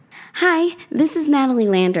Hi, this is Natalie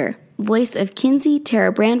Lander, voice of Kinsey,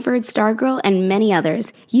 Tara Branford, Stargirl, and many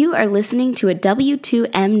others. You are listening to a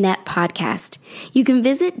W2Mnet podcast. You can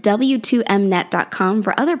visit W2Mnet.com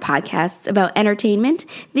for other podcasts about entertainment,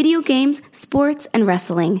 video games, sports, and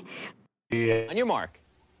wrestling. On your mark.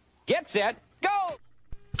 Get set, go!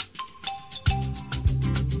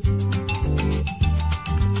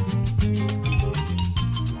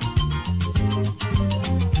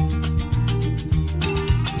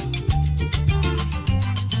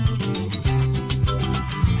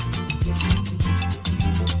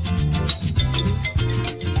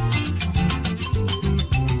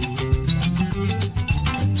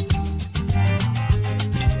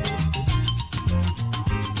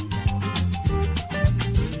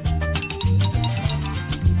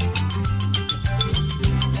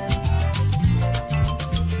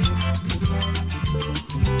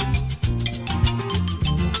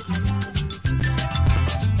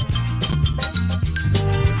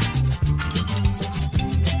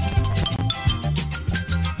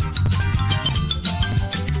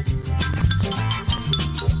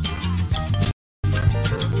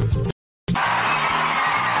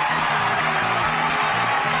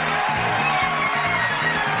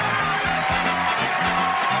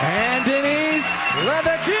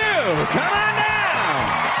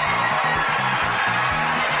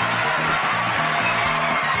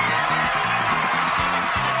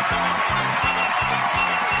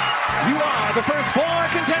 The first four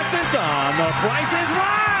contestants on The Price is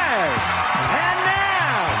Right. And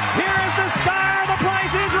now, here is the star of The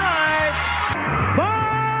Price is Right,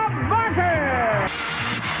 Bob Barker.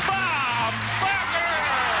 Bob Barker.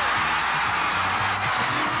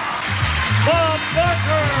 Bob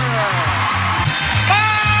Barker.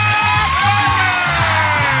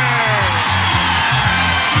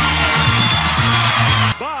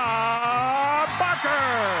 Bob Barker. Bob Barker.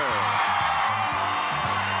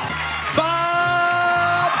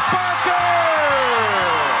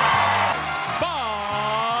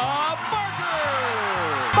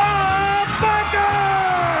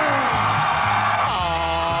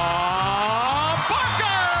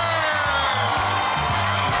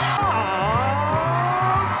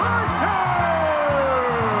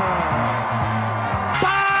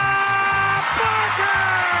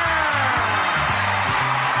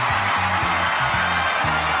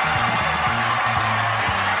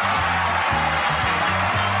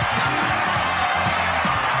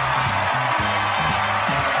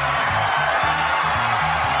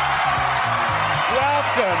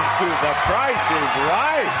 Welcome to The Price is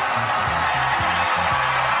Right.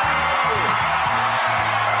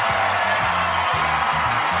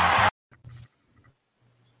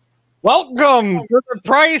 Welcome to The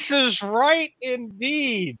Price is Right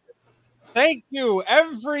indeed. Thank you,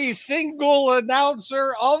 every single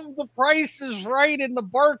announcer of The Price is Right in the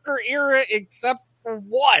Barker era except for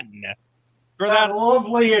one. For that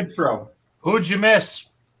lovely intro. Who'd you miss?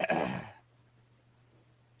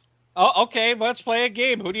 Oh, okay, let's play a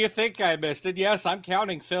game. Who do you think I missed? And yes, I'm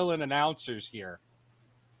counting fill-in announcers here.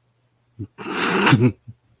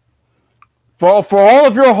 For all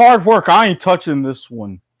of your hard work, I ain't touching this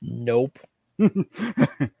one. Nope. I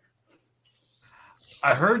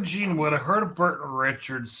heard Gene Wood. I heard of Burton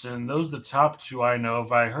Richardson. Those are the top two I know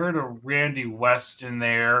of. I heard of Randy West in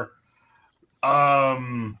there.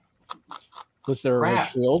 Was there a Rich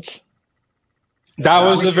Fields? That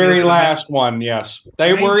was the very last one, yes.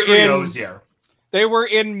 They were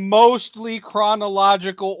in mostly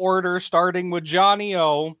chronological order, starting with Johnny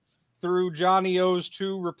O through Johnny O's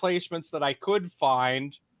two replacements that I could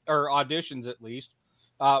find, or auditions at least,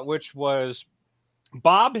 which was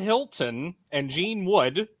Bob Hilton and Gene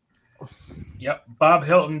Wood. Yep, Bob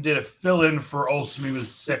Hilton did a fill-in for Olsen. He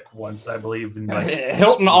was sick once, I believe.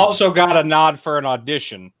 Hilton also got a nod for an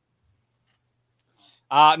audition.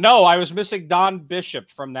 No, I was missing Don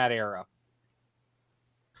Bishop from that era.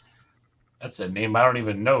 That's a name I don't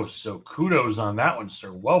even know, so kudos on that one,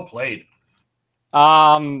 sir. Well played.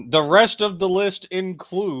 The rest of the list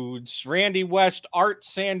includes Randy West, Art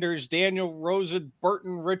Sanders, Daniel Rosen,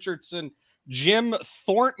 Burton Richardson, Jim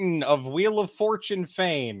Thornton of Wheel of Fortune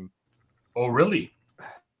fame. Oh, really?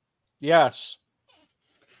 Yes.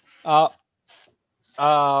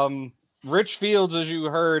 Rich Fields, as you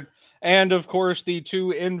heard, and of course the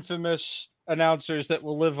two infamous announcers that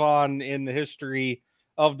will live on in the history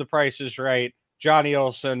of The Price is Right, Johnny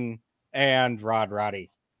Olson and Rod Roddy.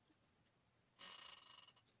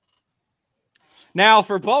 Now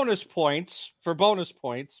for bonus points,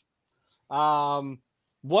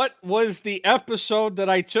 what was the episode that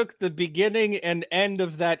I took the beginning and end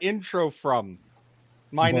of that intro from?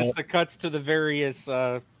 Minus the cuts to the various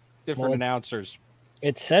different announcers.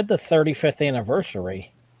 It said the 35th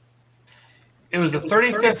anniversary. It was the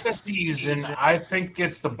 35th season. I think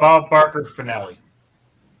it's the Bob Barker finale.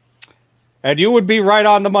 And you would be right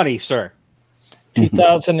on the money, sir.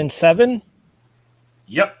 2007?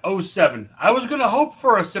 Yep, 07. I was going to hope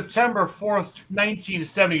for a September 4th,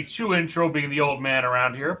 1972 intro being the old man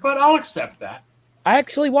around here, but I'll accept that. I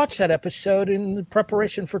actually watched that episode in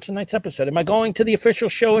preparation for tonight's episode. Am I going to the official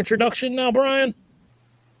show introduction now, Brian?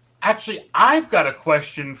 Actually, I've got a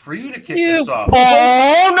question for you to kick this off.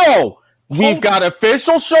 Oh, no! We've got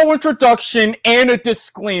official show introduction and a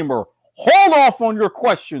disclaimer. Hold off on your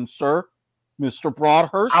question, sir. Mr.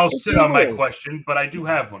 Broadhurst. I'll sit on my question, but I do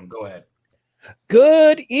have one. Go ahead.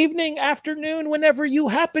 Good evening, afternoon, whenever you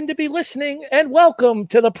happen to be listening, and welcome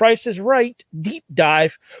to The Price is Right Deep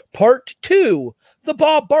Dive Part 2, The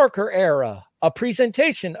Bob Barker Era, a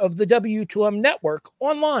presentation of the W2M Network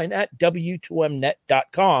online at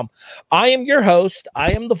W2Mnet.com. I am your host.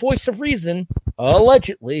 I am the voice of reason,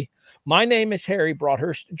 allegedly. My name is Harry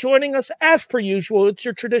Broadhurst. Joining us, as per usual, it's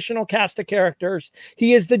your traditional cast of characters.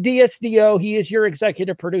 He is the DSDO. He is your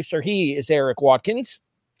executive producer. He is Eric Watkins.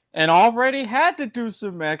 And already had to do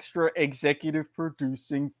some extra executive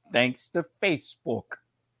producing thanks to Facebook.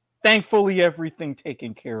 Thankfully, everything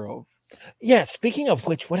taken care of. Yeah, speaking of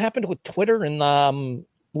which, what happened with Twitter and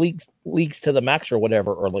leagues to the max or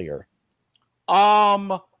whatever earlier?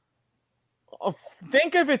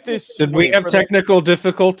 Think of it this Did we have technical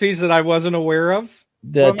difficulties that I wasn't aware of?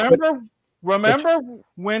 Remember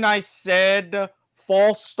when I said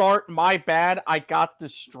false start, my bad, I got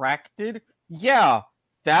distracted? Yeah,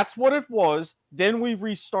 that's what it was. Then we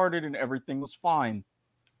restarted and everything was fine.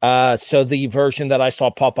 So the version that I saw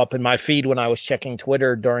pop up in my feed when I was checking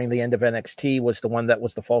Twitter during the end of NXT was the one that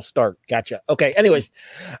was the false start. Gotcha. Okay. Anyways,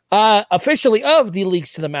 officially of the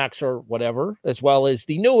Leagues to the Max or whatever, as well as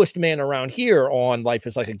the newest man around here on Life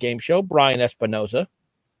is Like a Game Show, Brian Espinoza.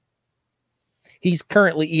 He's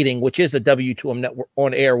currently eating, which is a W2M Network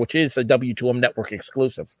on air, which is a W2M Network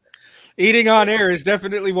exclusive. Eating on air is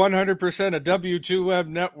definitely 100% a W2M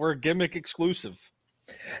Network gimmick exclusive.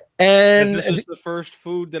 And this is the first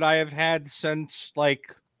food that I have had since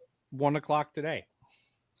like 1 o'clock today.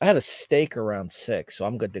 I had a steak around 6, so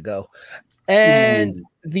I'm good to go. And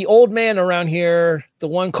the old man around here, the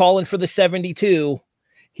one calling for the 72,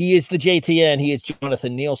 he is the JTN. He is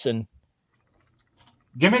Jonathan Nielsen.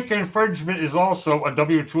 Gimmick infringement is also a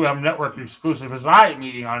W2M Network exclusive, as I am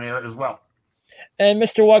eating on air as well. And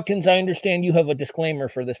Mr. Watkins, I understand you have a disclaimer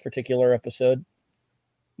for this particular episode.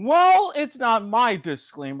 Well, it's not my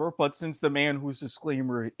disclaimer, but since the man whose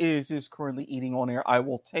disclaimer it is currently eating on air, I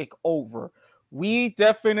will take over. We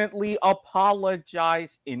definitely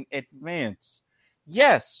apologize in advance.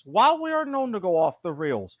 Yes, while we are known to go off the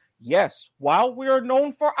rails. Yes, while we are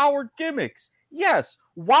known for our gimmicks. Yes,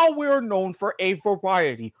 while we are known for a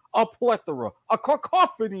variety, a plethora, a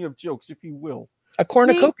cacophony of jokes, if you will. A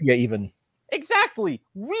cornucopia, even. Exactly.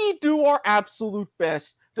 We do our absolute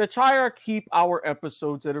best to try to keep our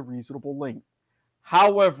episodes at a reasonable length.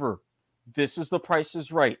 However, this is The Price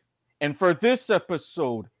is Right. And for this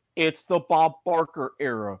episode, it's the Bob Barker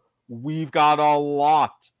era. We've got a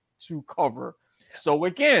lot to cover. So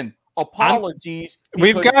again, apologies.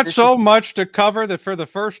 We've got so much to cover that for the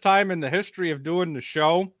first time in the history of doing the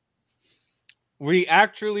show, we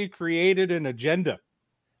actually created an agenda.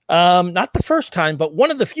 Not the first time, but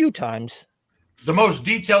one of the few times. The most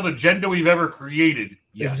detailed agenda we've ever created.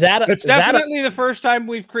 Yes. It's definitely the first time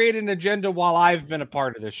we've created an agenda while I've been a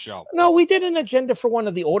part of this show. No, we did an agenda for one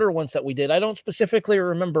of the older ones that we did. I don't specifically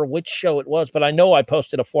remember which show it was, but I know I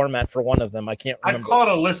posted a format for one of them. I can't remember. I'd call it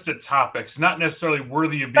a list of topics, not necessarily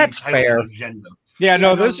worthy of being titled an agenda. Yeah,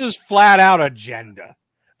 no, this is flat out agenda.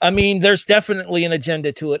 I mean, there's definitely an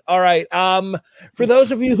agenda to it. All right. For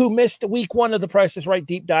those of you who missed week 1 of The Price is Right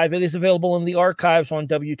Deep Dive, it is available in the archives on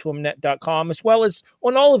W2Mnet.com, as well as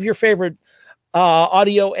on all of your favorite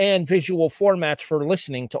audio and visual formats for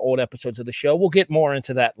listening to old episodes of the show. We'll get more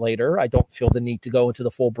into that later. I don't feel the need to go into the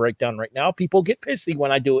full breakdown right now. People get pissy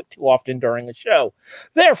when I do it too often during the show.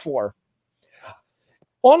 Therefore,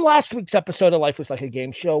 on last week's episode of Life Was Like a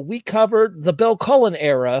Game Show, we covered the Bill Cullen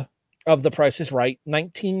era of The Price is Right,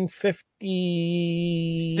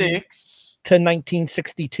 1956 to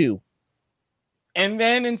 1962. And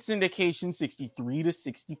then in syndication, 63 to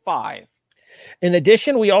 65. In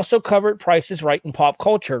addition, we also covered Price is Right in pop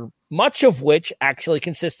culture, much of which actually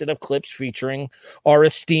consisted of clips featuring our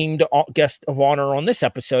esteemed guest of honor on this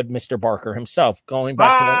episode, Mr. Barker himself. Going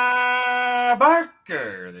back to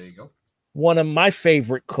Barker, there you go. One of my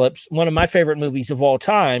favorite clips, one of my favorite movies of all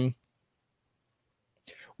time,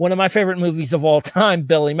 one of my favorite movies of all time,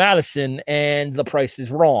 Billy Madison, and The Price is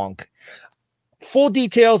Wrong. Full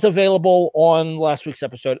details available on last week's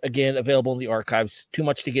episode. Again, available in the archives. Too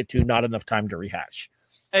much to get to, not enough time to rehash.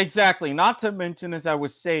 Exactly. Not to mention, as I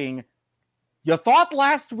was saying, you thought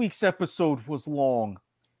last week's episode was long.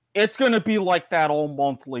 It's going to be like that all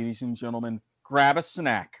month, ladies and gentlemen. Grab a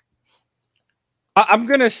snack. I'm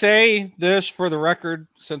going to say this for the record,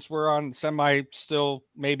 since we're on still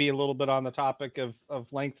maybe a little bit on the topic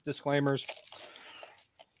of length disclaimers.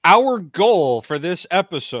 Our goal for this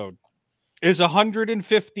episode is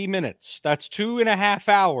 150 minutes. That's 2.5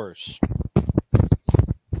 hours.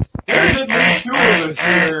 There's at least 2 of us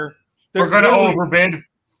here. We're going to overbid.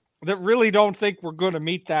 That really don't think we're going to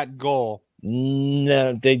meet that goal.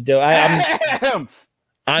 No, they do. I'm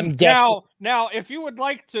guessing. Now, if you would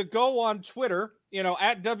like to go on Twitter,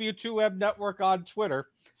 at W2M Network on Twitter,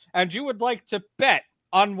 and you would like to bet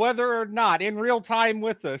on whether or not in real time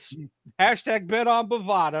with us, hashtag bet on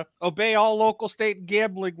Bovada, obey all local state and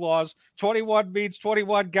gambling laws, 21 means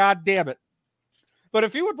 21, God damn it. But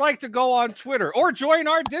if you would like to go on Twitter or join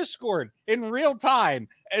our Discord in real time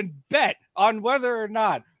and bet on whether or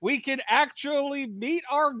not we can actually meet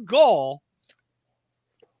our goal,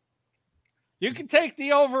 you can take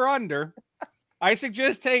the over-under. I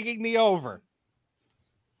suggest taking the over.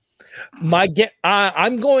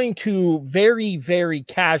 I'm going to very, very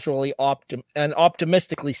casually and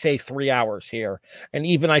optimistically say 3 hours here. And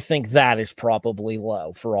even I think that is probably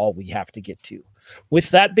low for all we have to get to.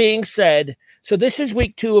 With that being said, so this is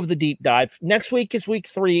week 2 of the deep dive. Next week is week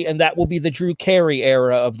 3, and that will be the Drew Carey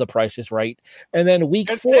era of The Price is Right. And then week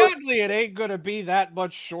 4. Sadly, it ain't going to be that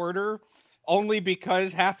much shorter, only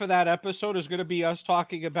because half of that episode is going to be us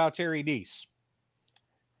talking about Terry Deese.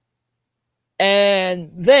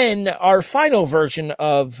 And then our final version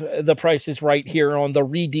of The Price is Right here on the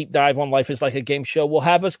re-deep dive on Life is Like a Game show will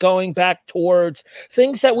have us going back towards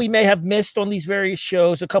things that we may have missed on these various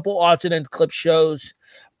shows, a couple odds and ends clip shows,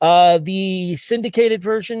 the syndicated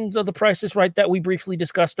versions of The Price is Right that we briefly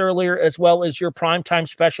discussed earlier, as well as your primetime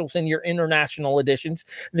specials and your international editions.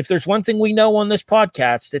 And if there's one thing we know on this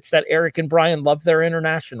podcast, it's that Eric and Brian love their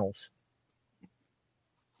internationals.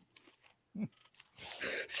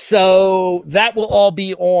 So that will all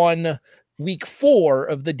be on week 4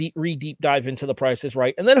 of the deep dive into The Price is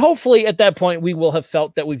Right. And then hopefully at that point, we will have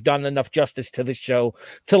felt that we've done enough justice to the show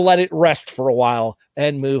to let it rest for a while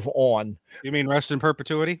and move on. You mean rest in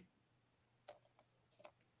perpetuity?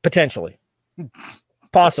 Potentially.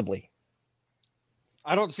 Possibly.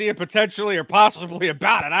 I don't see a potentially or possibly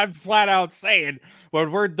about it. I'm flat out saying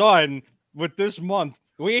when we're done with this month,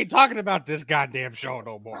 we ain't talking about this goddamn show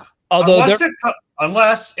no more. Although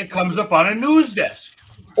unless it comes up on a news desk.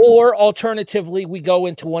 Or alternatively, we go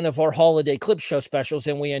into one of our holiday clip show specials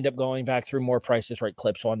and we end up going back through more Price is Right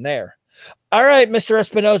clips on there. All right, Mr.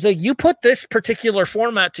 Espinoza, you put this particular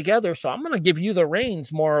format together, so I'm going to give you the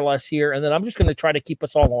reins more or less here, and then I'm just going to try to keep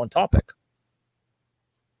us all on topic.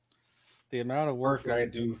 The amount of work I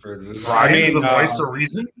do for this. Brian, the voice of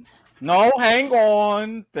reason? No, hang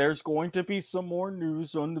on. There's going to be some more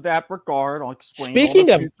news on that regard. I'll explain. Speaking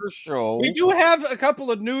on of the future show, we do have a couple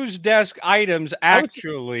of news desk items.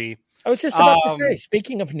 Actually, I was just about to say.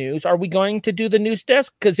 Speaking of news, are we going to do the news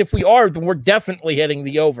desk? Because if we are, then we're definitely hitting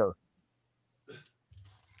the over.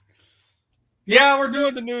 Yeah, we're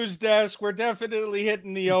doing the news desk. We're definitely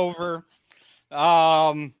hitting the over.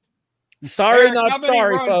 Sorry, Eric, not how many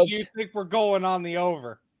sorry, runs folks. do you think we're going on the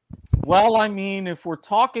over? well, I mean, if we're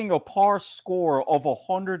talking a par score of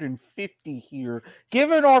 150 here,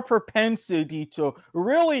 given our propensity to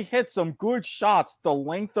really hit some good shots, the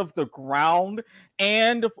length of the ground,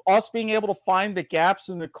 and us being able to find the gaps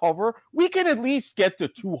in the cover, we can at least get to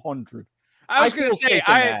 200. I was going to say,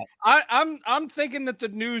 I'm thinking that the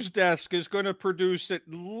news desk is going to produce at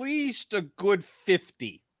least a good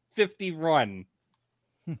 50 run.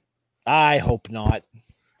 I hope not.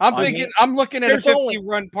 I'm looking at a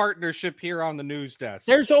 50-run partnership here on the news desk.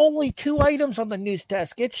 There's only 2 items on the news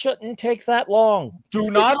desk. It shouldn't take that long. Do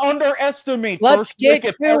not underestimate Let's get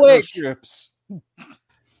to partnerships.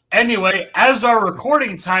 Anyway, as our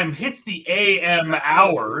recording time hits the AM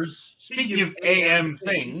hours, speaking of AM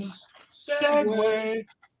things, segue.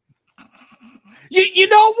 You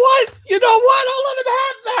know what? I'll let him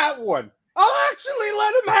have that one. I'll actually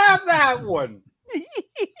let him have that one.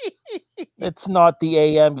 It's not the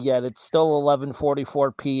AM yet. It's still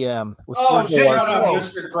 11:44 p.m. Oh, shut up,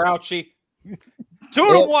 Mr. Grouchy.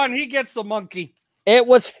 2-1, he gets the monkey. It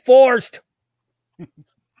was forced. And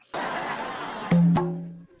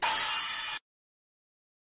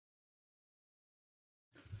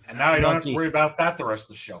now I don't have to worry about that the rest of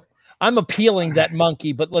the show. I'm appealing that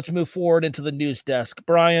monkey, but let's move forward into the news desk.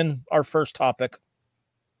 Brian, our first topic.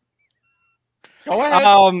 Go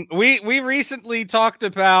ahead. We recently talked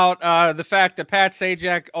about the fact that Pat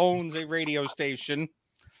Sajak owns a radio station.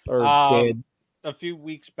 Did. A few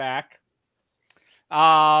weeks back.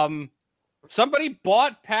 Somebody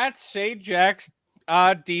bought Pat Sajak's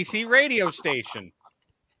DC radio station.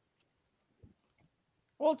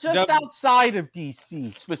 Well, just outside of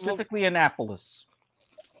DC, specifically Annapolis.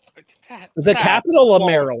 The capital of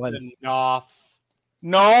Maryland. Enough.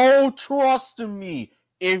 No, trust me.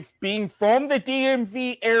 If being from the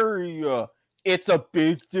DMV area, it's a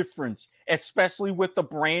big difference, especially with the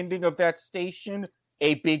branding of that station.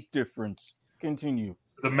 A big difference. Continue.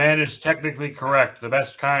 The man is technically correct. The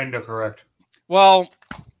best kind of correct. Well,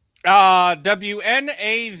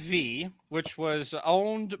 WNAV, which was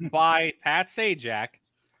owned by Pat Sajak,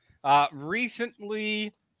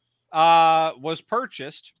 recently was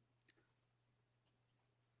purchased.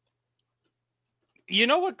 You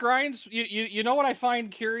know what grinds you know what I find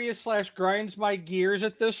curious / grinds my gears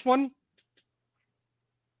at this one?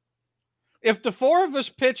 If the four of us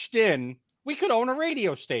pitched in, we could own a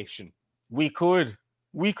radio station. We could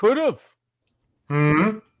have.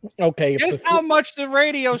 Hmm. Okay. Guess how much the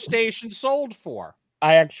radio station sold for?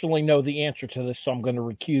 I actually know the answer to this, so I'm going to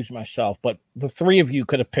recuse myself. But the three of you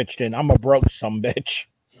could have pitched in. I'm a broke sumbitch.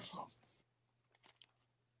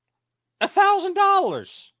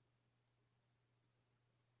 $1,000.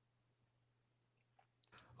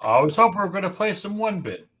 I was hoping we were going to play some one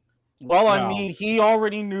bit. Well, I No. mean, he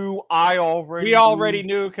already knew. I already. We already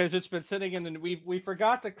knew because it's been sitting in the. We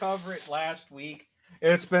forgot to cover it last week.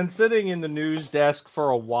 It's been sitting in the news desk for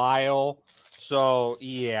a while. So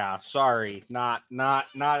yeah, sorry, not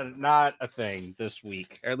a thing this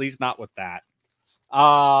week. Or at least not with that.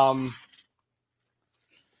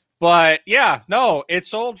 But yeah, no, it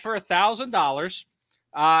sold for $1,000.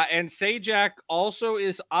 And Sajak also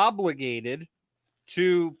is obligated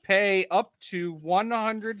to pay up to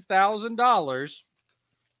 $100,000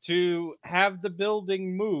 to have the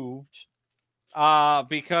building moved,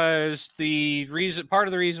 because part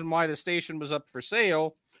of the reason why the station was up for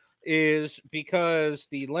sale is because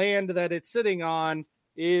the land that it's sitting on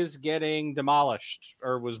is getting demolished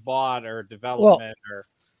or was bought or development or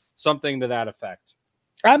something to that effect.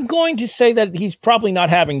 I'm going to say that he's probably not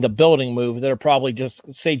having the building moved. They're probably just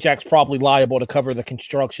Sajak's probably liable to cover the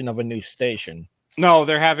construction of a new station. No,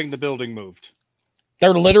 they're having the building moved.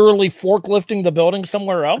 They're literally forklifting the building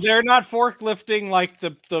somewhere else? They're not forklifting like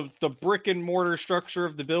the brick and mortar structure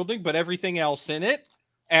of the building, but everything else in it,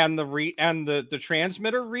 and the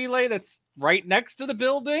transmitter relay that's right next to the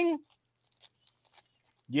building.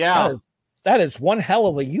 Yeah, That is one hell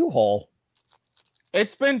of a U-Haul.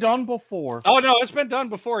 it's been done before. Oh no, it's been done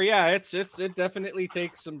before. Yeah, it definitely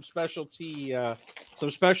takes some specialty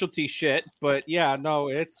shit, but yeah, no,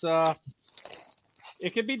 it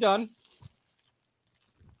can be done.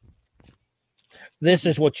 This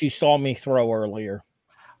is what you saw me throw earlier.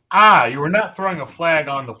 You were not throwing a flag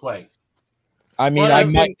on the play. I mean, Well,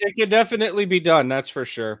 it it can definitely be done. That's for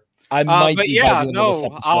sure. I might But be yeah, by the end of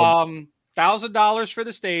this episode. $1,000 for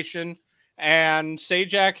the station, and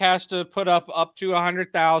Sajak has to put up to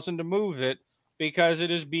 $100,000 to move it because it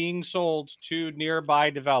is being sold to nearby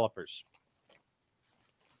developers.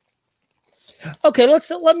 Okay,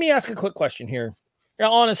 let me ask a quick question here.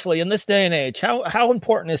 Now, honestly, in this day and age, how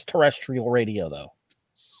important is terrestrial radio, though?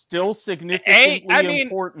 Still significantly I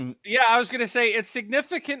important. Yeah, I was going to say it's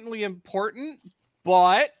significantly important,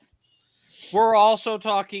 but we're also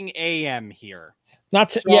talking AM here. Not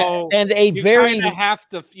to, So yeah, and a You very kind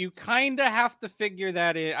of have to figure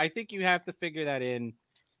that in. I think you have to figure that in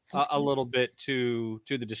a little bit to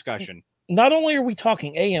the discussion. not only are we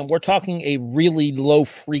talking AM, we're talking a really low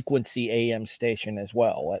frequency AM station as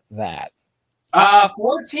well at that.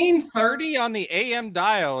 1430 on the AM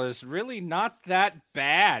dial is really not that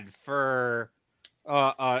bad for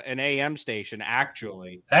an AM station,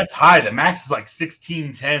 actually. That's high. The max is like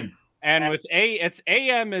 1610. And with it's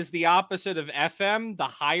AM is the opposite of FM. The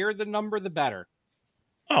higher the number, the better.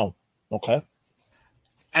 Oh, okay.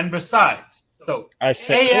 And besides, so I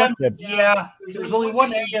said AM, collected. yeah, there's only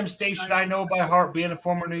one AM station I know by heart, being a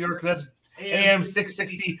former New Yorker. That's AM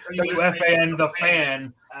 660 WFAN, The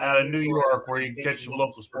Fan, out of New York, where you get your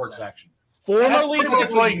local sports action. Formerly,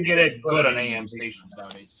 That's all you can get it good on AM stations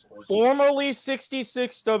nowadays. formerly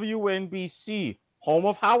 66 WNBC, home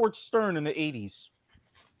of Howard Stern in the 80s.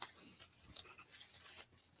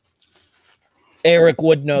 Eric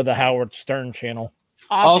would know the Howard Stern channel.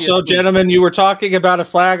 Also, Obviously. gentlemen, you were talking about a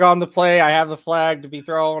flag on the play. I have a flag to be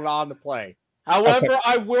thrown on the play. However,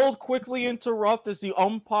 I will quickly interrupt as the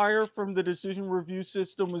umpire from the decision review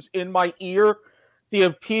system was in my ear. The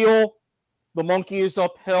appeal, the monkey is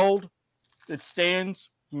upheld. It stands.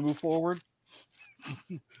 We move forward.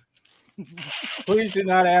 Please do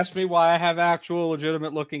not ask me why I have actual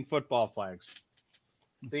legitimate looking football flags.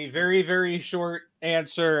 The very, very short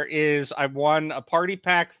answer is I won a party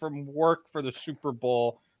pack from work for the Super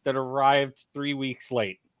Bowl that arrived 3 weeks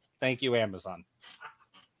late. Thank you, Amazon.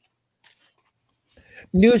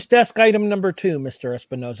 News desk item number 2, Mr.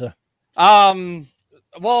 Espinoza.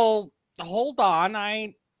 Well, hold on. I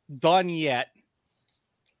ain't done yet.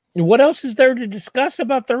 What else is there to discuss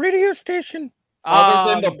about the radio station?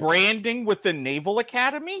 Other than the branding with the Naval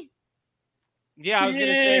Academy? Yeah, I was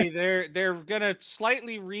gonna say they're gonna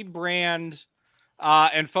slightly rebrand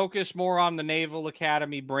and focus more on the Naval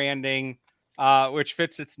Academy branding, which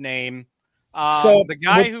fits its name. So the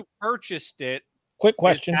guy who purchased it, quick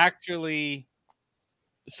question. Actually,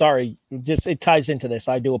 sorry, just it ties into this.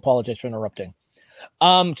 I do apologize for interrupting.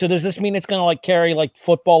 So does this mean it's going to like carry like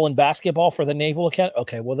football and basketball for the Naval Academy?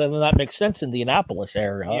 Okay, well then that makes sense in the Annapolis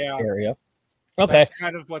area. Okay, that's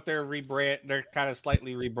kind of what they're They're kind of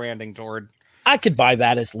slightly rebranding toward. I could buy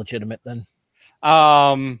that as legitimate then.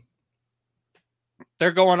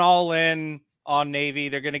 They're going all in on Navy.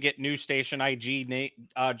 They're going to get new station IG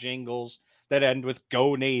jingles that end with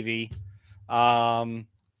 "Go Navy."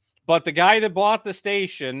 But the guy that bought the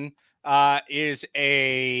station is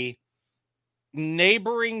a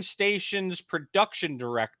neighboring station's production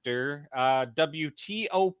director,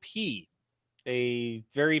 WTOP, a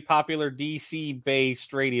very popular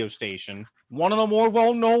DC-based radio station. One of the more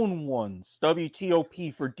well-known ones,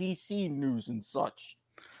 WTOP for DC news and such.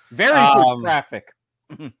 Very good traffic.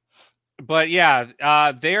 But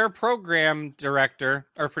yeah, their program director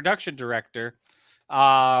or production director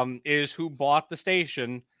is who bought the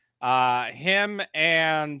station. Him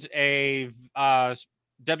and a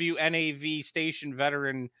WNAV station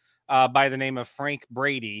veteran by the name of Frank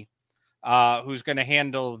Brady, who's going to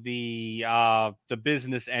handle the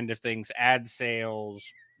business end of things, ad sales,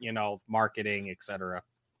 marketing, etc.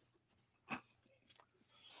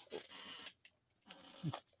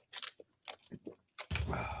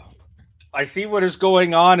 I see what is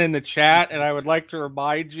going on in the chat, and I would like to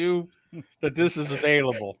remind you that this is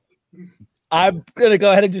available. I'm going to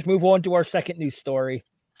go ahead and just move on to our second news story.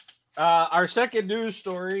 Our second news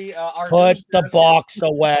story. Put the box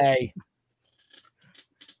away.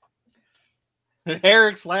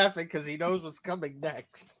 Eric's laughing because he knows what's coming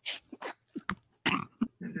next.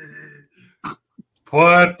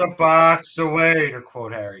 Put the box away, to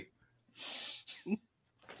quote Harry,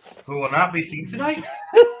 who will not be seen tonight.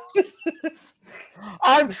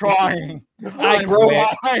 I'm trying. I'm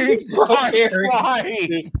trying.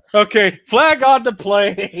 Okay, flag on the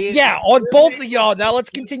play. Yeah, on both of y'all. Now let's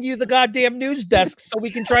continue the goddamn news desk so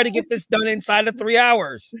we can try to get this done inside of 3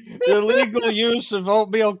 hours. Illegal use of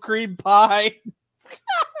oatmeal cream pie.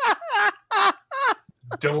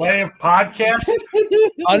 Delay of podcast.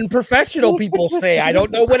 Unprofessional, people say. I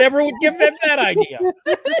don't know whatever would give them that idea.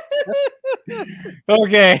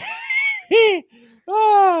 Okay.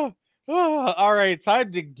 All right,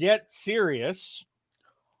 time to get serious.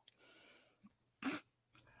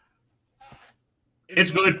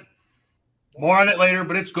 It's good. More on it later,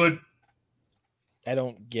 but it's good. I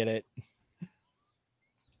don't get it.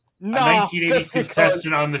 No, 1980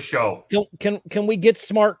 contestant on the show. Can we get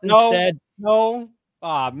smart instead? No.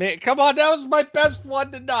 Man, come on, that was my best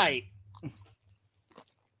one tonight.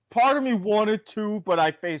 Part of me wanted to, but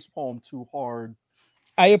I facepalmed too hard.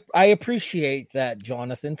 I appreciate that,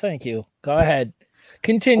 Jonathan. Thank you. Go ahead.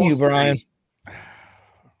 Continue, Brian.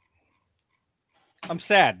 I'm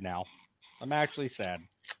sad now. I'm actually sad.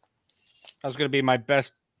 That was going to be my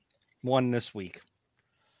best one this week.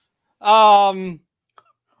 There's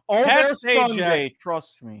Sunday,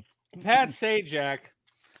 trust me. Pat Sajak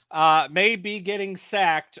may be getting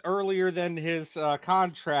sacked earlier than his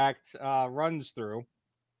contract runs through.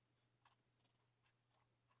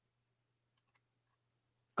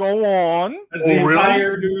 Go on. As the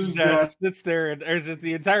entire news desk sits there, and there's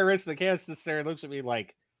the entire rest of the cast sits there and looks at me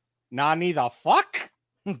like, Nani the fuck?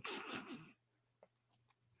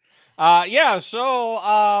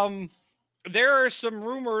 So there are some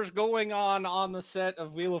rumors going on the set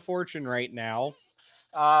of Wheel of Fortune right now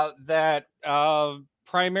that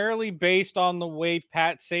primarily based on the way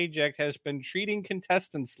Pat Sajak has been treating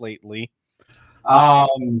contestants lately.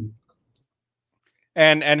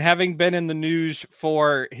 And having been in the news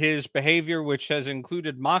for his behavior, which has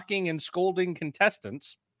included mocking and scolding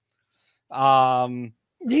contestants.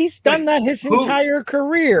 He's done that his entire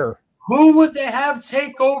career. Who would they have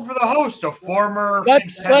take over the host? A former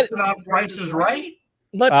contestant on Price is Right?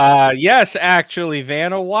 Yes, actually,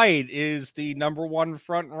 Vanna White is the number one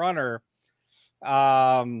front runner.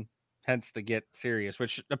 Hence the Get Serious,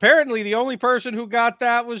 which apparently the only person who got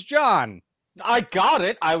that was John. I got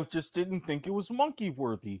it. I just didn't think it was monkey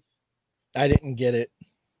worthy. I didn't get it.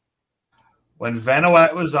 When Vanna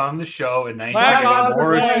White was on the show in 1990,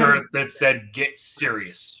 wore a shirt that said "Get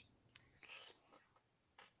Serious."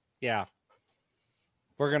 Yeah,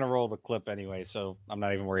 we're gonna roll the clip anyway, so I'm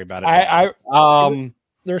not even worried about it.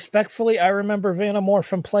 Respectfully, I remember Vanna more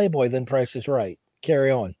from Playboy than Price is Right.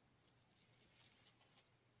 Carry on.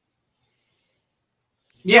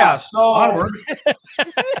 Yeah, so onward.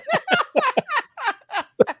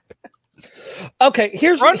 Okay,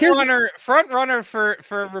 here's front runner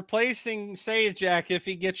for replacing Sajak if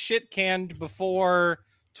he gets shit canned before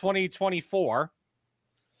 2024.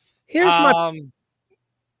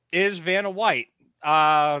 Is Vanna White.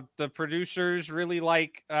 The producers really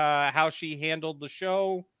like how she handled the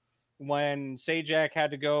show when Sajak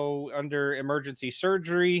had to go under emergency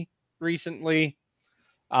surgery recently.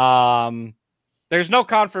 There's no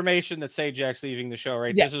confirmation that Sajak's leaving the show,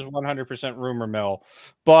 right? Yeah. This is 100% rumor mill.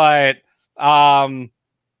 But I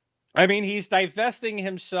mean, he's divesting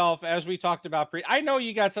himself, as we talked about. I know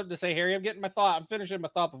you got something to say, Harry. I'm finishing my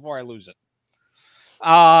thought before I lose it.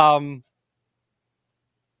 God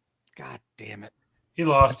damn it. He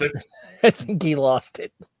lost it. I think he lost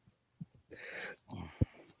it.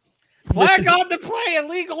 Flag on the play,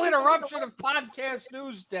 illegal interruption of podcast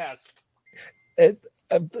news desk.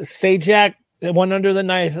 Sajak went under the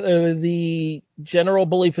knife. The general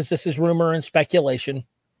belief is this is rumor and speculation.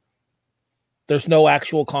 There's no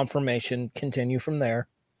actual confirmation. Continue from there.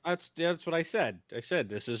 That's what I said. I said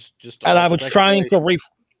this is just. And I was trying to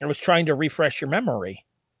refresh your memory.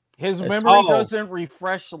 His memory doesn't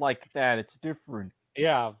refresh like that. It's different.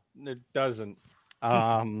 Yeah, it doesn't.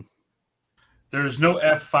 There's no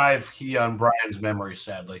F5 key on Brian's memory,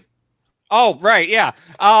 sadly. Oh, right, yeah.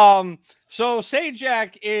 So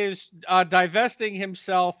Sajak is divesting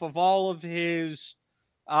himself of all of his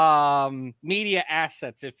media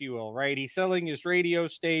assets, if you will, right? He's selling his radio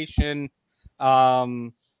station.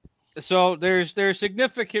 So there's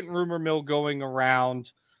significant rumor mill going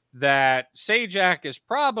around that Sajak is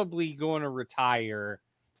probably going to retire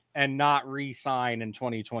and not re-sign in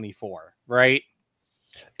 2024, right?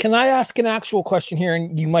 Can I ask an actual question here?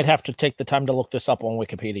 And you might have to take the time to look this up on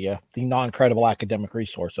Wikipedia, the non-credible academic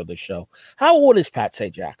resource of this show. How old is Pat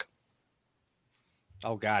Sajak?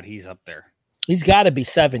 Oh, God, he's up there. He's got to be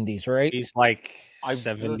 70s, right? He's like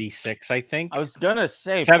 76, I think. I was going to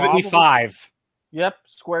say 75. Probably. Yep,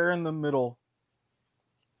 square in the middle.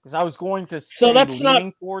 Because I was going to say so that's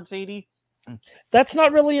leaning towards 80. That's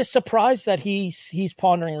not really a surprise that he's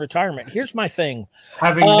pondering retirement. Here's my thing.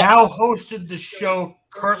 Having now hosted the show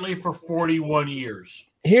currently for 41 years.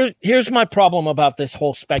 Here's my problem about this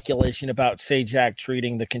whole speculation about Sajak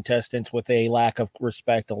treating the contestants with a lack of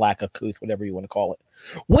respect, a lack of couth, whatever you want to call it.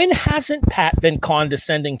 When hasn't Pat been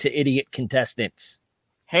condescending to idiot contestants?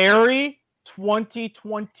 Harry,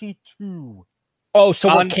 2022. Oh, so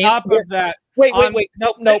on top of that. Wait. No.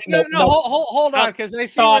 Hold on, because I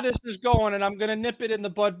see where this is going, and I'm going to nip it in the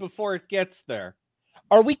bud before it gets there.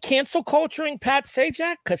 Are we cancel culturing Pat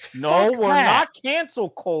Sajak? Because no, we're not cancel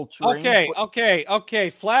culturing.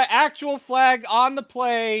 Okay. Actual flag on the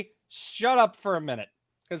play. Shut up for a minute,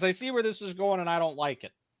 because I see where this is going, and I don't like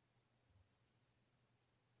it.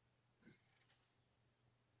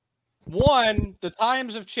 One, the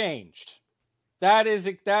times have changed. That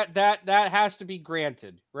has to be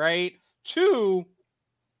granted, right? Two,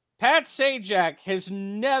 Pat Sajak has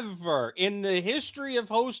never, in the history of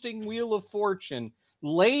hosting Wheel of Fortune,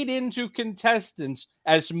 laid into contestants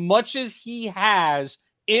as much as he has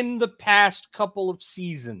in the past couple of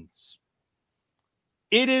seasons.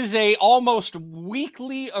 It is a almost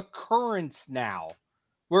weekly occurrence now,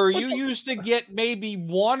 where you used to get maybe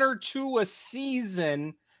one or two a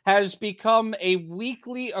season, has become a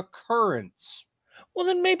weekly occurrence. Well,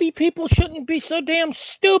 then maybe people shouldn't be so damn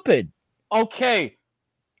stupid. Okay,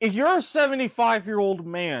 if you're a 75-year-old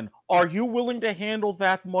man, are you willing to handle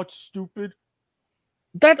that much stupid?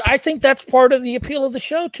 I think that's part of the appeal of the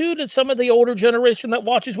show, too, to some of the older generation that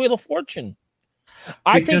watches Wheel of Fortune.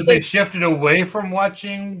 I think they shifted away from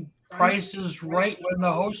watching Price is Right when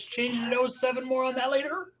the host changed to 07. More on that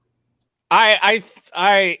later. I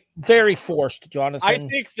very forced, Jonathan. I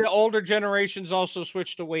think the older generations also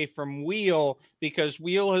switched away from Wheel because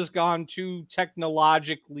Wheel has gone too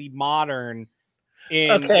technologically modern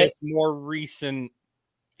in its more recent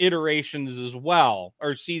iterations as well,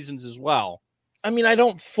 or seasons as well. I mean, I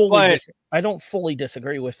don't fully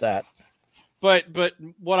disagree with that. But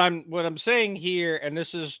what I'm saying here, and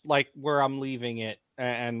this is like where I'm leaving it,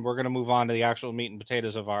 and we're gonna move on to the actual meat and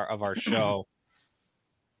potatoes of our show.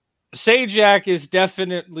 Sajak is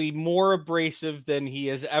definitely more abrasive than he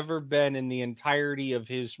has ever been in the entirety of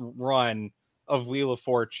his run of Wheel of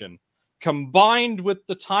Fortune. Combined with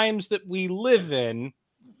the times that we live in,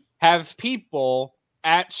 have people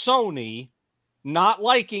at Sony not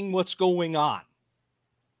liking what's going on.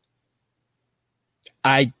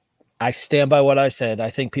 I stand by what I said. I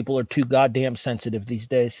think people are too goddamn sensitive these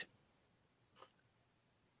days.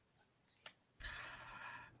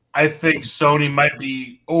 I think Sony might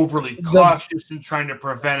be overly cautious in trying to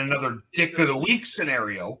prevent another Dick of the Week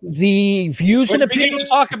scenario. The views and Which we opinions need to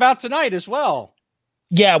talk about tonight as well.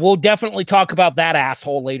 Yeah, we'll definitely talk about that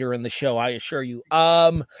asshole later in the show, I assure you.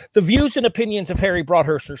 The views and opinions of Harry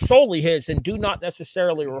Broadhurst are solely his and do not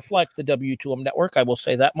necessarily reflect the W2M network. I will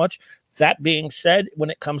say that much. That being said, when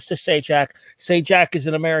it comes to Sajak is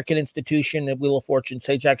an American institution at Wheel of Fortune.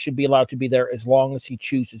 Sajak should be allowed to be there as long as he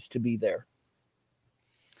chooses to be there.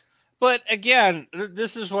 But again,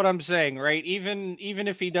 this is what I'm saying, right? Even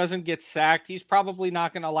if he doesn't get sacked, he's probably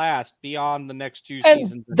not going to last beyond the next two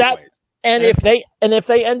seasons. And if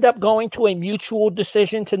they end up going to a mutual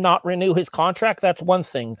decision to not renew his contract, that's one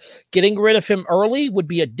thing. Getting rid of him early would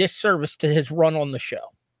be a disservice to his run on the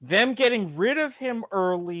show. Them getting rid of him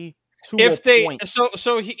early to if they point.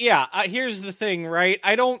 Here's the thing, right?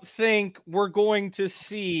 I don't think we're going to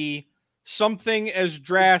see something as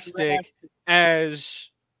drastic as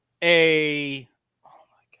a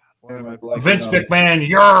Vince McMahon,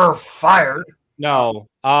 you're fired. No.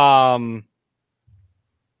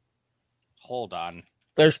 Hold on.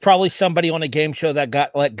 There's probably somebody on a game show that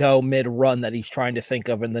got let go mid-run that he's trying to think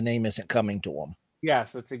of, and the name isn't coming to him.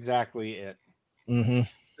 Yes, that's exactly it. Mm-hmm.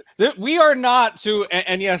 We are not to,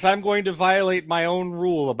 and yes, I'm going to violate my own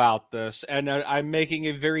rule about this, and I'm making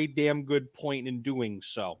a very damn good point in doing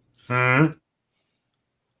so. Hmm?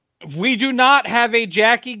 We do not have a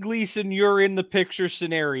Jackie Gleason, you're in the picture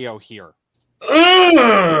scenario here.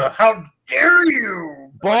 Ugh, how dare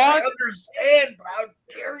you? But I understand, but how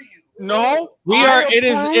dare you? No,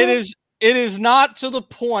 It is not to the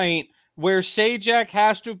point where Sajak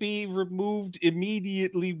has to be removed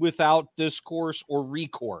immediately without discourse or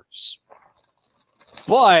recourse.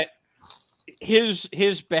 But his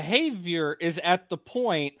behavior is at the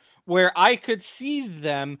point where I could see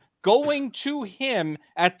them going to him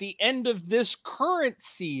at the end of this current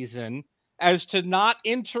season as to not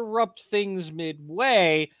interrupt things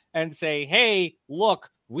midway and say, hey, look,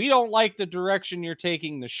 we don't like the direction you're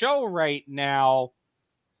taking the show right now.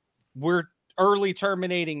 We're early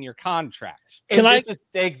terminating your contract. This is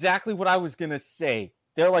exactly what I was going to say.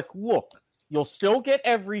 They're like, look, you'll still get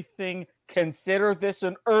everything. Consider this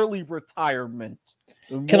an early retirement.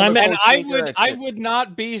 I would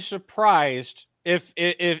not be surprised if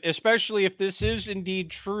especially if this is indeed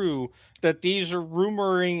true, that these are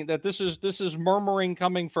rumoring that this is murmuring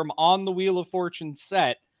coming from on the Wheel of Fortune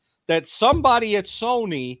set, that somebody at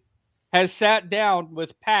Sony has sat down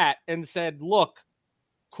with Pat and said, look,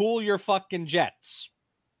 cool your fucking jets.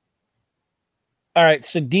 All right,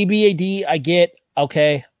 so DBAD, I get,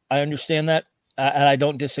 okay, I understand that, and I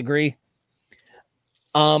don't disagree.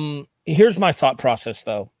 Here's my thought process,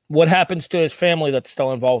 though. What happens to his family that's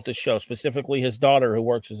still involved in the show, specifically his daughter who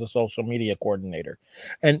works as a social media coordinator?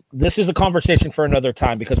 And this is a conversation for another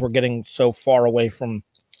time because we're getting so far away from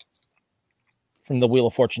the Wheel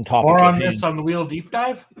of Fortune topic. More on this on the Wheel Deep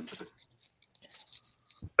Dive?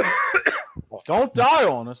 Don't die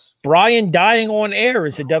on us. Brian dying on air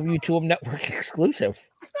is a W2M network exclusive.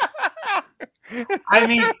 I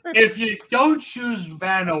mean, if you don't choose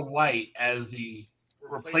Vanna White as the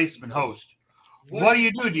replacement host, what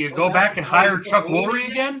do? Do you go back and hire Chuck Woolery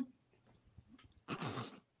again?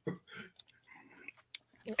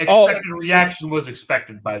 Expected reaction was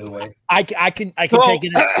expected, by the way. I can take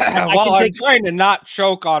it. I'm trying to not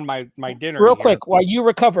choke on my dinner. Real quick, while you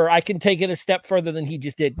recover, I can take it a step further than he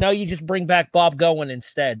just did. No, you just bring back Bob Gowen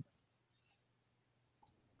instead.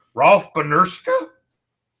 Ralph Benerska?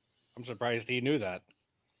 I'm surprised he knew that.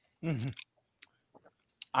 Mm-hmm.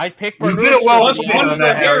 I picked. You get it well played on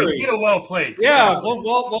that, Harry. You get it well played. Yeah,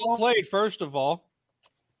 well played. First of all,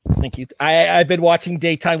 thank you. I've been watching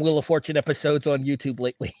daytime Wheel of Fortune episodes on YouTube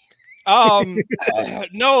lately.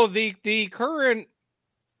 No, the current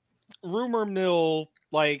rumor mill,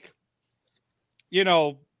 like,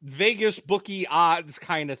 Vegas bookie odds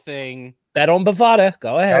kind of thing. Bet on Bovada.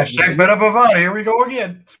 Go ahead. Hashtag bet on Bovada. Here we go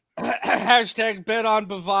again. Hashtag bet on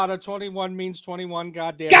Bovada. 21 means 21.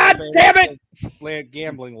 God damn it!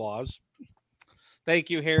 Gambling laws. Thank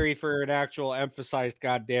you, Harry, for an actual emphasized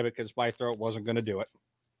goddamn it, because my throat wasn't going to do it.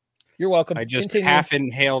 You're welcome. I just Continue. half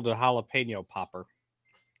inhaled a jalapeno popper.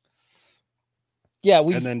 Yeah,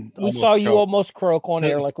 and then we saw you almost croak on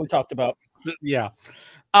air like we talked about. Yeah.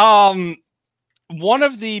 One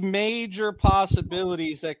of the major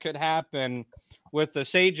possibilities that could happen with the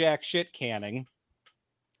Sajak shit canning,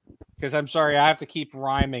 because I'm sorry, I have to keep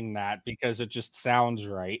rhyming that because it just sounds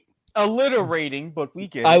right. Alliterating, but we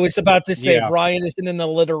get it. I was about to say, Yeah. Brian is in an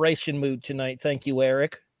alliteration mood tonight. Thank you,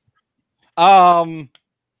 Eric. Yeah,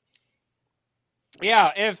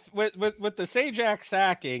 if with the Sajak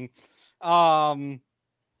sacking,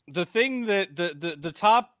 the thing that the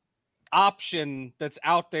top option that's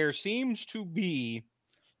out there seems to be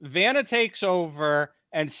Vanna takes over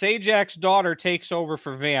and Sajak's daughter takes over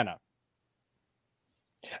for Vanna.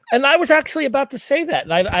 And I was actually about to say that,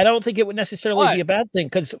 and I don't think it would necessarily be a bad thing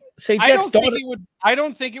because Sajak's daughter. I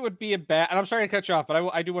don't think it would be a bad. And I'm sorry to cut you off,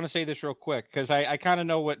 but I do want to say this real quick because I kind of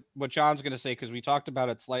know what John's going to say because we talked about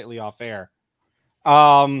it slightly off air.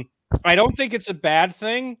 I don't think it's a bad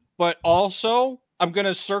thing, but also I'm going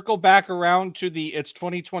to circle back around to the it's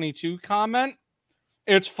 2022 comment.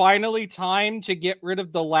 It's finally time to get rid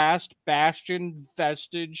of the last bastion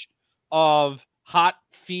vestige of hot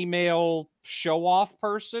female show-off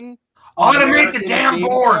person. Automate the damn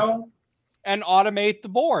board. And automate the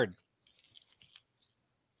board.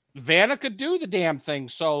 Vanna could do the damn thing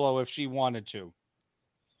solo if she wanted to.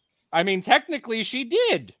 I mean, technically she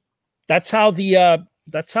did. That's how the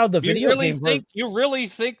video game works. You really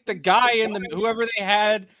think the guy in the whoever they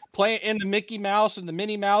had play in the Mickey Mouse and the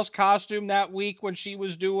Minnie Mouse costume that week when she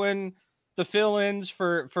was doing the fill-ins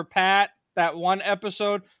for Pat, that one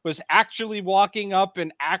episode, was actually walking up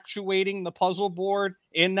and actuating the puzzle board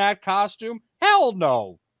in that costume? Hell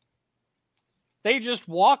no. They just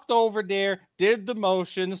walked over there, did the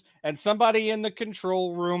motions, and somebody in the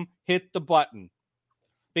control room hit the button.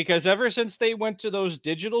 Because ever since they went to those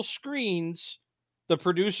digital screens, the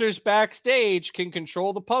producers backstage can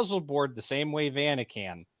control the puzzle board the same way Vanna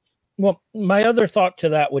can. Well, my other thought to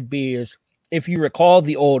that would be is if you recall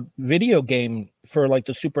the old video game for like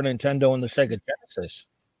the Super Nintendo and the Sega Genesis,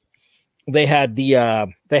 they had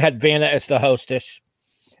Vanna as the hostess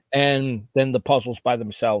and then the puzzles by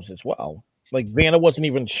themselves as well. Like Vanna wasn't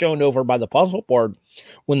even shown over by the puzzle board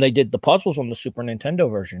when they did the puzzles on the Super Nintendo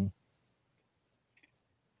version.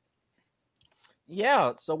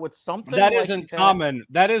 Yeah, so it's something that like isn't that. common.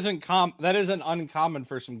 That isn't uncommon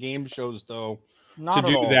for some game shows though. Not to do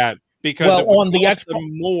at all. that because it would on the cost Xbox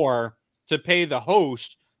them more to pay the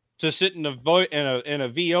host to sit in a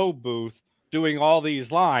VO booth doing all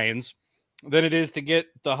these lines than it is to get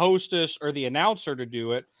the hostess or the announcer to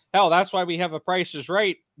do it. Hell, that's why we have a Price is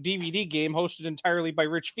Right DVD game hosted entirely by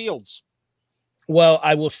Rich Fields. Well,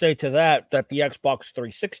 I will say to that the Xbox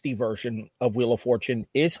 360 version of Wheel of Fortune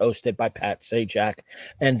is hosted by Pat Sajak,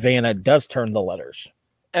 and Vanna does turn the letters.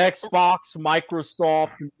 Xbox,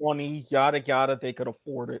 Microsoft, money, yada yada, they could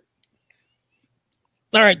afford it.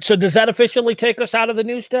 All right, so does that officially take us out of the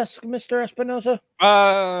news desk, Mr. Espinosa?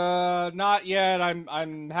 Not yet.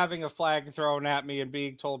 I'm having a flag thrown at me and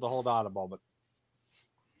being told to hold on a moment.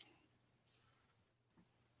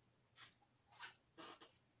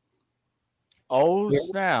 Oh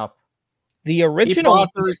snap! The original He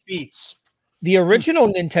brought the receipts. The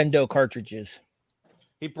original Nintendo cartridges.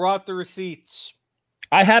 He brought the receipts.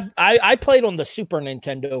 I played on the Super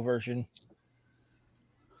Nintendo version.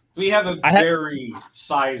 We have a very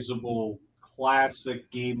sizable classic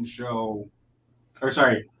game show.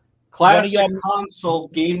 Classic console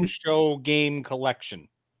game show game collection.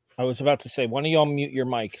 I was about to say, why don't y'all mute your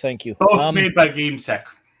mic? Thank you. Both made by GameTech.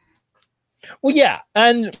 Well, yeah,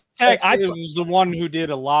 and I was the one who did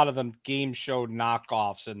a lot of the game show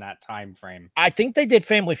knockoffs in that time frame. I think they did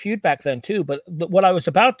Family Feud back then too. But what I was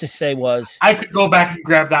about to say was, I could go back and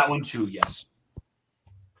grab that one too. Yes.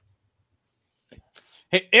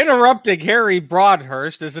 Hey, interrupting Harry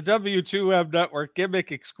Broadhurst is a W2M Network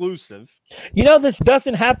gimmick exclusive. You know, this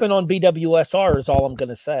doesn't happen on BWSR. Is all I'm going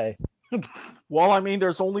to say. Well, I mean,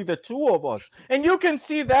 there's only the two of us. And you can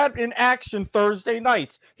see that in action Thursday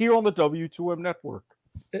nights here on the W2M Network.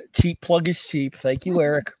 Cheap plug is cheap. Thank you,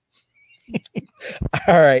 Eric.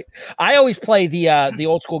 All right. I always play the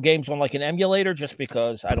old school games on like an emulator just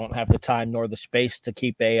because I don't have the time nor the space to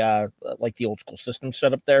keep a like the old school system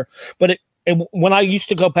set up there. But when I used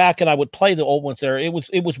to go back and I would play the old ones there, it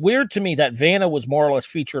was weird to me that Vanna was more or less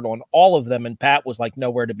featured on all of them and Pat was like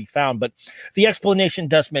nowhere to be found. But the explanation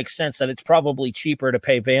does make sense that it's probably cheaper to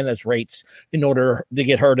pay Vanna's rates in order to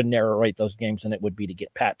get her to narrate those games than it would be to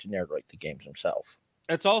get Pat to narrate the games himself.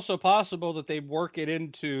 It's also possible that they work it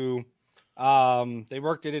into They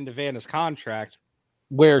worked it into Vanna's contract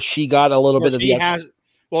where she got a little bit of the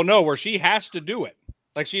where she has to do it.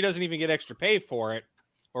 Like she doesn't even get extra pay for it,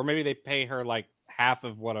 or maybe they pay her like half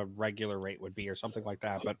of what a regular rate would be, or something like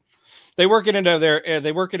that. But they work it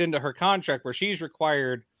into her contract where she's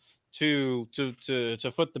required to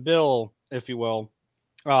foot the bill, if you will,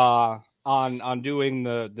 on doing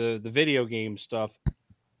the video game stuff,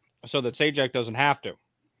 so that Sajak doesn't have to.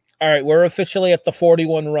 All right, we're officially at the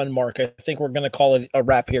 41 run mark. I think we're going to call it a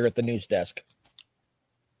wrap here at the news desk.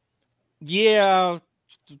 Yeah,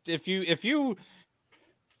 if you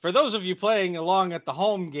for those of you playing along at the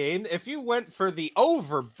home game, if you went for the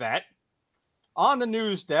over bet on the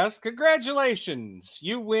news desk, congratulations,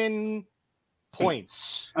 you win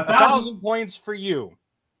points. 1,000 points for you.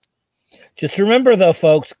 Just remember, though,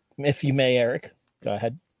 folks, if you may, Eric, go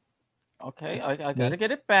ahead. Okay, I got to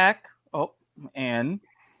get it back. Oh, and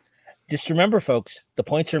just remember, folks, the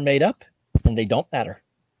points are made up and they don't matter.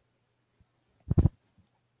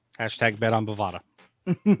 Hashtag bet on Bovada.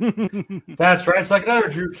 That's right. It's like another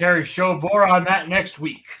Drew Carey show. More on that next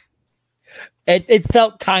week. It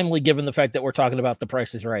felt timely given the fact that we're talking about The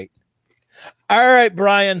Price is Right. All right,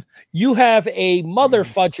 Brian, you have a mother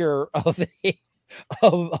fudger of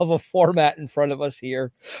a format in front of us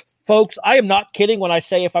here. Folks, I am not kidding when I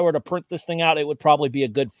say if I were to print this thing out, it would probably be a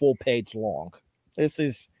good full page long. This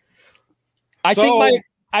is I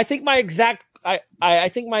think my exact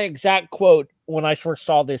quote when I first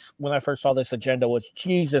saw this agenda was,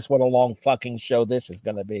 Jesus, what a long fucking show this is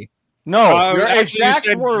going to be. No, your exact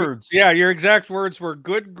words. Yeah, your exact words were,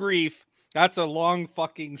 good grief, that's a long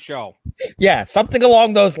fucking show. Yeah, something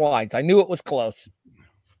along those lines. I knew it was close.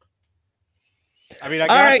 I mean, I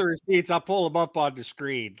got the receipts. I'll pull them up on the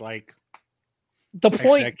screen. Like, the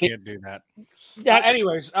point, I can't do that. Yeah.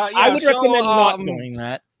 Anyways, I would recommend not doing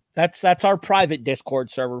that. That's our private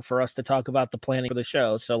Discord server for us to talk about the planning for the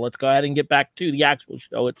show. So let's go ahead and get back to the actual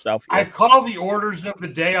show itself here. I call the orders of the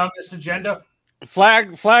day on this agenda. Flag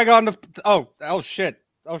on the oh shit.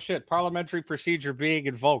 Parliamentary procedure being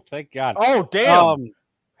invoked. Thank God. Oh damn.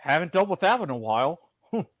 Haven't dealt with that in a while.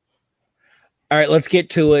 All right, let's get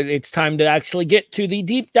to it. It's time to actually get to the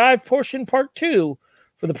deep dive portion, part 2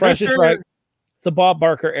 for The Price is Right, the Bob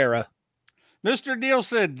Barker era. Mr.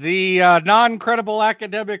 Nielsen, the non-credible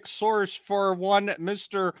academic source for one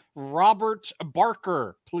Mr. Robert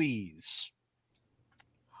Barker, please.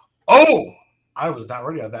 Oh, I was not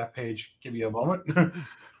ready on that page. Give me a moment.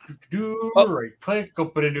 Right click,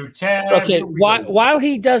 open a new tab. Okay, while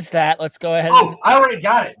he does that, let's go ahead. Oh, I already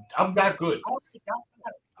got it. I'm that good.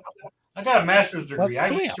 I got a master's degree. I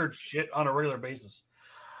research shit on a regular basis.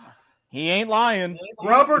 He ain't lying.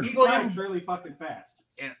 Robert William, really fucking fast.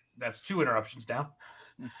 And that's 2 interruptions down.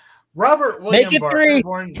 Robert William Make it Barker, 3.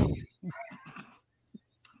 born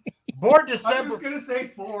December. I'm just gonna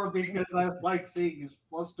say 4 because I like seeing his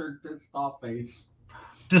flustered, pissed off face.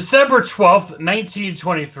 December 12th,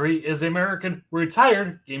 1923, is an American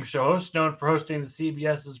retired game show host known for hosting the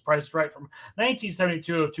CBS's Price is Right from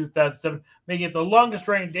 1972 to 2007, making it the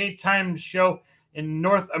longest-running daytime show in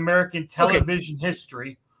North American television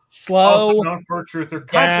history. Also known for Truth or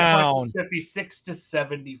Consequences, 56 to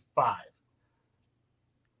 75.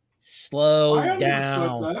 Slow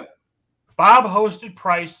down. That. Bob hosted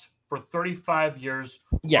Price for 35 years,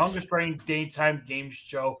 yes. Longest-running daytime game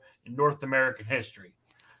show in North American history.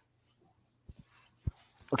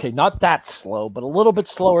 Okay, not that slow, but a little bit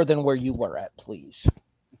slower than where you were at, please.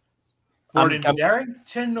 Born in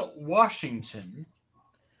Darrington, Washington,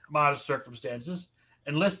 modest circumstances,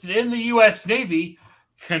 enlisted in the U.S. Navy,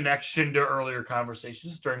 connection to earlier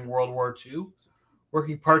conversations during World War II,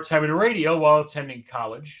 working part-time in radio while attending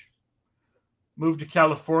college, moved to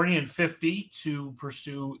California in 50 to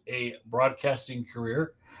pursue a broadcasting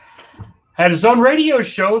career, had his own radio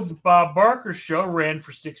show, The Bob Barker Show, ran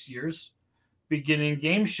for 6 years, beginning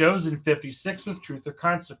game shows in 56 with Truth or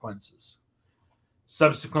Consequences.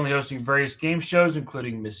 Subsequently hosting various game shows,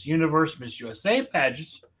 including Miss Universe, Miss USA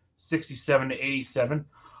pageants, 67 to 87.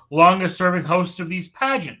 Longest serving host of these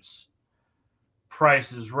pageants.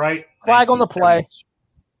 Price is Right. Flag on the play.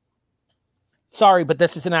 Sorry, but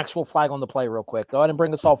this is an actual flag on the play real quick. Go ahead and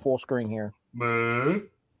bring us all full screen here.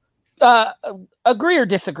 Agree or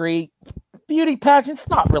disagree? Beauty pageant's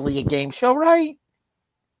not really a game show, right?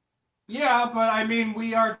 Yeah, but I mean,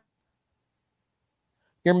 we are.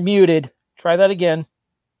 You're muted. Try that again.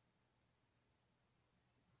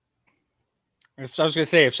 I was going to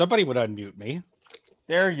say, if somebody would unmute me.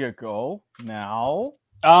 There you go. Now.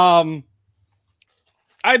 I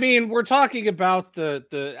mean, we're talking about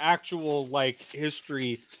the actual, like,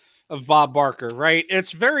 history of Bob Barker, right?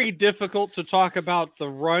 It's very difficult to talk about the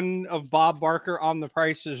run of Bob Barker on The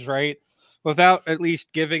Price is Right without at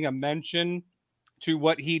least giving a mention to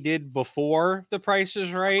what he did before The Price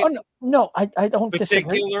is Right. Oh, no, I don't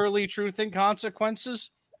disagree. Particularly Truth and Consequences.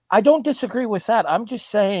 I don't disagree with that. I'm just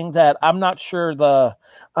saying that I'm not sure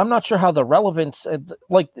how the relevance,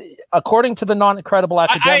 like according to the non-credible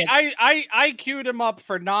academic. I queued him up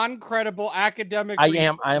for non-credible academic. I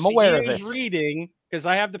am aware of this. He is reading, because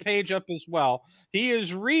I have the page up as well. He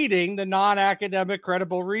is reading the non-academic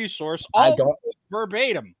credible resource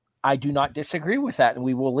verbatim. I do not disagree with that, and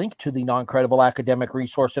we will link to the non-credible academic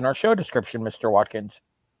resource in our show description, Mr. Watkins.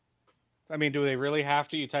 I mean, do they really have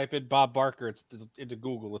to? You type in Bob Barker, into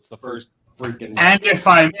Google. It's the first freaking. And if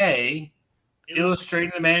I may,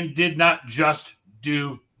 illustrating the man did not just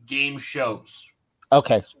do game shows.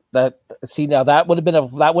 Okay, now that would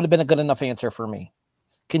have been a good enough answer for me.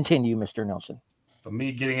 Continue, Mr. Nelson. But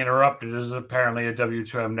me getting interrupted is apparently a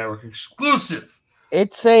W2M Network exclusive.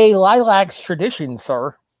 It's a Lilacs tradition,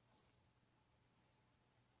 sir.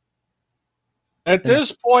 At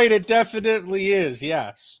this point, it definitely is,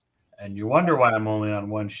 yes. And you wonder why I'm only on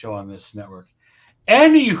one show on this network.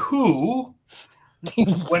 Anywho,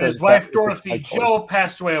 when his wife Dorothy Joe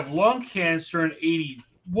passed away of lung cancer in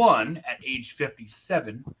 1981 at age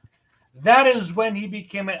 57, that is when he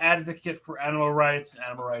became an advocate for animal rights and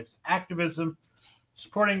animal rights activism,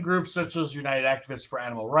 supporting groups such as United Activists for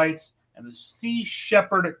Animal Rights and the Sea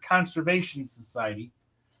Shepherd Conservation Society.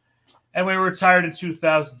 And we retired in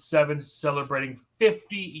 2007, celebrating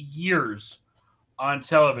 50 years on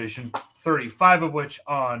television, 35 of which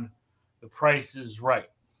on The Price is Right.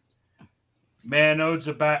 Man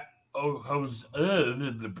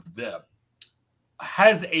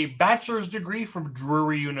has a bachelor's degree from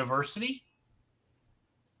Drury University.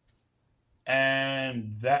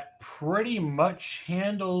 And that pretty much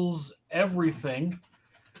handles everything.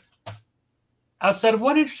 Outside of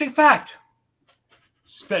one interesting fact.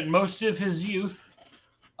 Spent most of his youth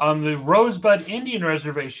on the Rosebud Indian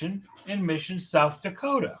Reservation in Mission, South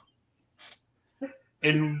Dakota.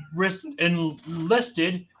 Enlisted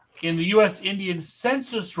in the U.S. Indian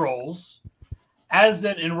Census rolls as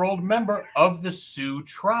an enrolled member of the Sioux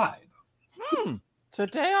tribe.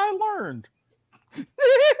 Today I learned.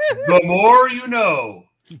 The more you know.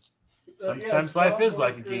 Sometimes life is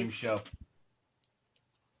like a game show.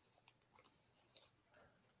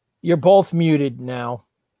 You're both muted now.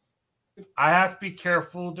 I have to be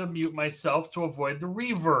careful to mute myself to avoid the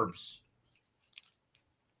reverbs.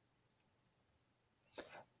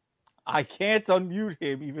 I can't unmute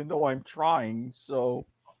him even though I'm trying, so...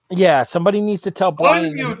 Yeah, somebody needs to tell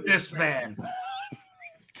Brian... Unmute this man!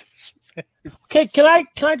 Okay, can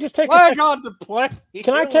I just take Flag on the play.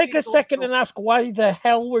 Can I take a second and ask why the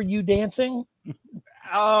hell were you dancing?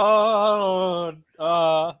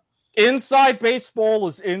 Inside baseball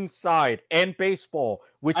is inside and baseball,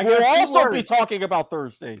 which we'll also be talking about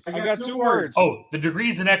Thursdays. I got two words. Oh, the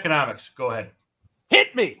degrees in economics. Go ahead.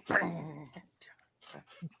 Hit me.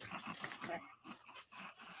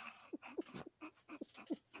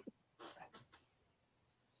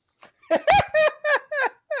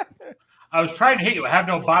 I was trying to hit you. I have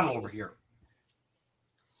no bottle over here.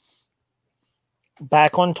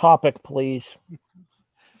 Back on topic, please.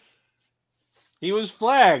 He was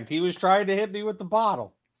flagged. He was trying to hit me with the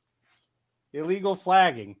bottle. Illegal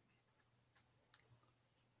flagging.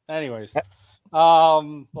 Anyways, what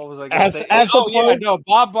was I going to say?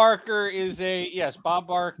 Bob Barker is Bob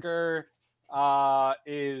Barker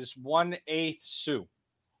is 1/8 Sioux.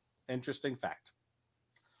 Interesting fact.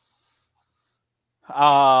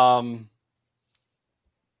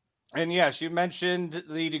 And yes, you mentioned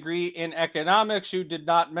the degree in economics. You did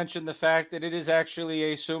not mention the fact that it is actually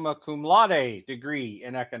a summa cum laude degree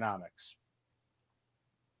in economics.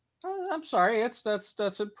 I'm sorry,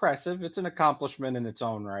 that's impressive. It's an accomplishment in its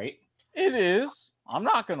own right. It is. I'm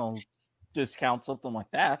not going to discount something like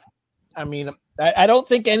that. I mean, I don't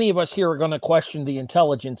think any of us here are going to question the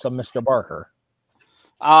intelligence of Mr. Barker.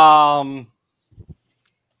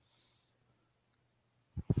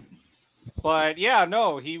 But yeah,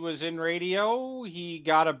 no, he was in radio. He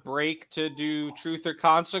got a break to do Truth or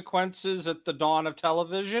Consequences at the dawn of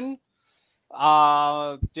television.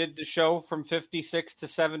 Did the show from 56 to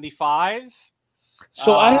 75.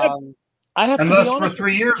 So I have and to thus be honest, for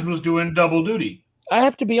 3 years was doing double duty. I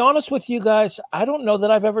have to be honest with you guys. I don't know that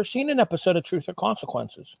I've ever seen an episode of Truth or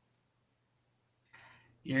Consequences.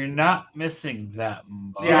 You're not missing that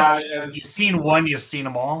much. Yeah, you've seen one, you've seen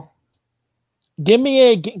them all. Give me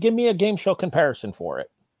a game show comparison for it.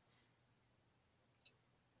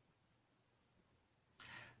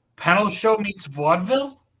 Panel show meets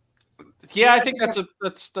vaudeville? Yeah, I think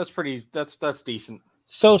that's decent.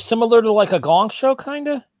 So similar to like a Gong Show, kind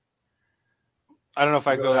of. I don't know if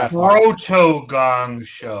I'd go that far. Proto Gong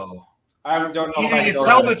Show. I don't know. Either you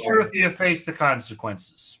tell the truth, or you face the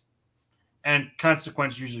consequences, and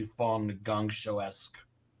consequences usually fall in the Gong Show-esque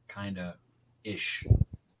kind of ish.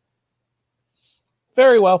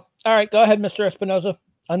 Very well. All right, go ahead, Mr. Espinoza.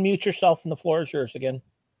 Unmute yourself, and the floor is yours again.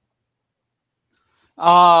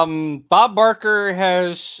 Bob Barker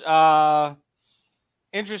has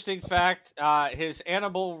interesting fact. His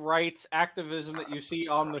animal rights activism that you see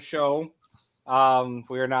on the show.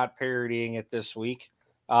 We are not parodying it this week.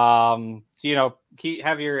 So,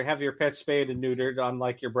 have your pet spayed and neutered,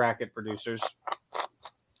 unlike your bracket producers.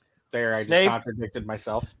 There, I just contradicted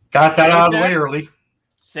myself. Got that out of the way early.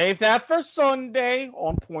 Save that for Sunday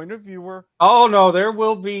on Point of Viewer. Oh no, there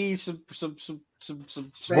will be some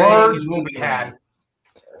words will be had.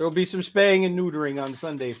 There will be some spaying and neutering on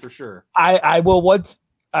Sunday for sure. I will once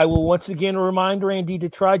again remind Randy to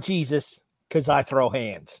try Jesus because I throw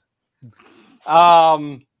hands.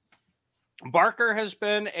 Barker has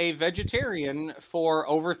been a vegetarian for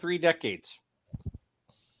over 3 decades.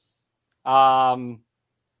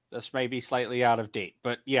 This may be slightly out of date,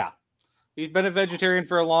 but yeah, he's been a vegetarian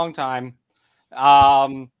for a long time.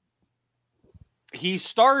 He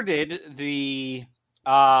started the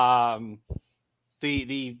now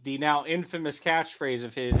infamous catchphrase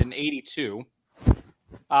of his in 82.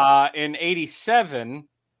 In 87,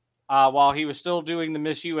 while he was still doing the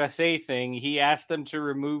Miss USA thing, he asked them to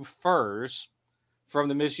remove furs from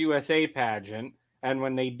the Miss USA pageant. And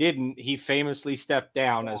when they didn't, he famously stepped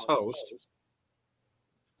down as host.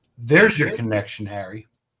 There's your connection, Harry.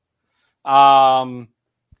 In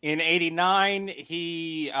 89,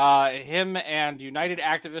 him and United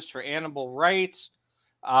Activists for Animal Rights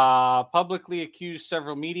publicly accused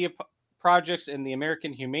several media projects in the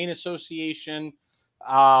American Humane Association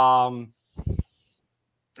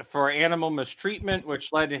for animal mistreatment,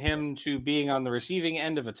 which led to him to being on the receiving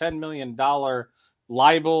end of a $10 million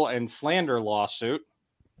libel and slander lawsuit.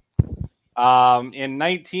 In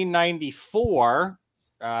 1994,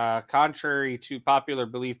 contrary to popular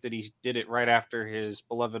belief that he did it right after his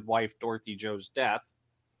beloved wife Dorothy Jo's death,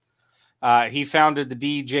 he founded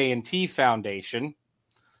the DJ&T Foundation,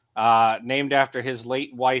 named after his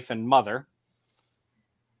late wife and mother,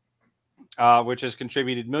 which has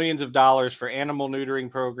contributed millions of dollars for animal neutering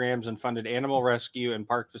programs and funded animal rescue and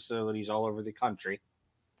park facilities all over the country.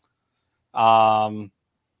 In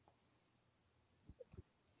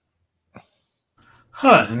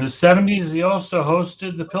the 70s, he also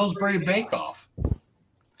hosted the Pillsbury Bake Off.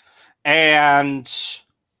 And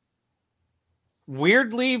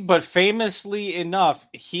weirdly, but famously enough,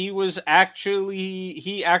 he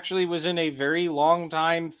actually was in a very long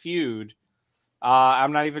time feud.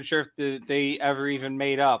 I'm not even sure if they ever even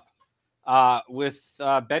made up with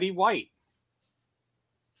Betty White.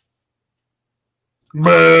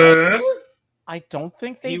 I don't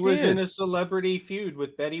think they did. He was in a celebrity feud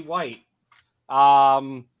with Betty White.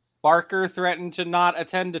 Barker threatened to not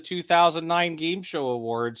attend the 2009 Game Show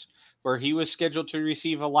Awards, where he was scheduled to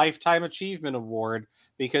receive a Lifetime Achievement Award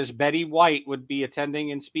because Betty White would be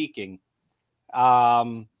attending and speaking.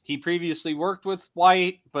 He previously worked with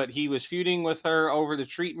White, but he was feuding with her over the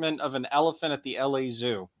treatment of an elephant at the LA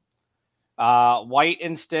Zoo. White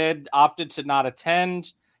instead opted to not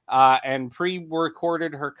attend and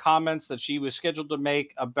pre-recorded her comments that she was scheduled to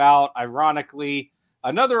make about, ironically,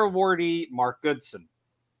 another awardee, Mark Goodson.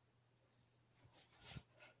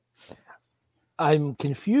 I'm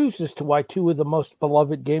confused as to why two of the most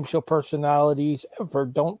beloved game show personalities ever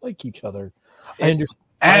don't like each other. And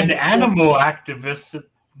animal activists at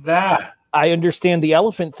that. I understand the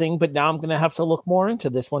elephant thing, but now I'm going to have to look more into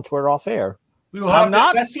this once we're off air. We will have to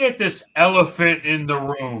investigate this elephant in the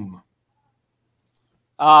room.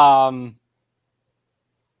 Bob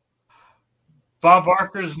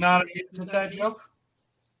Barker's not into that joke?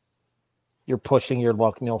 You're pushing your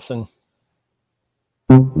luck, Nielsen.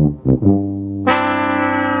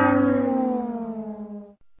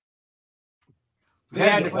 We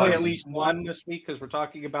had to play at least one this week because we're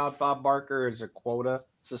talking about Bob Barker as a quota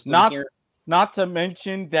system here. Not to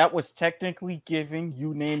mention that was technically giving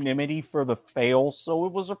unanimity for the fail, so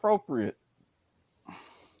it was appropriate.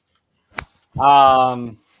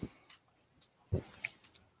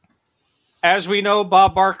 As we know,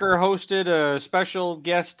 Bob Barker hosted a special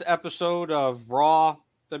guest episode of Raw,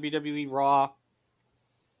 WWE Raw.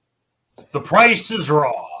 The Price is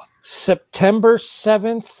Raw. September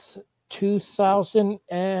 7th,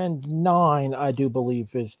 2009, I do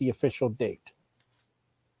believe, is the official date.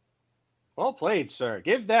 Well played, sir.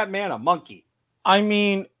 Give that man a monkey. I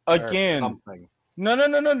mean, or again, something.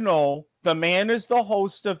 no. The man is the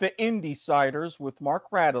host of the Indie-Siders with Mark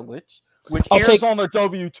Radulich, which I'll airs take- on the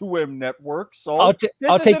W2M network. So I'll this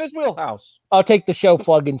is take- in his wheelhouse. I'll take the show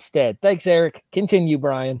plug instead. Thanks, Eric. Continue,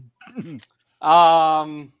 Brian.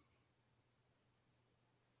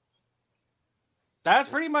 That's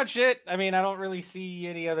pretty much it. I mean, I don't really see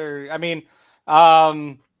any other. I mean,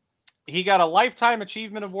 he got a Lifetime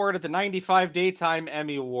Achievement Award at the 95 Daytime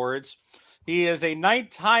Emmy Awards. He is a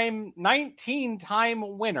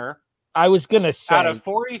 19-time winner I was gonna say out of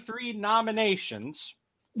 43 nominations.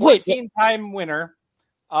 Wait, 14-time winner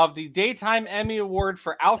of the Daytime Emmy Award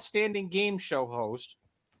for Outstanding Game Show Host.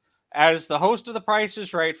 As the host of The Price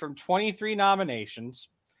is Right from 23 nominations.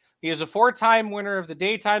 He is a 4-time winner of the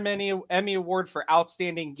Daytime Emmy Award for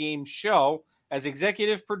Outstanding Game Show as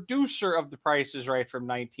executive producer of The Price is Right from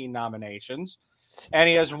 19 nominations. And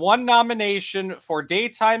he has 1 nomination for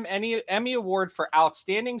Daytime Emmy Award for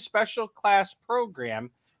Outstanding Special Class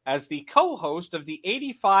Program as the co-host of the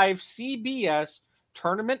 85 CBS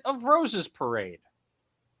Tournament of Roses Parade.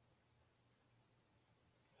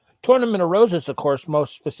 Tournament of Roses, of course,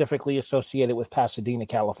 most specifically associated with Pasadena,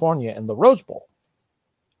 California, and the Rose Bowl.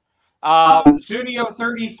 Studio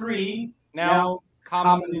 33, now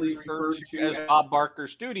commonly referred to as Bob Barker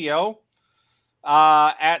Studio,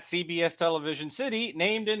 at CBS Television City,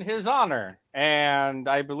 named in his honor. And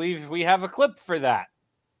I believe we have a clip for that.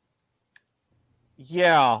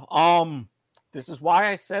 Yeah. This is why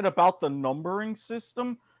I said about the numbering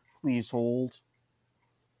system. Please hold.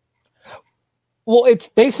 Well, it's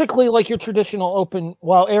basically like your traditional open.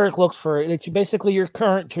 While Eric looks for it, it's basically your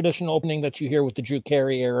current traditional opening that you hear with the Drew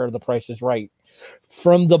Carey era of The Price is Right.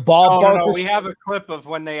 From the Bob Barker. No, we have a clip of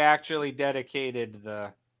when they actually dedicated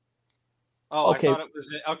the. Oh, okay. I thought it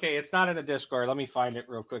was okay. It's not in the Discord. Let me find it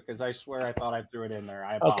real quick because I swear I thought I threw it in there.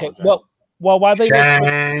 I apologize. Okay. Well,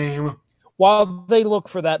 while they look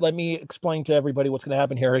for that, let me explain to everybody what's going to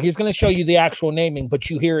happen here. He's going to show you the actual naming, but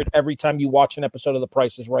you hear it every time you watch an episode of The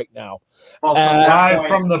Price is Right now. Live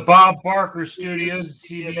from the Bob Barker Studios at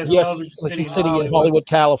CBS Television City in Hollywood,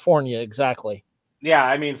 California. Exactly. Yeah,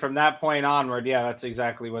 I mean, from that point onward, yeah, that's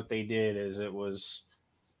exactly what they did. Is it was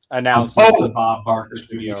announced Oh. as the Bob Barker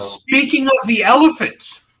Studio. Speaking of the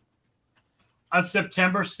elephant, on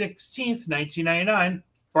September 16th, 1999,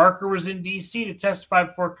 Barker was in D.C. to testify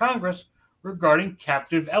before Congress regarding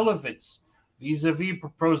captive elephants, vis-a-vis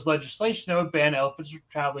proposed legislation that would ban elephants from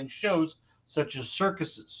traveling shows such as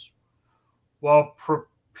circuses. While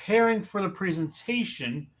preparing for the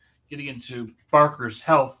presentation, getting into Barker's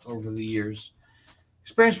health over the years,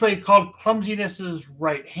 experienced what he called clumsiness's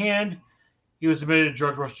right hand, he was admitted to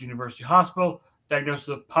George Washington University Hospital, diagnosed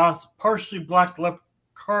with a partially blocked left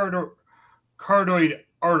carotid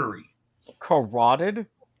artery. Carotid?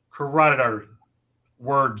 Carotid artery.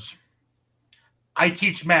 Words. I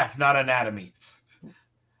teach math, not anatomy.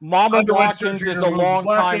 Mama Underwent Watkins surgery is to a remove the long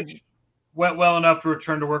time. blockage, went well enough to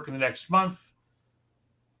return to work in the next month.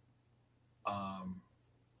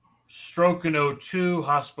 Stroke in 2002,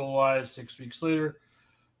 hospitalized 6 weeks later.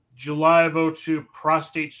 July of 2002,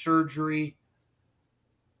 prostate surgery.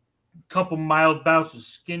 Couple mild bouts of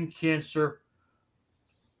skin cancer.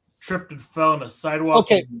 Tripped and fell on a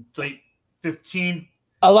sidewalk in late 15.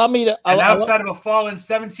 Allow me to. And outside of a fall in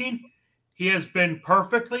 17, he has been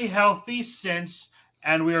perfectly healthy since,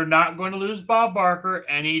 and we are not going to lose Bob Barker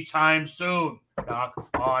anytime soon. Knock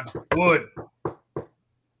on wood.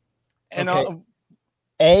 And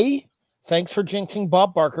okay. Thanks for jinxing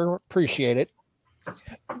Bob Barker. Appreciate it.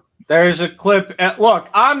 There's a clip. Look,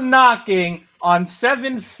 I'm knocking on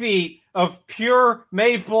 7 feet of pure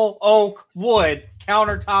maple oak wood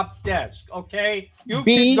countertop desk. Okay, you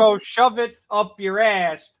can go shove it up your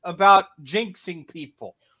ass about jinxing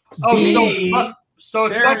people. So it's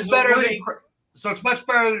much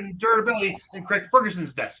better than durability than Craig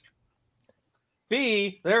Ferguson's desk.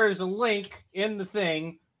 B, there is a link in the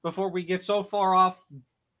thing before we get so far off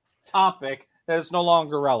topic that it's no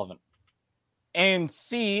longer relevant. And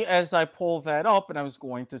C, as I pull that up, and I was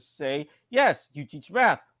going to say, yes, you teach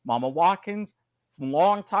math. Mama Watkins,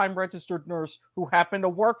 longtime registered nurse who happened to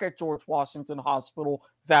work at George Washington Hospital.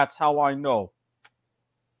 That's how I know.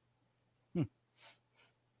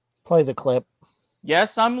 Play the clip.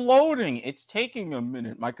 Yes, I'm loading. It's taking a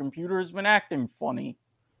minute. My computer has been acting funny.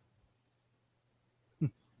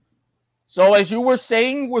 So as you were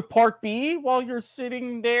saying with part B, while you're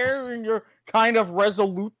sitting there in your kind of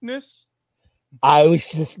resoluteness, I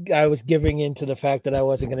was giving into the fact that I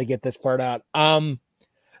wasn't going to get this part out.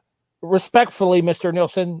 Respectfully, Mr.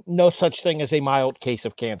 Nielsen, no such thing as a mild case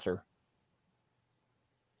of cancer.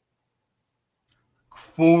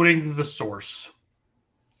 forwarding to the source.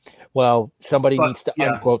 Well, somebody But, needs to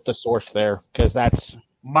yeah. unquote the source there because that's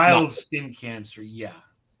Mild skin cancer, yeah.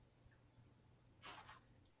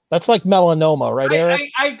 like melanoma, right, Eric?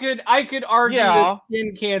 I could argue Yeah. that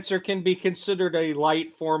skin cancer can be considered a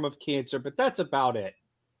light form of cancer, but that's about it.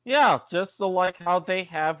 Yeah, just like how they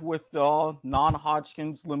have with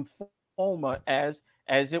non-Hodgkin's lymphoma, as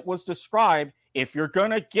it was described. If you're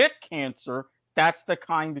gonna get cancer, that's the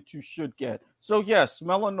kind that you should get. So yes,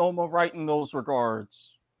 melanoma, right in those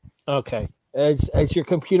regards. Okay. Is your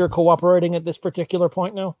computer cooperating at this particular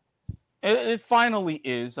point now? It finally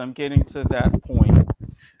is. I'm getting to that point.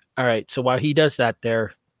 All right. So while he does that,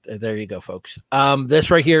 there you go, folks.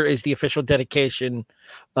 This right here is the official dedication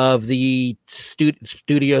of the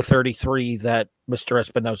Studio 33 that Mr.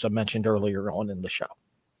 Espinosa mentioned earlier on in the show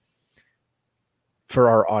for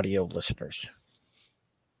our audio listeners.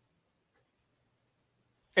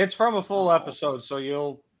 It's from a full episode, so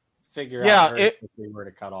you'll figure Yeah, out very quickly where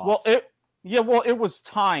to cut off. Well, it was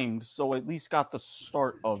timed, so at least got the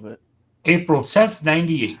start of it. April 10th,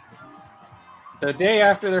 98. The day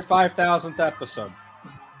after their 5,000th episode.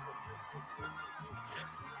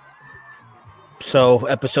 So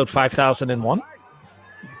episode 5001.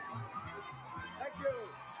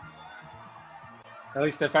 At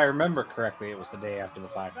least if I remember correctly, it was the day after the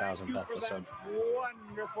 5,000th episode.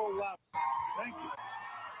 Wonderful love. Thank you.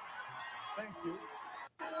 Thank you.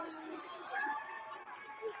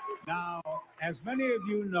 Now, as many of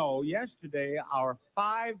you know, yesterday our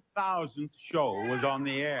 5,000th show was on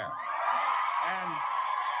the air.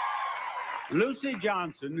 And Lucy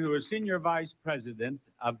Johnson, who is Senior Vice President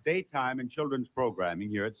of Daytime and Children's Programming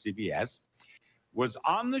here at CBS, was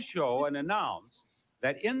on the show and announced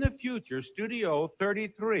that in the future, Studio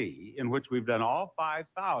 33, in which we've done all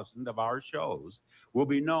 5,000 of our shows, will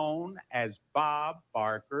be known as Bob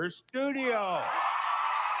Barker Studio.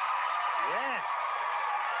 Yes.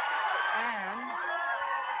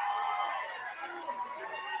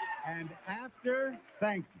 And after,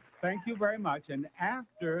 thank you very much. And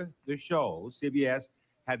after the show, CBS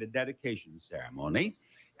had a dedication ceremony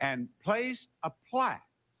and placed a plaque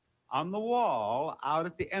on the wall out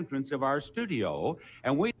at the entrance of our studio.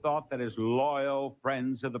 And we thought that as loyal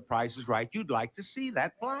friends of The Price is Right, you'd like to see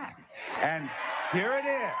that plaque. And here it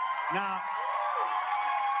is. Now,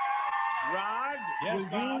 Rod, Yes, will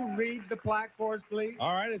Bob? you read the plaque for us, please?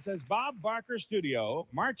 All right, it says Bob Barker Studio,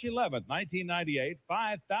 March 11th, 1998,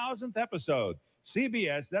 5,000th episode.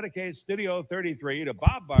 CBS dedicates Studio 33 to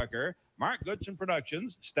Bob Barker, Mark Goodson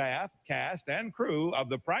Productions, staff, cast, and crew of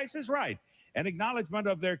The Price is Right, an acknowledgement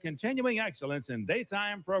of their continuing excellence in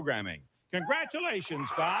daytime programming. Congratulations,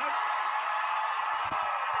 Bob.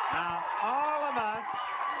 Now, all of us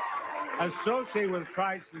associated with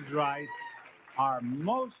Price is Right are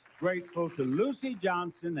most grateful to Lucy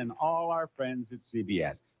Johnson and all our friends at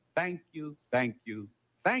CBS. Thank you, thank you,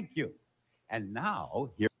 thank you. And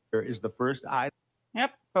now, here is the first item.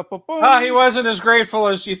 Yep. He wasn't as grateful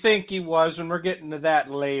as you think he was, when we're getting to that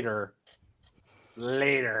later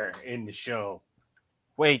in the show.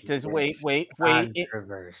 Wait.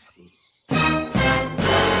 Controversy.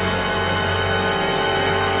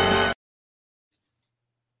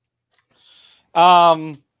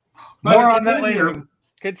 More on that later.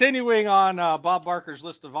 Continuing on Bob Barker's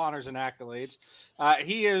list of honors and accolades,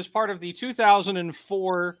 he is part of the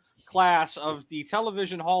 2004 class of the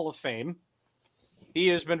Television Hall of Fame. He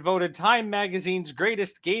has been voted Time Magazine's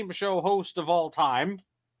greatest game show host of all time.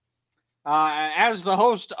 As the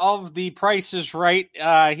host of The Price is Right,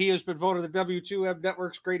 he has been voted the W2M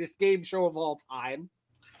Network's greatest game show of all time.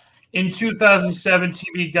 In 2007,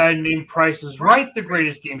 TV Guide named Price is Right the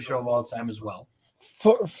greatest game show of all time as well.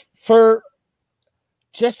 For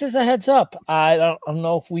just as a heads up, I don't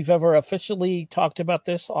know if we've ever officially talked about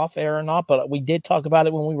this off air or not, but we did talk about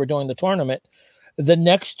it when we were doing the tournament. The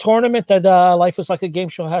next tournament that Life is Like a Game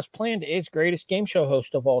Show has planned is greatest game show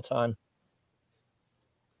host of all time.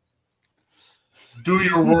 Do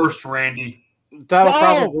your worst, Randy. That'll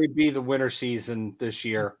probably be the winter season this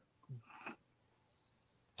year.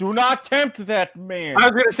 Do not tempt that man. I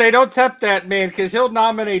was going to say, don't tempt that man, because he'll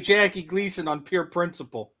nominate Jackie Gleason on pure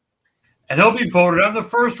principle. And he'll be voted out in the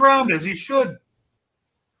first round, as he should.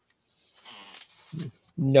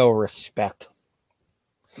 No respect.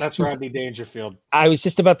 That's Rodney Dangerfield. I was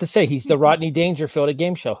just about to say, he's the Rodney Dangerfield of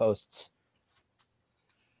game show hosts.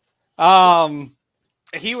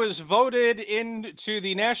 He was voted into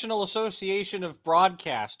the National Association of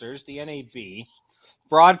Broadcasters, the NAB,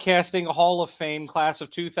 Broadcasting Hall of Fame class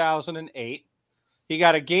of 2008. He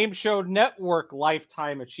got a Game Show Network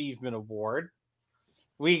Lifetime Achievement Award,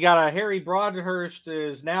 we got a Harry Broadhurst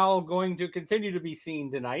is now going to continue to be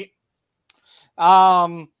seen tonight.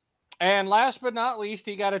 And last but not least,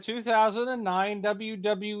 he got a 2009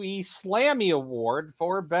 WWE Slammy Award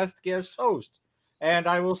for Best Guest Host. And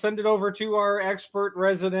I will send it over to our expert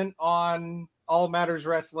resident on All Matters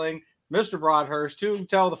Wrestling, Mr. Broadhurst, to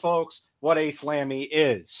tell the folks what a Slammy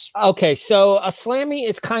is. Okay, so a Slammy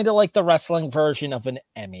is kind of like the wrestling version of an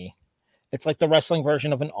Emmy. It's like the wrestling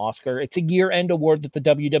version of an Oscar. It's a year-end award that the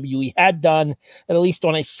WWE had done, at least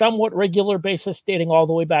on a somewhat regular basis, dating all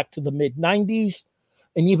the way back to the mid-90s,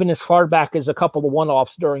 and even as far back as a couple of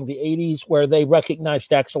one-offs during the 80s, where they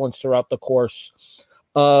recognized excellence throughout the course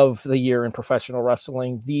of the year in professional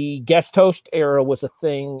wrestling. The guest host era was a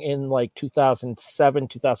thing in like 2007,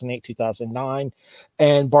 2008, 2009,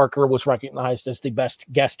 and Barker was recognized as the best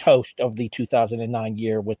guest host of the 2009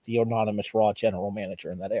 year with the anonymous Raw general manager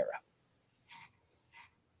in that era.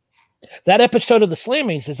 That episode of the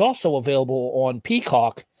Slammies is also available on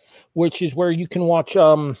Peacock, which is where you can watch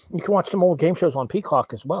some old game shows on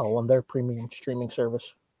Peacock as well on their premium streaming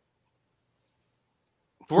service.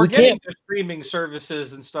 We're getting to streaming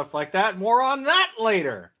services and stuff like that. More on that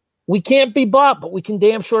later. We can't be bought, but we can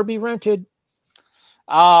damn sure be rented.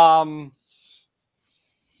 So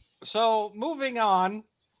moving on,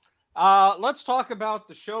 let's talk about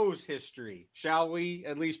the show's history, shall we?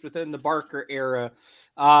 At least within the Barker era.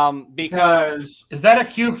 Because is that a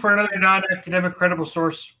cue for another non-academic credible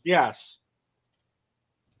source? Yes.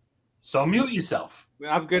 So mute yourself.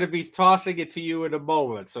 I'm going to be tossing it to you in a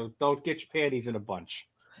moment, so don't get your panties in a bunch.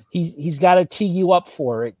 He's got to tee you up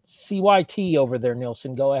for it. CYT over there,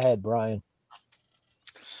 Nielsen. Go ahead, Brian.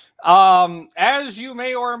 As you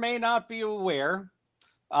may or may not be aware,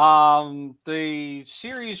 the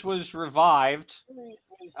series was revived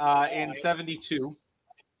in 72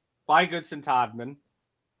 by Goodson Todman.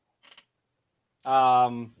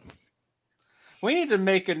 We need to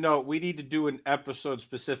make a note. We need to do an episode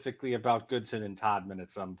specifically about Goodson and Todman at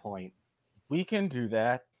some point. We can do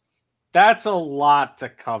that. That's a lot to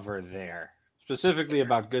cover there, specifically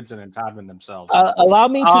about Goodson and Todman themselves. Allow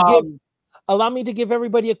me to give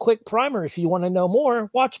everybody a quick primer. If you want to know more,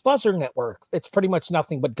 watch Buzzer Network. It's pretty much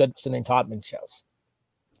nothing but Goodson and Todman shows.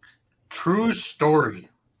 True story.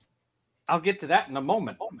 I'll get to that in a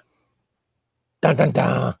moment. Dun, dun,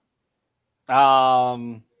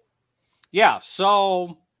 dun. Yeah,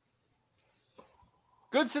 so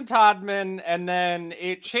Goodson Todman, and then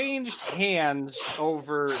it changed hands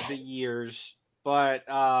over the years. But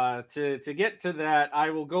to get to that, I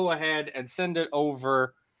will go ahead and send it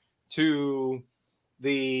over to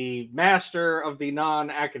the master of the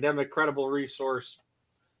non-academic credible resource,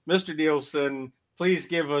 Mr. Nielsen. Please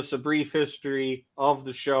give us a brief history of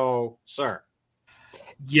the show, sir.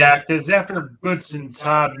 Yeah, because after Goodson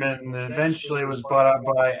Todman eventually was bought out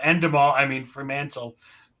by Fremantle.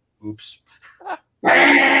 Oops.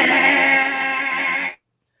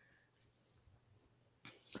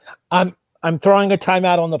 I'm throwing a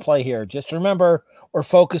timeout on the play here. Just remember, we're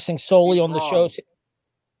focusing solely on the shows.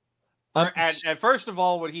 And first of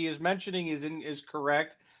all, what he is mentioning is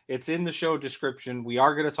correct. It's in the show description. We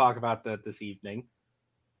are going to talk about that this evening.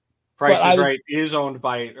 Price is Right is owned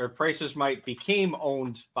by, or Prices Right became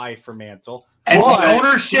owned by Fremantle. And the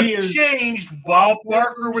ownership changed while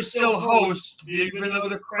Barker was still host, even though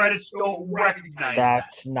the credits don't recognize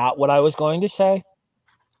That's not what I was going to say.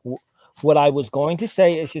 What I was going to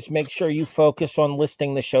say is just make sure you focus on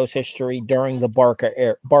listing the show's history during the Barker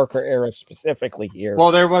era specifically here.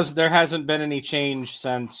 Well, there hasn't been any change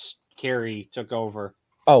since Kerry took over.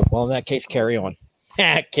 Oh, well, in that case, carry on.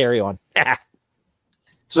 Carry on.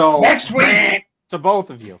 So next week to both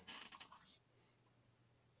of you.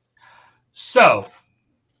 So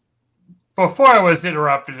before I was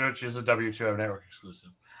interrupted, which is a W2M Network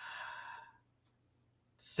exclusive,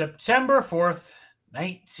 September 4th,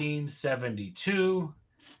 1972,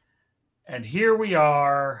 and here we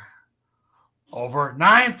are over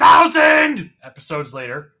 9,000 episodes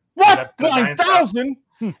later. What? 9,000?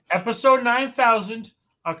 Episode 9,000,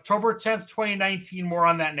 October 10th, 2019. More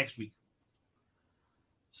on that next week.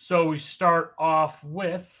 So we start off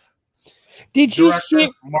with Did you see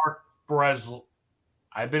Mark Breslin?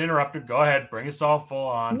 I've been interrupted. Go ahead. Bring us all full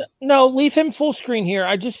on. No, leave him full screen here.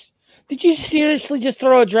 Did you seriously just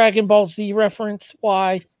throw a Dragon Ball Z reference?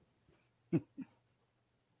 Why?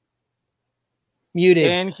 Muted.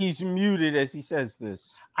 And he's muted as he says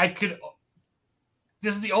this.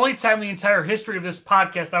 This is the only time in the entire history of this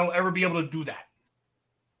podcast I will ever be able to do that.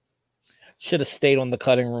 Should have stayed on the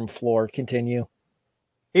cutting room floor. Continue.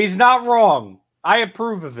 He's not wrong. I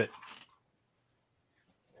approve of it.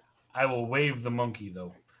 I will wave the monkey,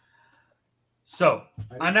 though. So,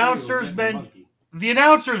 the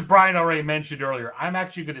announcers Brian already mentioned earlier. I'm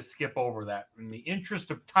actually going to skip over that in the interest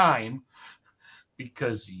of time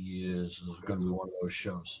because this is going to be one of those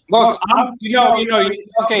shows. Look,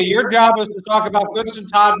 okay, your job is to talk about Goodson,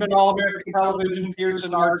 Todman, All-American Television,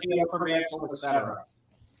 Pearson, RTL, Fremantle, etc.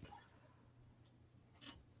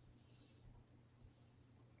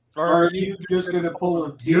 Or are you just going to pull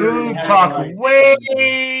a... You talked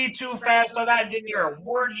way too fast on that. Didn't hear a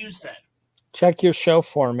word you said. Check your show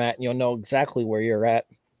format and you'll know exactly where you're at.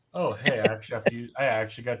 Oh, hey, I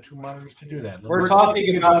actually got 2 monitors to do that. We're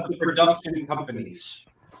talking about the production companies.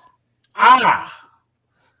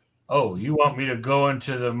 Oh, you want me to go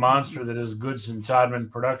into the monster that is Goodson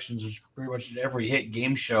Todman Productions, which pretty much did every hit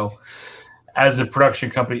game show as a production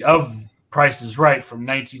company of Price is Right from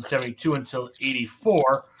 1972 until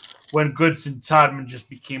 84, when Goodson Todman just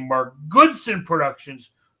became Mark Goodson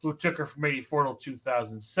Productions, who took her from 84 till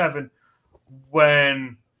 2007,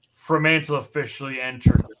 when Fremantle officially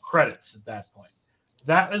entered the credits at that point.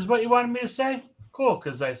 That is what you wanted me to say? Cool,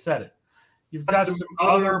 because I said it. You've got some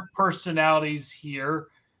other personalities here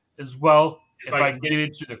as well. If I get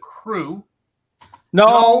into the crew.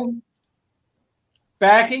 No.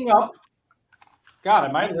 Backing up. God,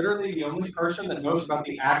 am I literally the only person that knows about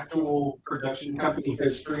the actual production company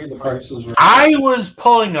history of The Price is Right? I was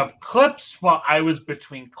pulling up clips while I was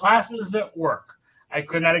between classes at work. I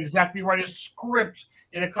could not exactly write a script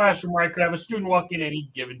in a classroom where I could have a student walk in any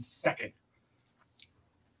given second.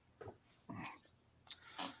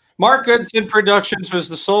 Mark Goodson Productions was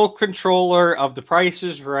the sole controller of The Price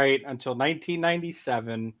is Right until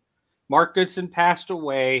 1997. Mark Goodson passed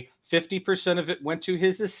away. 50% of it went to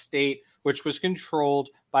his estate, which was controlled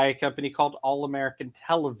by a company called All-American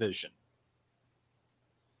Television.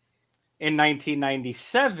 In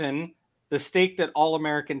 1997, the stake that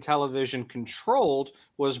All-American Television controlled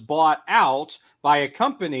was bought out by a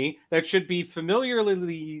company that should be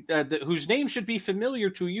whose name should be familiar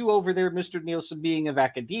to you over there, Mr. Nielsen, being of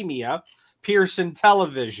academia, Pearson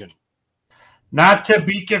Television. Not to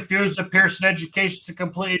be confused with Pearson Education. It's a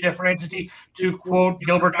completely different entity. To quote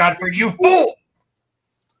Gilbert Gottfried, you fool!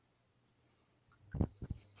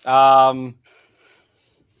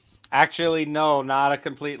 Actually, no, not a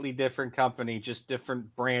completely different company, just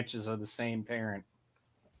different branches of the same parent.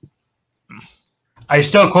 I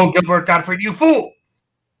still quote Gilbert Gottfried, you fool!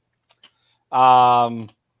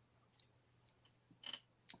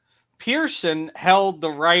 Pearson held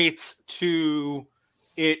the rights to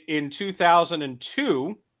it in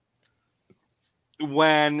 2002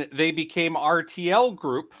 when they became RTL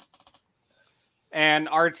Group. And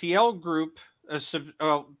RTL Group...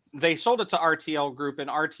 they sold it to RTL Group, and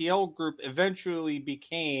RTL Group eventually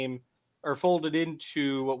became or folded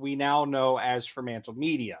into what we now know as Fremantle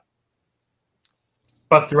Media.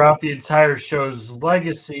 But throughout the entire show's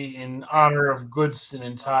legacy, in honor of Goodson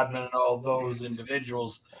and Todman and all those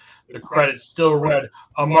individuals, the credits still read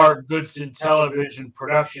a Mark Goodson Television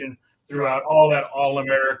production throughout all that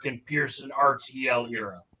All-American Pearson RTL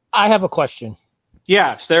era. I have a question.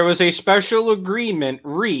 Yes, there was a special agreement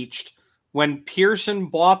reached when Pearson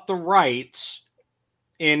bought the rights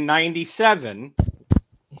in 97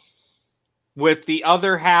 with the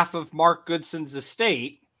other half of Mark Goodson's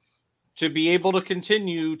estate to be able to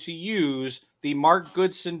continue to use the Mark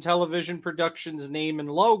Goodson Television Productions name and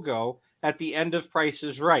logo at the end of Price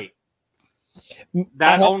is Right.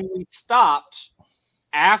 That only stopped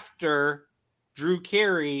after Drew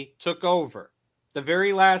Carey took over. The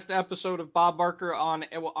very last episode of Bob Barker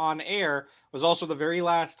on air was also the very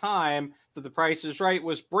last time that The Price is Right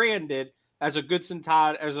was branded as a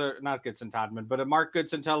not Goodson Todman, but a Mark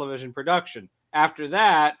Goodson Television production. After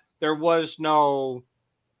that, there was no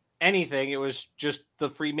anything. It was just the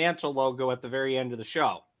Fremantle logo at the very end of the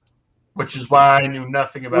show. Which is why I knew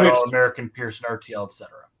nothing about All-American, Pearson, RTL, etc.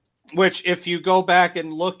 Which, if you go back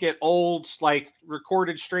and look at old, like,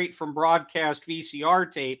 recorded straight from broadcast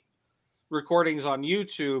VCR tape recordings on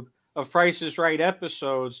YouTube of Price is Right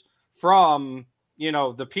episodes from,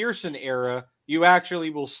 the Pearson era, you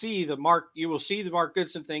actually will see the Mark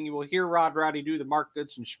Goodson thing. You will hear Rod Roddy do the Mark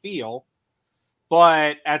Goodson spiel.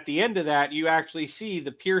 But at the end of that, you actually see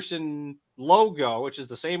the Pearson logo, which is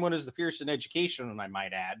the same one as the Pearson Education one, I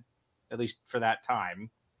might add, at least for that time,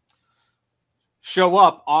 show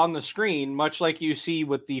up on the screen, much like you see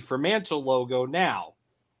with the Fremantle logo now.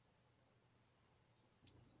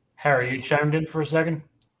 Harry, you chimed in for a second?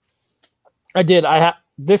 I did.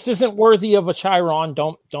 This isn't worthy of a Chiron.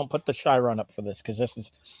 Don't put the Chiron up for this, because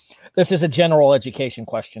this is a general education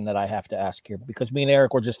question that I have to ask here, because me and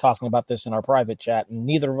Eric were just talking about this in our private chat, and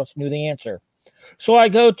neither of us knew the answer. So I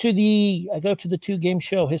go to the 2 game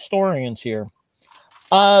show historians here.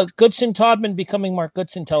 Goodson Todman becoming Mark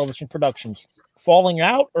Goodson Television Productions. Falling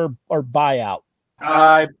out or buyout?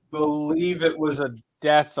 I believe it was a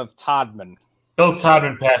death of Todman. Bill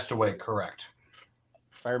Todman passed away, correct.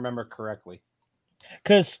 If I remember correctly.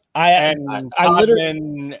 Because I literally,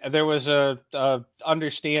 Todman, there was a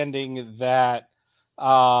understanding that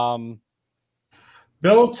Bill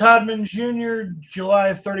Todman Jr.,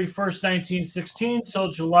 July 31st, 1916,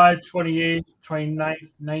 till July 29th,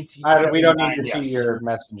 1979. we don't need to Yes. see your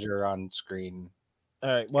messenger on screen. all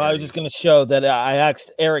right. Well, I was just going to show that I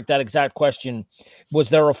asked Eric that exact question. Was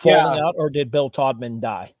there a falling out, or did Bill Todman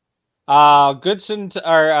die? Todman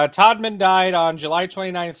died on July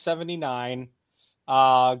 29th, 79.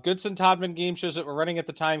 Goodson Todman game shows that were running at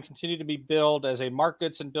the time continued to be billed as a Mark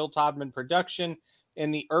Goodson, Bill Todman production. In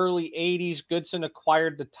the early 80s, Goodson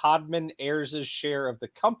acquired the Todman heirs' share of the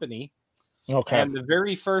company. Okay. And the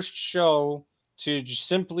very first show to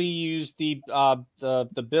simply use the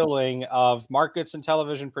billing of Mark Goodson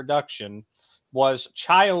Television Production was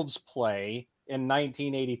Child's Play in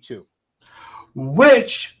 1982.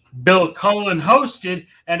 Which Bill Cullen hosted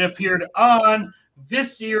and appeared on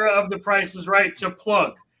this era of The Price is Right to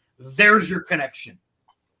plug. There's your connection.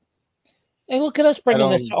 Hey, look at us bringing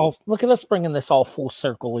this all. Look at us bringing this all full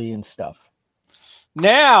circle-y and stuff.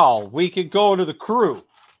 Now we can go to the crew.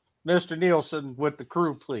 Mr. Nielsen with the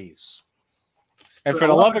crew, please. And for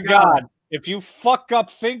the love of God, if you fuck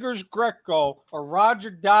up Fingers Greco or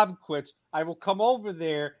Roger Dobkowitz, I will come over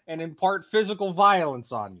there and impart physical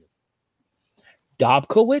violence on you.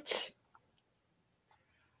 Dobkowitz?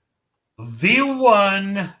 The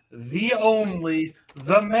one, the only,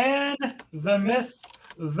 the man, the myth,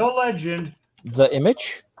 the legend. The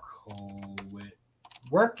Image?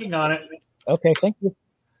 Working on it. Okay, thank you.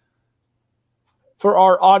 For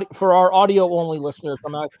our audio only listeners,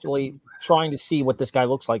 I'm actually trying to see what this guy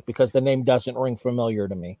looks like because the name doesn't ring familiar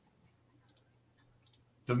to me.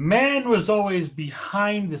 The man was always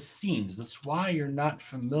behind the scenes. That's why you're not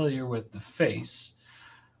familiar with the face.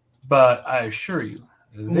 But I assure you,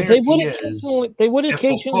 they would occasionally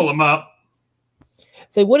pull him up.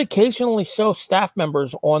 They would occasionally show staff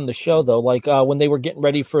members on the show, though, like when they were getting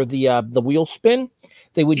ready for the wheel spin.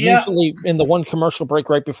 They would usually, in the one commercial break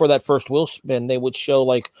right before that first wheel spin, they would show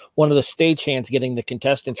like one of the stagehands getting the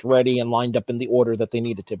contestants ready and lined up in the order that they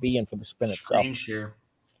needed to be in for the spin itself. Share.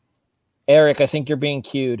 Eric, I think you're being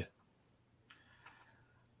cued.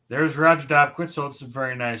 There's Roger Dobkowitz, so it's some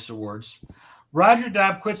very nice awards. Roger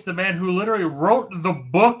Dobkowitz, the man who literally wrote the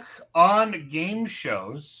book on game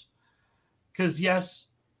shows. Because, yes,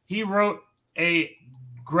 he wrote a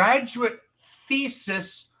graduate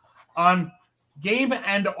thesis on game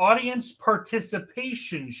and audience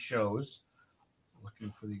participation shows.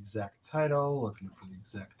 Looking for the exact title.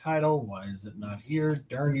 Why is it not here?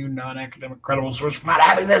 Darn you, non-academic credible source for not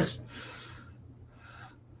having this.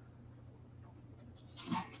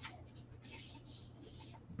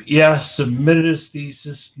 Yeah, submitted his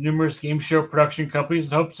thesis, numerous game show production companies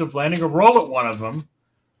in hopes of landing a role at one of them.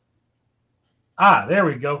 Ah, there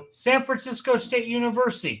we go. San Francisco State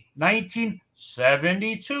University,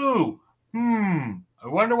 1972. I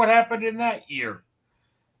wonder what happened in that year.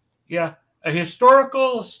 Yeah, a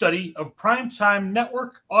historical study of primetime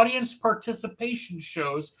network audience participation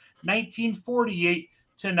shows, 1948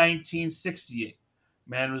 to 1968.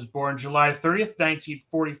 Man was born July 30th,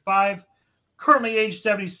 1945. Currently age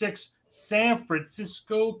 76, San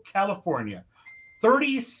Francisco, California.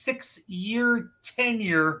 36-year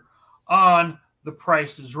tenure on The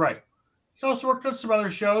Price is Right. He also worked on some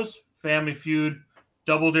other shows, Family Feud,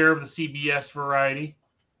 Double Dare of the CBS variety.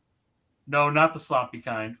 No, not the sloppy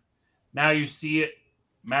kind. Now You See It,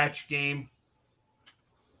 Match Game.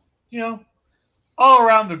 You know, all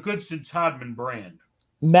around the Goodson Todman brand.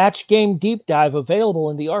 Match Game Deep Dive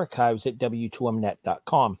available in the archives at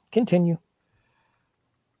W2Mnet.com. Continue.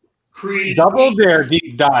 Double Dare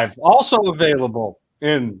Deep Dive also available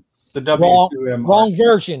in the W2M. Wrong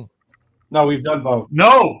version. No, we've done both.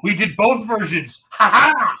 No, we did both versions.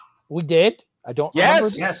 Ha ha! We did? I don't remember.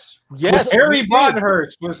 Yes. Harry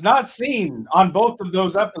Broadhurst was not seen on both of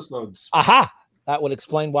those episodes. Aha! That would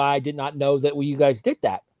explain why I did not know that you guys did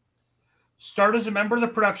that. Started as a member of the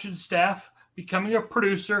production staff, becoming a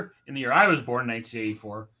producer in the year I was born,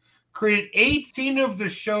 1984. Created 18 of the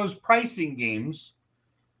show's pricing games,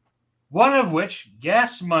 one of which,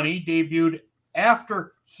 Gas Money, debuted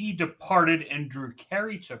after he departed and Drew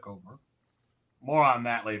Carey took over. More on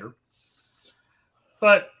that later.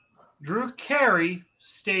 But Drew Carey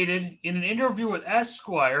stated in an interview with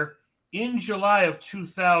Esquire in July of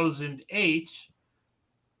 2008,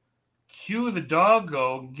 cue the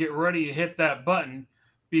doggo, get ready to hit that button,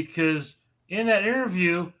 because In that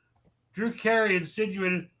interview, Drew Carey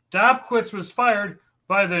insinuated Dobkowitz was fired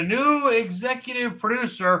by the new executive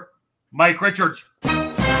producer, Mike Richards.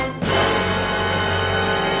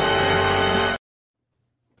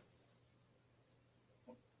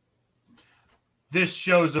 This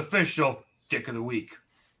show's official Dick of the Week.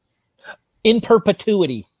 In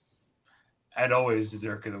perpetuity. And always the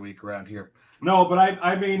Dick of the Week around here. No, but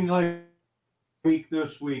I mean, like, week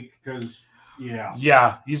this week, because, yeah.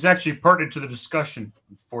 Yeah, he's actually pertinent to the discussion,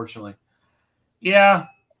 unfortunately. Yeah.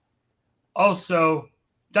 Also,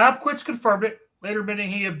 Dobkowitz confirmed it, later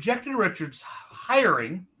admitting he objected to Richards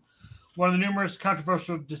hiring, one of the numerous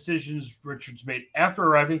controversial decisions Richards made after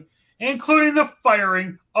arriving, including the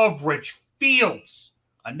firing of Rich Fields,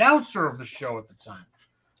 announcer of the show at the time.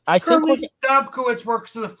 Currently, Dobkowitz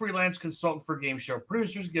works as a freelance consultant for game show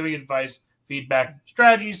producers, giving advice, feedback,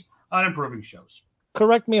 strategies on improving shows.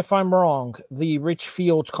 Correct me if I'm wrong. The Rich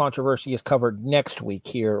Fields controversy is covered next week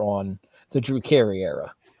here on the Drew Carey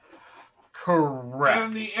era. Correct.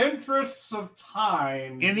 In the interests of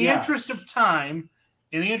time. In the interest of time,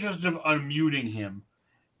 in the interest of unmuting him.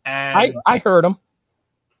 And I heard him.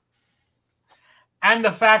 And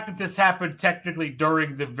the fact that this happened technically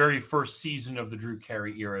during the very first season of the Drew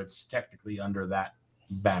Carey era, it's technically under that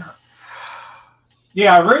banner.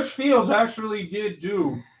 Yeah, Rich Fields actually did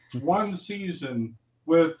do one season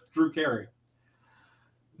with Drew Carey.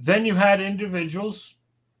 Then you had individuals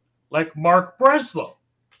like Mark Breslow,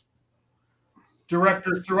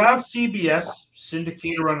 director throughout CBS,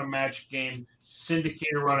 syndicator on a Match Game,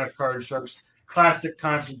 syndicator on a Card Sharks, Classic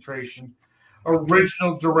Concentration,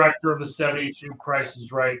 original director of the 72 Price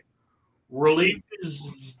is Right, relieved his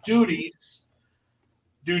duties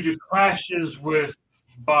due to clashes with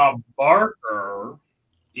Bob Barker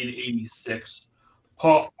in 86.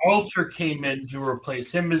 Paul Alter came in to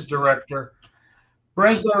replace him as director.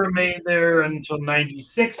 Breslow remained there until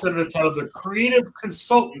 96 under the title of the creative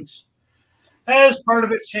consultant. As part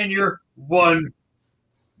of its tenure, $1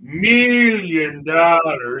 million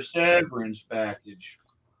severance package.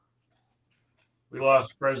 We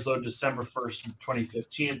lost Breslow December 1st,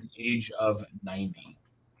 2015 at the age of 90.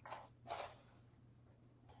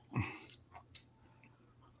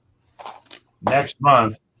 Next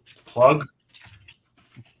month, plug.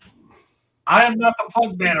 I am not the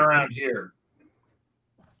plug man around here.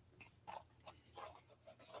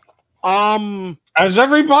 As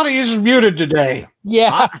everybody is muted today.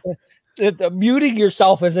 Yeah. Muting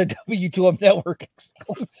yourself as a W2M Network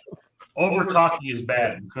exclusive. Over talking is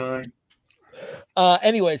bad. Okay.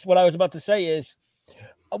 Anyways, what I was about to say is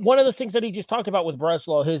one of the things that he just talked about with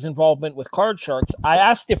Breslow, his involvement with Card Sharks. I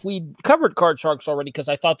asked if we covered Card Sharks already because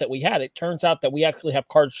I thought that we had. It turns out that we actually have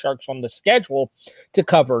Card Sharks on the schedule to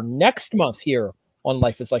cover next month here on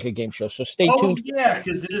Life is Like a Game Show. So stay tuned. Yeah,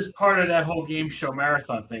 because it is part of that whole game show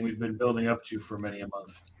marathon thing we've been building up to for many a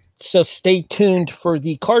month. So stay tuned for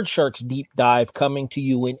the Card Sharks deep dive coming to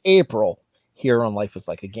you in April here on Life is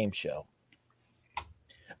Like a Game Show.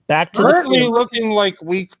 Back to currently looking like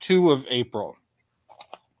week 2 of April.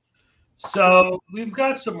 So we've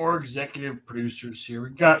got some more executive producers here.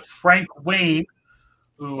 We've got Frank Wayne,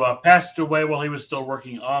 who passed away while he was still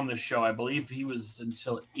working on the show. I believe he was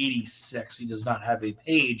until 86. He does not have a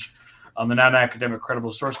page on the non-academic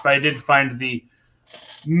credible source, but I did find the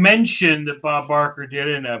mention that Bob Barker did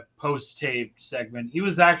in a post-tape segment. He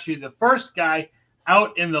was actually the first guy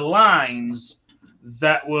out in the lines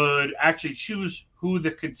that would actually choose who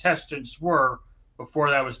the contestants were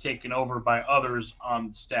before that was taken over by others on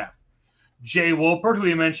the staff. Jay Wolpert, who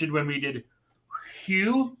we mentioned when we did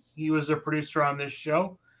Hugh, he was a producer on this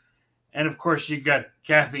show. And, of course, you got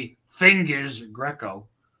Kathy Fingers Greco.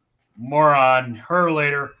 More on her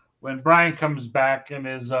later when Brian comes back and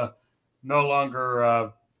is no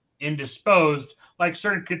longer indisposed, like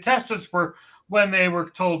certain contestants were when they were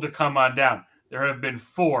told to come on down. There have been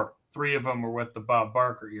 4. 3 of them were with the Bob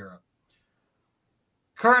Barker era.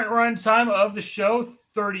 Current runtime of the show,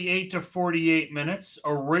 38 to 48 minutes.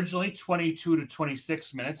 Originally, 22 to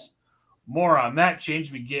 26 minutes. More on that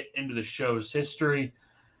change. We get into the show's history.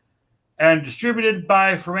 And distributed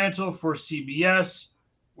by Fremantle for CBS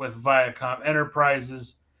with Viacom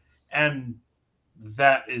Enterprises. And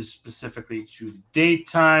that is specifically to the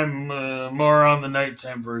daytime. More on the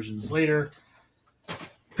nighttime versions later.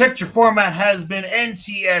 Picture format has been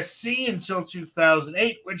NTSC until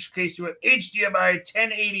 2008, which case you had HDMI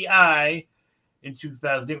 1080i in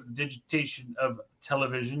 2008 with the digitation of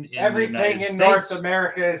television in everything the United in States. North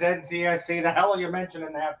America is NTSC. The hell are you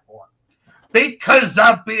mentioning that for? Because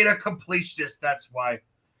I'm being a completionist, that's why.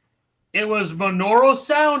 It was monaural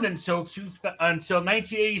sound until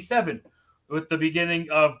 1987, with the beginning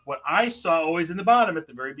of what I saw always in the bottom at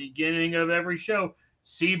the very beginning of every show,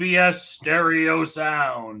 CBS stereo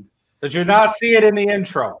sound. Did you not see it in the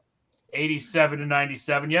intro? 87 to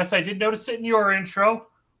 97. Yes, I did notice it in your intro.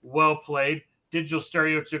 Well played. Digital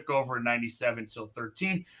stereo took over in 97 till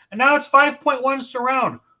 13. And now it's 5.1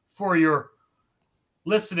 surround for your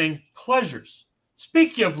listening pleasures.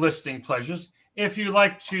 Speaking of listening pleasures, if you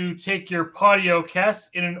like to take your podcast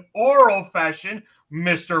in an oral fashion,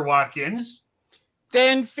 Mr. Watkins,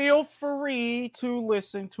 then feel free to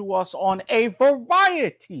listen to us on a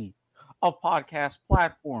variety of podcast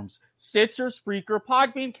platforms: Stitcher, Spreaker,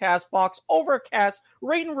 Podbean, CastBox, Overcast.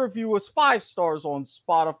 Rate and review us 5 stars on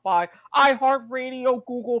Spotify, iHeartRadio,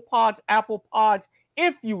 Google Pods, Apple Pods.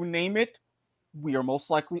 If you name it, we are most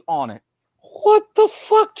likely on it. What the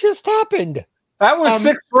fuck just happened? That was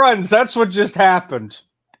 6 runs. That's what just happened.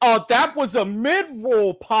 That was a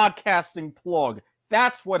mid-roll podcasting plug.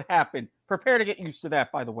 That's what happened. Prepare to get used to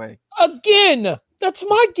that, by the way. Again, that's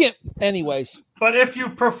my gift. Anyways. But if you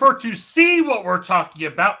prefer to see what we're talking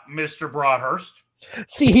about, Mr. Broadhurst.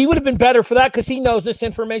 See, he would have been better for that because he knows this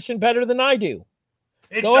information better than I do.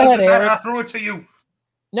 Go ahead, Eric. I'll throw it to you.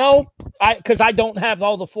 No, because I don't have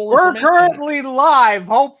all the full We're information. currently live,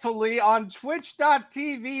 hopefully, on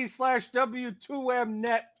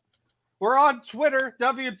twitch.tv/W2Mnet. We're on Twitter,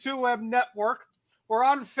 W2M Network. We're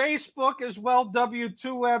on Facebook as well,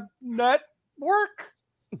 W2M Network.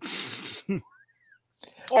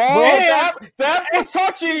 That was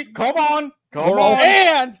touchy. Come on.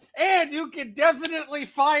 And you can definitely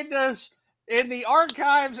find us in the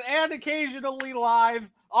archives and occasionally live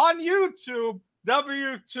on YouTube,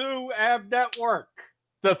 W2M Network.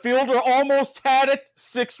 The fielder almost had it.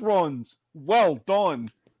 6 runs. Well done.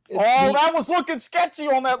 That was looking sketchy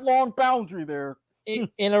on that long boundary there.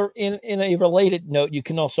 In a related note, you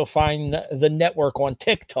can also find the network on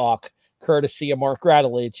TikTok, courtesy of Mark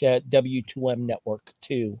Radulich at W2M Network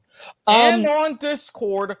 2. And on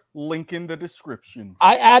Discord, link in the description.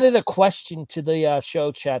 I added a question to the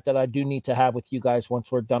show chat that I do need to have with you guys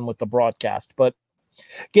once we're done with the broadcast. But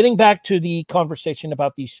getting back to the conversation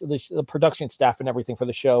about the production staff and everything for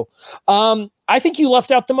the show, I think you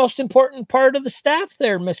left out the most important part of the staff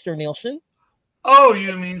there, Mr. Nielsen. Oh,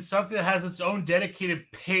 you mean something that has its own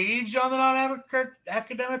dedicated page on the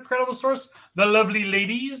non-academic credible source? The lovely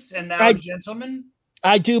ladies and now gentlemen.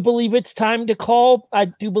 I do believe it's time to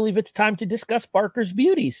discuss Barker's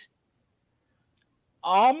beauties.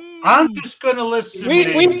 I'm just gonna list some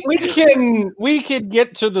names. We can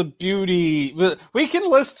get to the beauty. We can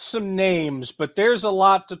list some names, but there's a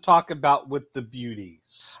lot to talk about with the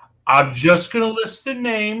beauties. I'm just going to list the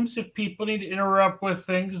names. If people need to interrupt with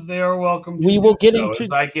things, they are welcome to. We will get into.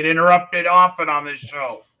 I get interrupted often on this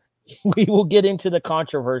show. We will get into the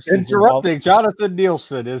controversy. Interrupting Jonathan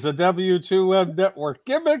Nielsen is a W2M Network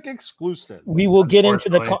gimmick exclusive. We will get into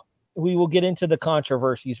the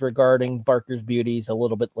controversies regarding Barker's beauties a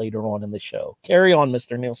little bit later on in the show. Carry on,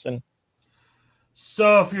 Mr. Nielsen.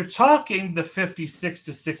 So, if you're talking the 56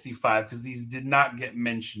 to 65, because these did not get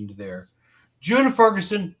mentioned there, June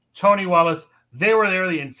Ferguson, Tony Wallace, they were there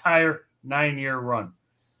the entire 9-year run.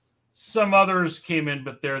 Some others came in,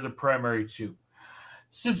 but they're the primary 2.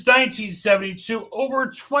 Since 1972,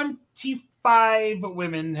 over 25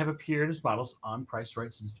 women have appeared as models on Price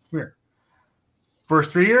Right since the premiere.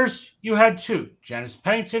 First 3 years, you had 2, Janice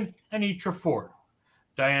Pennington and Etra Ford.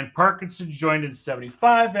 Diane Parkinson joined in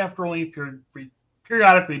 75 after only appearing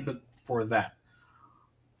periodically before that.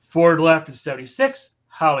 Ford left in 76.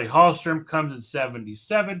 Holly Hallstrom comes in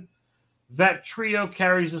 77. That trio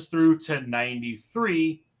carries us through to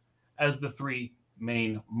 93 as the 3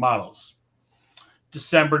 main models.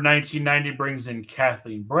 December 1990 brings in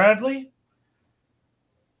Kathleen Bradley,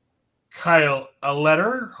 Kyle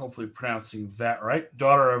Aletter, hopefully pronouncing that right,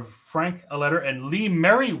 daughter of Frank Aletter, and Lee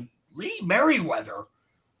Merriweather.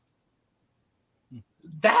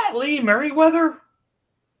 That Lee Merriweather?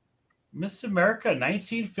 Miss America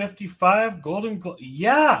 1955 Golden Globe.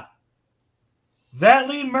 Yeah. That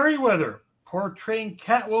Lee Merriweather portraying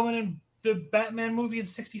Catwoman in the Batman movie in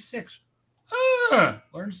 66.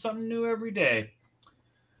 Learn something new every day.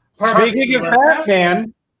 Speaking of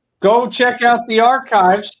Batman, go check out the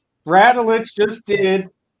archives. Radulich just did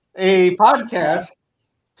a podcast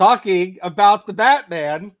talking about the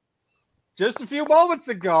Batman just a few moments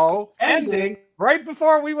ago, ending right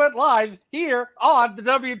before we went live here on the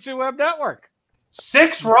W2M Network.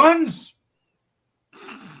 6 runs?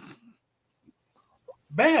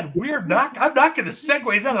 Man, I'm not going to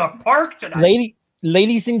segues out of the park tonight.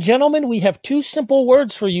 Ladies and gentlemen, we have 2 simple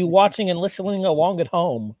words for you watching and listening along at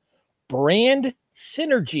home. Brand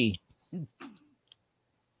synergy.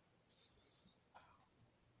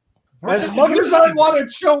 As much as I want to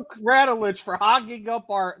choke Radulich for hogging up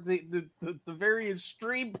the various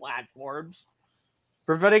stream platforms,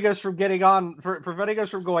 preventing us from going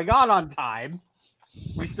on time,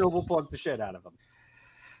 we still will plug the shit out of him.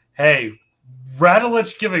 Hey,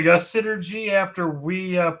 Radulich giving us synergy after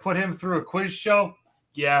we put him through a quiz show?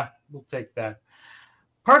 Yeah, we'll take that.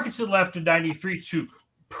 Parkinson left in 93 to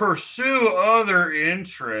pursue other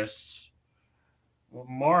interests. Well,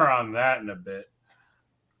 more on that in a bit.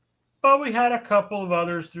 But we had a couple of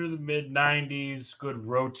others through the mid-90s, good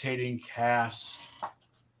rotating cast.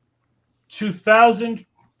 2000,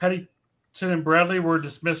 Pennington and Bradley were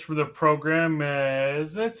dismissed from the program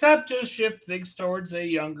as an attempt to shift things towards a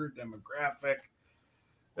younger demographic.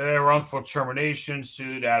 Wrongful termination,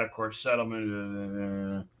 sued, out-of-court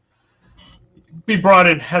settlement. We brought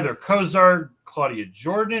in Heather Kozar, Claudia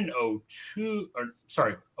Jordan,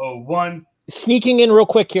 01. Sneaking in real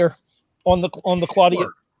quick here on the Claudia.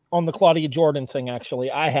 Sure. On the Claudia Jordan thing,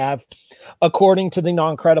 actually, I have, according to the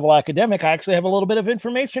non-credible academic, I actually have a little bit of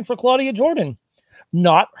information for Claudia Jordan.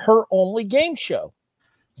 Not her only game show.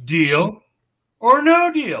 Deal or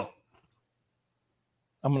no deal?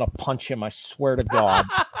 I'm going to punch him, I swear to God.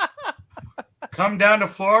 Come down to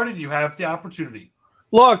Florida, you have the opportunity.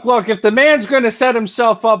 Look, if the man's going to set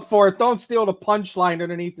himself up for it, don't steal the punchline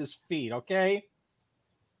underneath his feet, okay?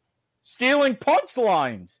 Stealing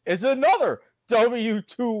punchlines is another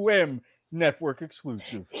W2M network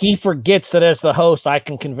exclusive. He forgets that as the host, I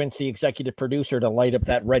can convince the executive producer to light up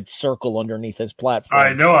that red circle underneath his platform.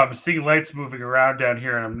 I know. I'm seeing lights moving around down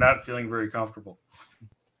here, and I'm not feeling very comfortable.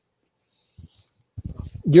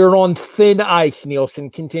 You're on thin ice,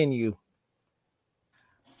 Nielsen. Continue.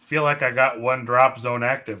 Feel like I got one drop zone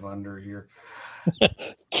active under here.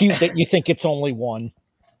 Cute that you think it's only one.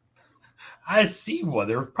 I see one.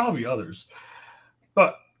 There are probably others.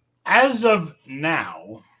 But as of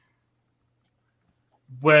now,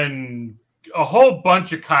 when a whole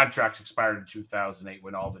bunch of contracts expired in 2008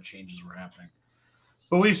 when all the changes were happening.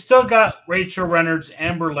 But we've still got Rachel Reynolds,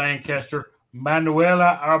 Amber Lancaster,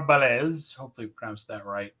 Manuela Arbalez, hopefully pronounced that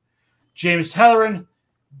right, James Halloran,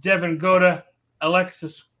 Devin Goda,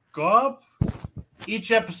 Alexis Gobb.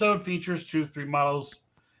 Each episode features 2-3 models.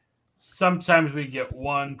 Sometimes we get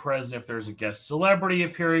one present if there's a guest celebrity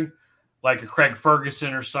appearing, like a Craig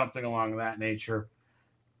Ferguson or something along that nature.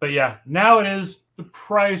 But yeah, now it is the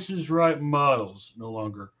Price is Right models, no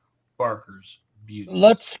longer Barker's beauties.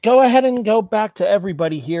 Let's go ahead and go back to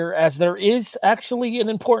everybody here, as there is actually an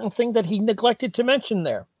important thing that he neglected to mention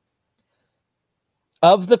there.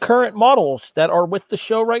 Of the current models that are with the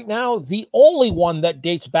show right now, the only one that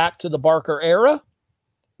dates back to the Barker era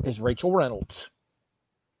is Rachel Reynolds.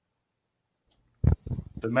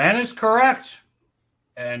 The man is correct.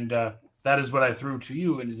 And that is what I threw to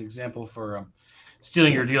you in his example for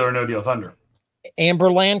stealing your deal or no deal thunder.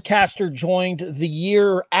 Amber Lancaster joined the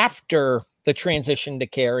year after the transition to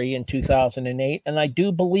Carrie in 2008. And I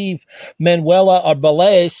do believe Manuela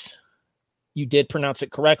Arbalez, you did pronounce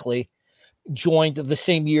it correctly, joined the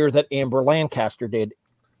same year that Amber Lancaster did.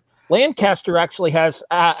 Lancaster actually has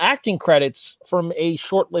acting credits from a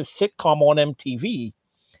short-lived sitcom on MTV.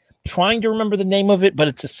 Trying to remember the name of it, but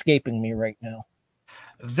it's escaping me right now.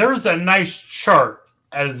 There's a nice chart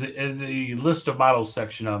as the list of models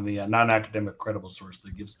section on the non-academic credible source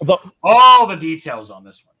that gives all the details on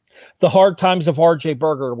this one. The Hard Times of R.J.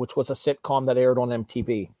 Berger, which was a sitcom that aired on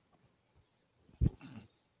MTV.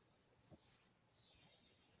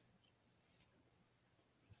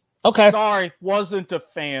 Okay. Sorry, wasn't a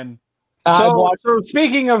fan. So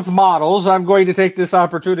speaking of models, I'm going to take this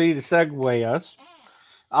opportunity to segue us.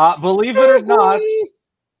 Believe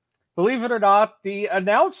it or not, the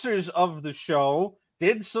announcers of the show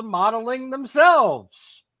did some modeling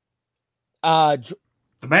themselves. The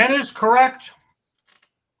man is correct.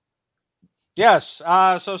 Yes.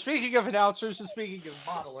 So speaking of announcers and speaking of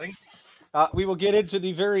modeling, we will get into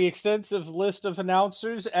the very extensive list of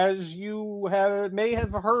announcers, as you may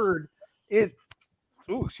have heard it.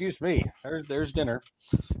 Ooh, excuse me. There's dinner.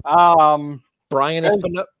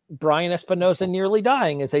 Brian Espinosa nearly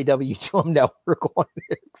dying is a W2M Network One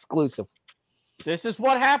exclusive. This is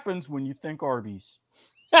what happens when you think Arby's.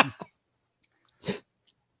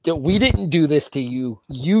 We didn't do this to you.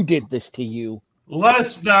 You did this to you. Let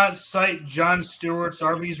us not cite Jon Stewart's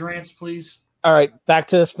Arby's rants, please. All right, back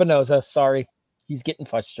to Espinosa. Sorry. He's getting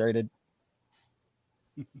frustrated.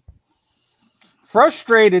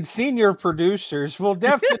 Frustrated senior producers will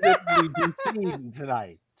definitely be seen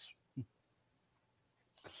tonight.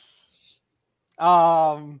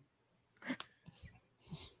 God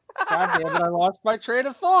damn it, I lost my train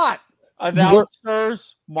of thought.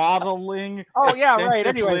 announcers, modeling. Oh yeah, right. extensive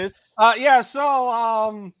Anyway, lists.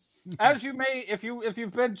 So as you may, if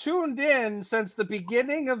you've been tuned in since the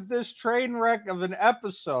beginning of this train wreck of an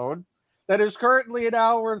episode that is currently an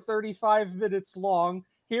hour and 35 minutes long,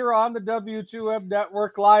 here on the W2M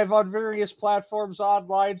Network, live on various platforms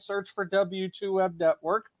online, search for W2M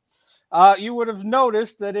Network. You would have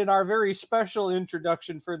noticed that in our very special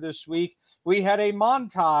introduction for this week, we had a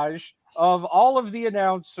montage of all of the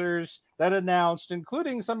announcers that announced,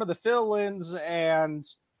 including some of the fill-ins and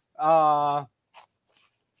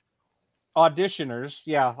auditioners.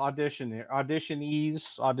 Yeah,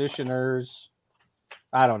 auditionees, auditioners.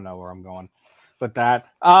 I don't know where I'm going with that.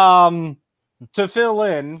 To fill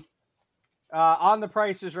in on The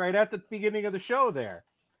Price is Right at the beginning of the show there.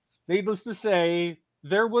 Needless to say,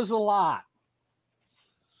 there was a lot.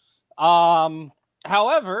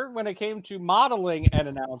 However, when it came to modeling and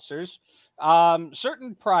announcers,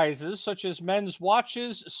 certain prizes, such as men's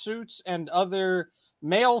watches, suits, and other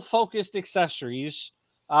male-focused accessories,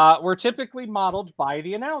 were typically modeled by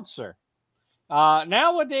the announcer.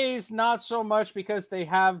 Nowadays, not so much because they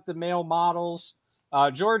have the male models.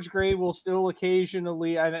 George Gray will still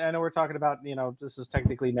occasionally, I know we're talking about, this is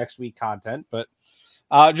technically next week content, but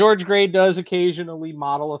George Gray does occasionally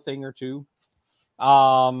model a thing or two.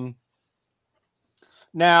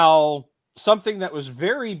 Now, something that was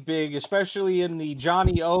very big, especially in the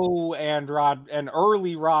Johnny O and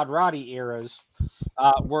early Rod Roddy eras,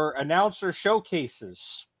 were announcer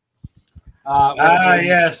showcases.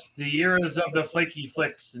 Yes, the eras of the flaky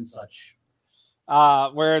flicks and such.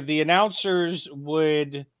 Where the announcers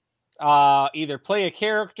would either play a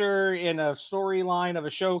character in a storyline of a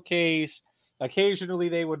showcase. Occasionally,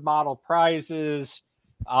 they would model prizes.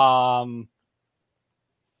 And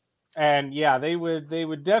yeah, they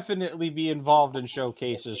would definitely be involved in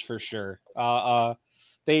showcases for sure.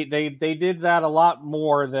 They did that a lot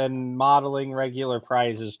more than modeling regular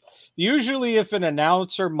prizes. Usually, if an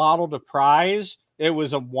announcer modeled a prize, it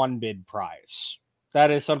was a one bid prize. That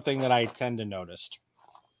is something that I tend to notice.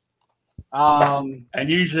 And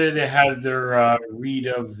usually they had their read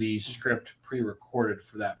of the script pre-recorded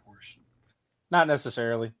for that portion. Not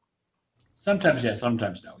necessarily. Sometimes yes,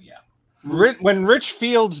 sometimes no. Yeah. When Rich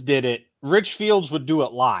Fields did it, Rich Fields would do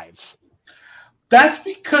it live. That's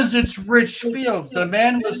because it's Rich Fields. The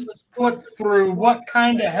man was put through what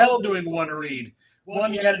kind of hell do we want to read?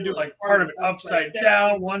 One, he had to do like part of it upside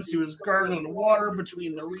down. Once he was gargling water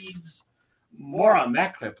between the reeds. More on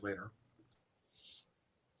that clip later.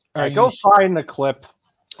 All right, go find the clip.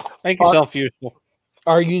 Make yourself useful.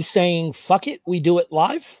 Are you saying fuck it? We do it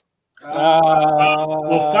live?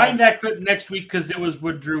 We'll find that clip next week because it was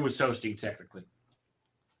what Drew was hosting technically.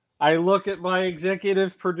 I look at my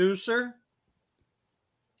executive producer.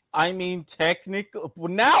 I mean, technically,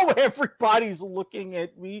 now everybody's looking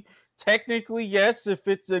at me. Technically, yes, if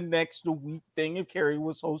it's a next week thing, if Kerry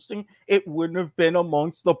was hosting, it wouldn't have been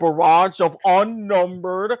amongst the barrage of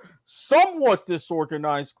unnumbered, somewhat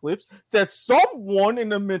disorganized clips that someone in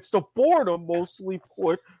the midst of boredom mostly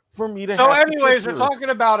put for me to So have anyways, to we're talking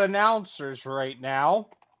about announcers right now.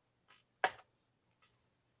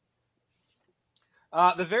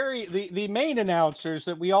 The main announcers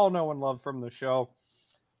that we all know and love from the show.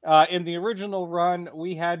 In the original run,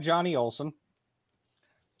 we had Johnny Olson.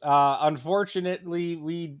 Unfortunately,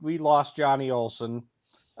 we lost Johnny Olson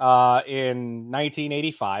in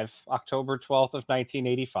 1985, October 12th of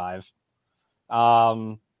 1985.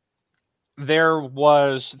 There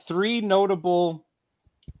was three notable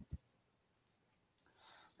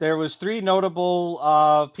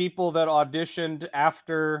people that auditioned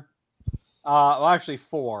after. Well, actually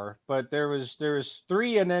four, but there was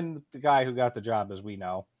three, and then the guy who got the job, as we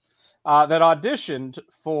know, that auditioned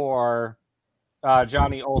for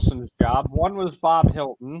Johnny Olson's job. One was Bob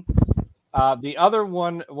Hilton. The other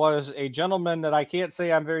one was a gentleman that I can't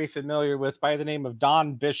say I'm very familiar with by the name of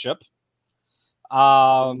Don Bishop.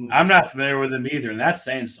 I'm not familiar with him either, and that's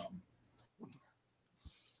saying something.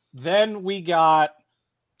 Then we got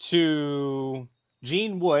to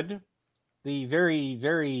Gene Wood, the very,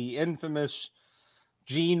 very infamous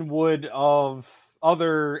Gene Wood of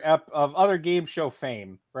other game show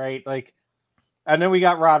fame, right? And then we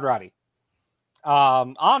got Rod Roddy.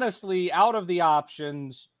 Honestly, out of the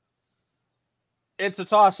options, it's a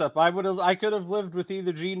toss-up. I could have lived with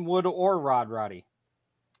either Gene Wood or Rod Roddy.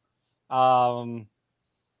 I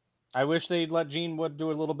wish they'd let Gene Wood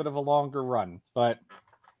do a little bit of a longer run, but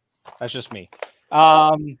that's just me.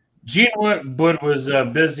 Gene Wood was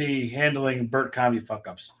busy handling Bert Convy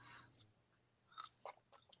fuck-ups.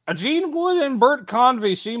 Gene Wood and Bert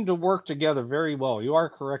Convy seem to work together very well. You are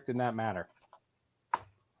correct in that matter.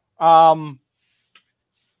 As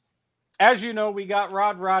you know, we got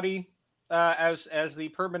Rod Roddy as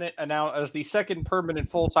the second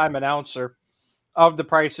permanent full-time announcer of The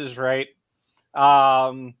Price is Right.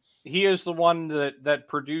 He is the one that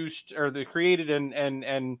produced or that created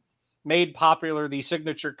and made popular the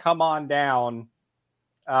signature "Come On Down"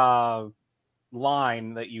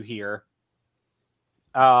 line that you hear.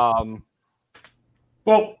 Well,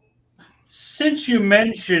 since you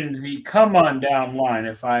mentioned the "Come On Down" line,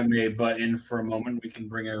 if I may butt in for a moment, we can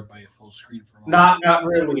bring everybody full screen for a moment. Not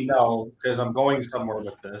really, no, because I'm going somewhere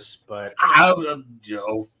with this, but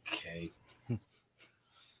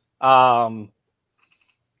okay.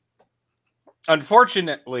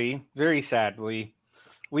 Unfortunately, very sadly,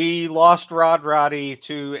 we lost Rod Roddy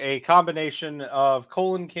to a combination of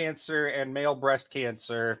colon cancer and male breast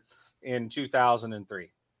cancer in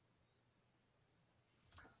 2003.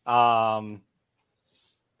 After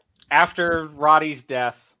Roddy's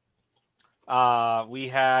death, we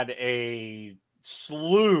had a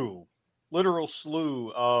literal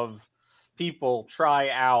slew of people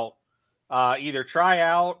either try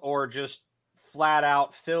out or just flat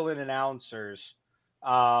out fill in announcers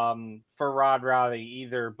for Rod Roddy,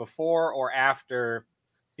 either before or after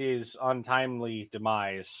his untimely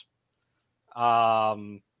demise.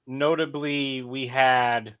 Notably, we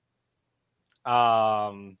had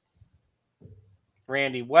Randy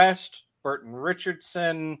West, Burton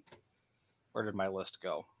Richardson. Where did my list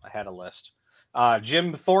go? I had a list.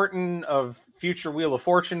 Jim Thornton of future Wheel of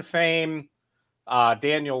Fortune fame,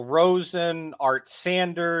 Daniel Rosen, Art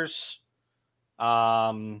Sanders,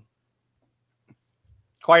 quite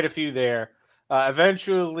a few there.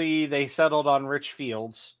 Eventually, they settled on Rich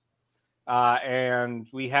Fields, and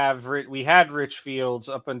we had Rich Fields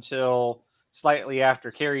up until slightly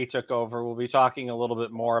after Kerry took over. We'll be talking a little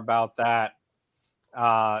bit more about that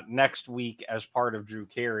next week as part of Drew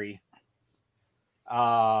Carey.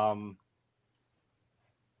 Fun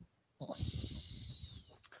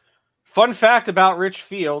fact about Rich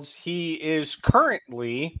Fields, he is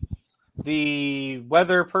currently the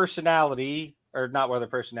weather personality, or not weather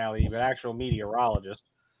personality, but actual meteorologist.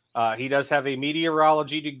 He does have a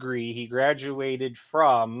meteorology degree. He graduated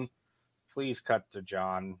from, please cut to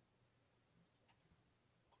John.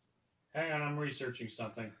 Hang on, I'm researching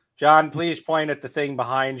something. John, please point at the thing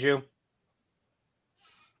behind you.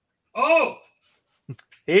 Oh!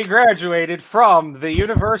 He graduated from the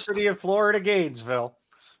University of Florida, Gainesville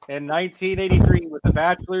in 1983 with a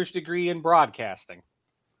bachelor's degree in broadcasting.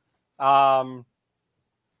 Fun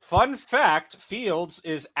fact, Fields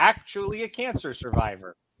is actually a cancer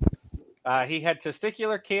survivor. He had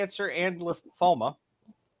testicular cancer and lymphoma.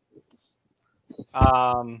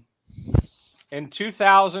 In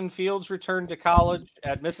 2000, Fields returned to college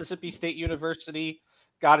at Mississippi State University,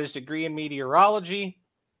 got his degree in meteorology.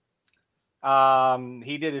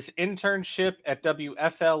 He did his internship at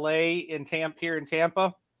WFLA in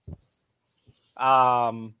Tampa.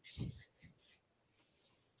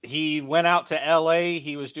 He went out to LA.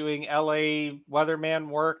 He was doing LA weatherman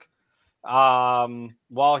work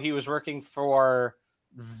while he was working for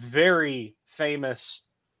very famous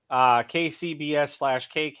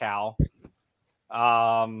KCBS/KCAL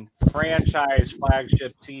franchise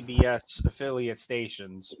flagship CBS affiliate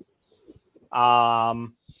stations.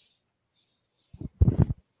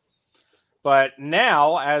 But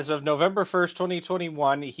now, as of November 1st,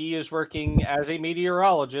 2021, he is working as a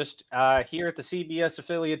meteorologist here at the CBS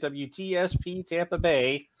affiliate WTSP Tampa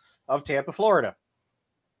Bay of Tampa, Florida.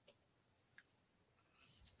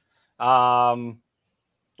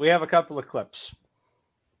 We have a couple of clips.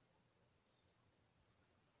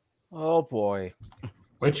 Oh, boy.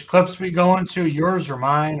 Which clips we go into? Yours or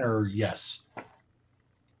mine, or yes?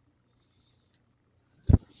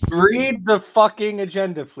 Read the fucking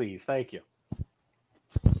agenda, please. Thank you.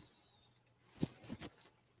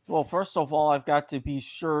 Well, first of all, I've got to be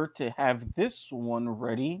sure to have this one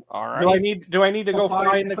ready. All right. Do I need to go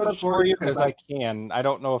find the clips for you? Because I can. I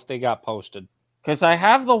don't know if they got posted. Because I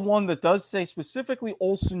have the one that does say specifically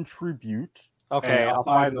Olsen Tribute. Okay, I'll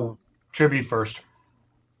find the tribute first.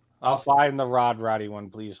 I'll find the Rod Roddy one.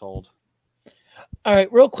 Please hold. All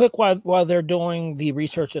right, real quick while they're doing the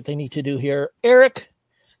research that they need to do here, Eric,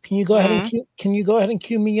 can you go ahead and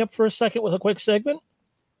cue me up for a second with a quick segment?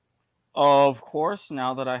 Of course,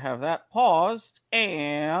 now that I have that paused.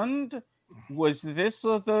 And was this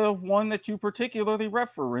the one that you particularly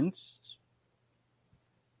referenced?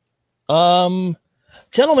 Gentlemen,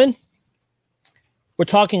 we're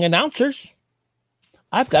talking announcers.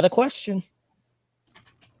 I've got a question.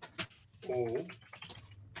 Oh.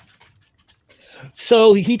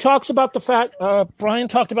 So he talks about the fact, Brian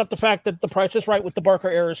talked about the fact that The Price is Right with the Barker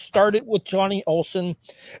era started with Johnny Olson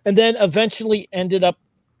and then eventually ended up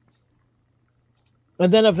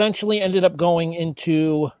going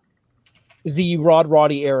into the Rod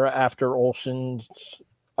Roddy era after Olson's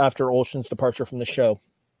departure from the show.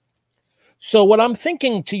 So what I'm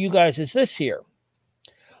thinking to you guys is this here.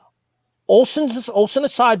 Olson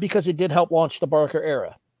aside, because it did help launch the Barker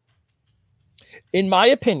era. In my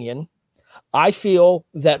opinion, I feel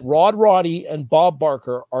that Rod Roddy and Bob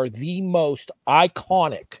Barker are the most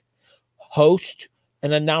iconic host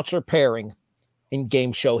and announcer pairing in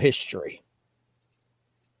game show history.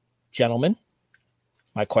 Gentlemen,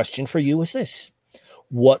 my question for you is this.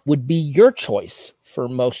 What would be your choice for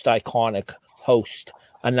most iconic host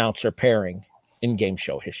announcer pairing in game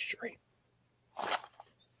show history?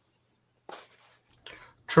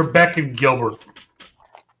 Trebek and Gilbert.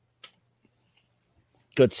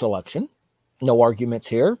 Good selection. No arguments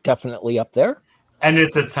here. Definitely up there. And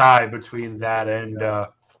it's a tie between that and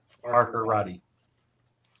Barker Roddy.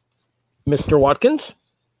 Mr. Watkins?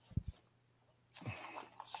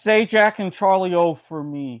 Sajak and Charlie O for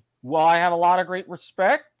me. Well, I have a lot of great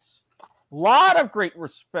respect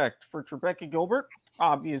for Trebek and Gilbert,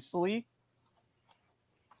 obviously.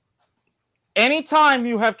 Anytime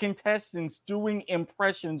you have contestants doing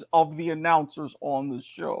impressions of the announcers on the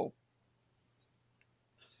show.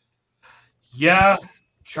 Yeah,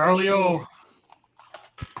 Charlie O.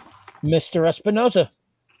 Mr. Espinoza.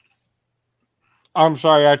 I'm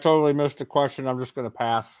sorry, I totally missed the question. I'm just going to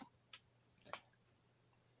pass.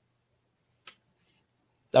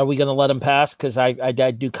 Are we going to let him pass? Because I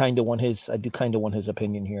do kind of want his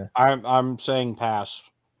opinion here. I'm saying pass.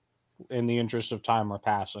 In the interest of time, we're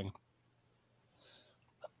passing.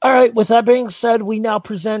 All right. With that being said, we now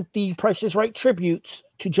present the Price is Right tributes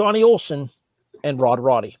to Johnny Olson and Rod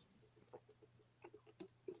Roddy.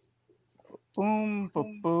 Boom,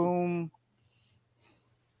 boom, boom.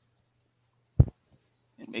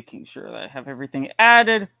 And making sure that I have everything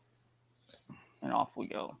added. And off we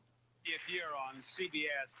go. Here on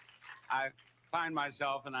CBS, I find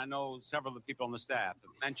myself, and I know several of the people on the staff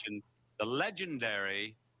have mentioned the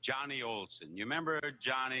legendary Johnny Olson. You remember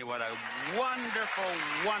Johnny? What a wonderful,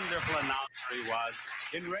 wonderful announcer he was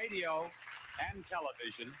in radio and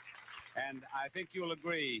television. And I think you'll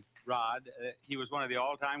agree, Rod, he was one of the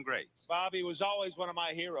all-time greats. Bobby was always one of my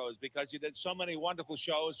heroes because he did so many wonderful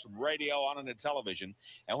shows from radio on into television.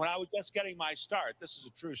 And when I was just getting my start, this is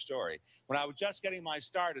a true story. When I was just getting my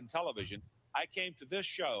start in television, I came to this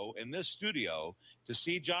show in this studio to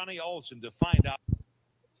see Johnny Olson to find out.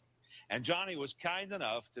 And Johnny was kind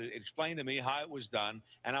enough to explain to me how it was done.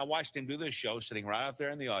 And I watched him do this show sitting right out there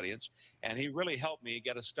in the audience. And he really helped me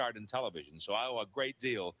get a start in television. So I owe a great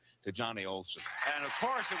deal to Johnny Olson. And of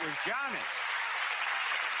course, it was Johnny.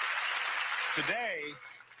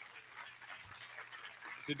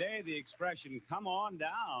 Today, the expression "come on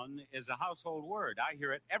down" is a household word. I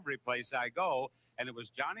hear it every place I go. And it was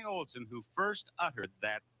Johnny Olson who first uttered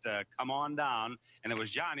that "come on down," and it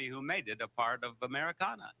was Johnny who made it a part of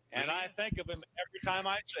Americana. And I think of him every time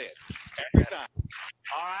I say it. Every time.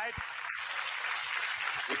 All right.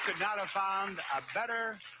 We could not have found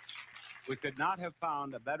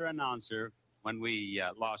a better announcer when we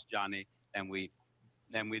lost Johnny than we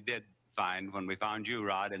did find when we found you,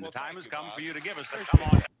 Rod. And the time has come for you to give us a come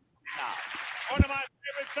on now. One of my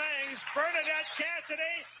favorite things, Bernadette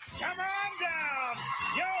Cassidy, come on down.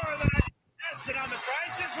 You're the contestant on The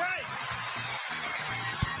Price is Right.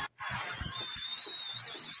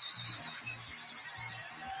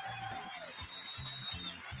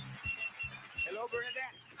 Hello,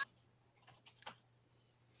 Bernadette.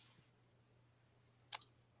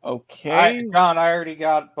 Okay. John, I already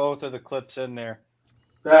got both of the clips in there.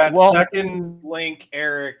 That second link,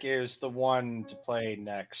 Eric, is the one to play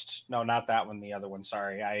next. No, not that one. The other one.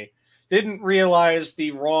 Sorry. I didn't realize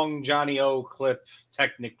the wrong Johnny O clip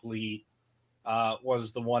technically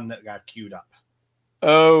was the one that got queued up.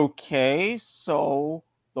 Okay. So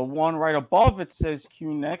the one right above it says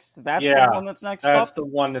Q next. That's the one that's next up? That's the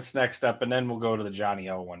one that's next up. And then we'll go to the Johnny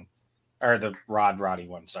O one. Or the Roddy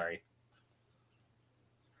one. Sorry.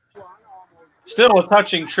 Still a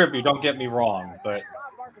touching tribute. Don't get me wrong. But...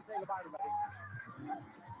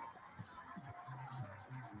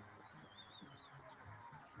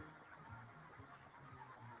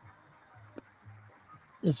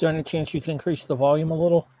 Is there any chance you can increase the volume a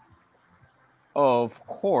little? Of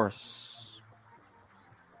course.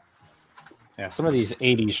 Yeah, some of these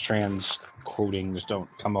 80s trans quotings don't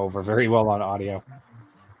come over very well on audio.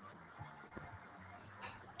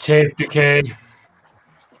 Tape decay.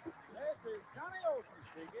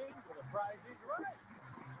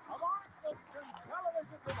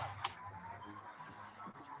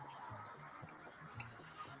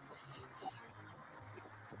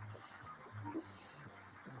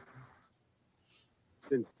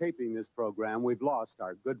 Since taping this program, we've lost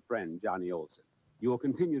our good friend, Johnny Olson. You will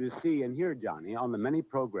continue to see and hear Johnny on the many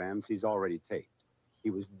programs he's already taped. He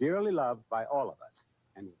was dearly loved by all of us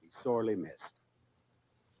and will be sorely missed.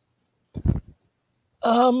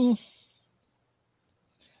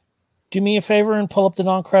 Do me a favor and pull up the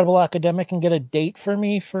Non-Credible Academic and get a date for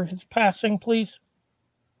me for his passing, please.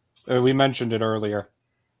 We mentioned it earlier.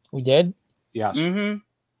 We did? Yes. Mm-hmm.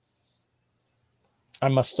 I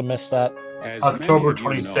must have missed that. As October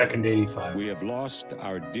many of you 22nd, know, 85. We have lost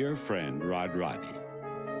our dear friend, Rod Roddy.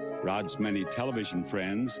 Rod's many television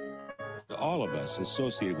friends, all of us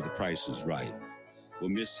associated with The Price is Right, will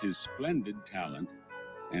miss his splendid talent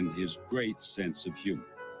and his great sense of humor.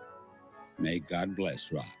 May God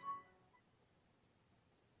bless Rod.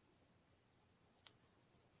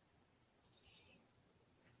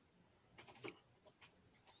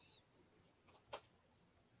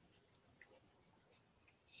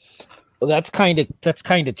 Well, that's kind of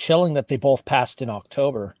chilling that they both passed in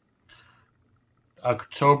October.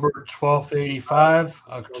 October 12th, 85,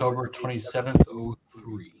 October 27th,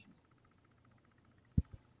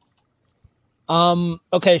 03.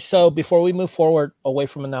 Okay, so before we move forward away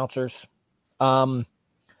from announcers,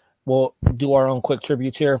 we'll do our own quick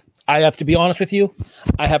tributes here. I have to be honest with you,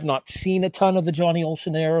 I have not seen a ton of the Johnny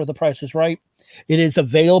Olson era of The Price is Right. It is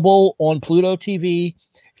available on Pluto TV.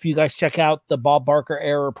 If you guys check out the Bob Barker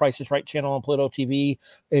era Price is Right channel on Pluto TV,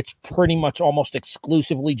 it's pretty much almost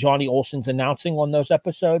exclusively Johnny Olson's announcing on those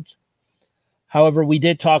episodes. However, we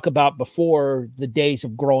did talk about before the days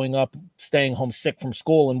of growing up, staying home sick from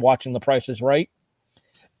school and watching The Price is Right.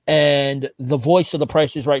 And the voice of The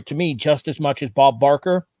Price is Right to me, just as much as Bob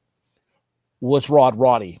Barker, was Rod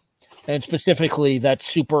Roddy. And specifically that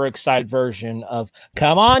super excited version of,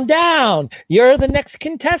 come on down, you're the next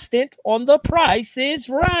contestant on The Price is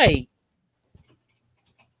Right.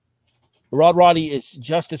 Rod Roddy is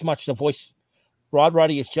just as much a voice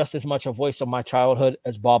of my childhood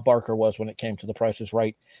as Bob Barker was when it came to The Price is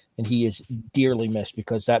Right. And he is dearly missed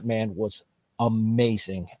because that man was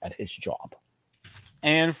amazing at his job.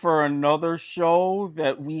 And for another show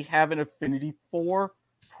that we have an affinity for,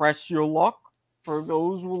 Press Your Luck. For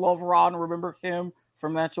those who love Rod and remember him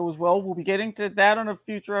from that show as well, we'll be getting to that on a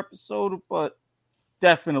future episode, but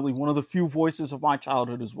definitely one of the few voices of my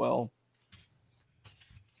childhood as well.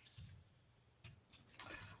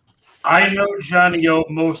 I know Johnny O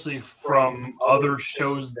mostly from other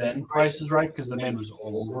shows than Price is Right, because the man was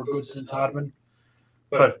all over Goodson Todman.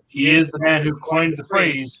 But he is the man who coined the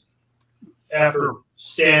phrase after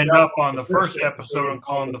stand up on the first episode and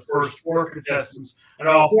calling the first four contestants, and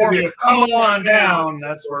all four of you, come on down.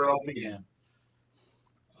 That's where it all began.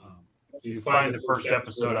 If you find the first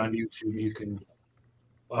episode on YouTube, you can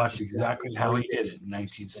watch exactly how he did it in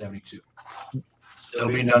 1972. Still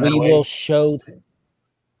being done that way.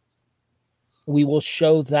 We will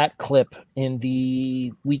show that clip in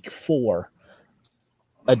the week 4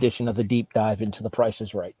 edition of the deep dive into The Price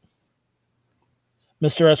is Right.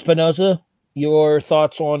 Mr. Espinoza, your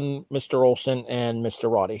thoughts on Mr. Olson and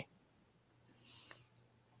Mr. Roddy?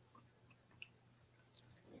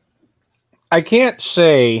 I can't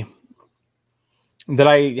say that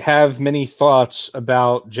I have many thoughts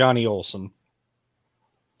about Johnny Olson.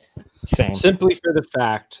 Same. Simply for the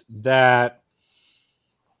fact that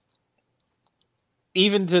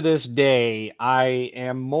even to this day, I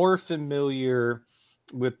am more familiar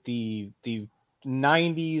with the 90s,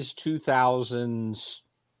 2000s,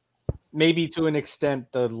 maybe to an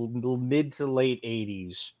extent the mid to late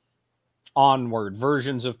 80s onward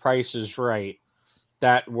versions of Price is Right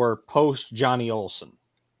that were post Johnny Olson.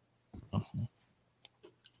 Mm-hmm.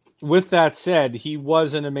 With that said, he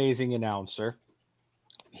was an amazing announcer.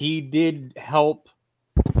 He did help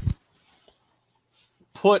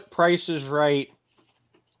put Price is Right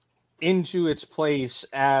into its place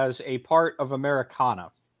as a part of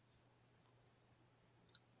Americana.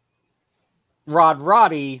 Rod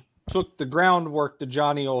Roddy took the groundwork that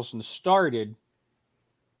Johnny Olson started,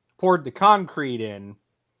 poured the concrete in,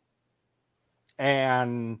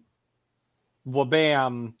 and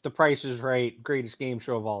wha-bam, The Price is Right, greatest game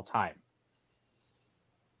show of all time.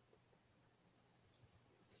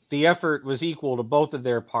 The effort was equal to both of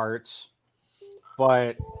their parts,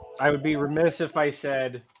 but I would be remiss if I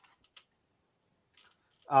said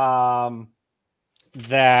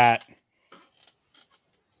that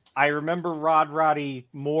I remember Rod Roddy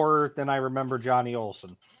more than I remember Johnny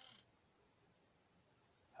Olson.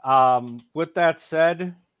 With that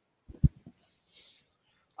said,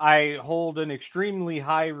 I hold an extremely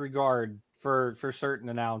high regard for certain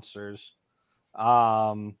announcers.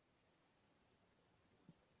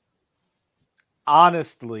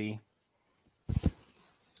 Honestly,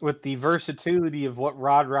 with the versatility of what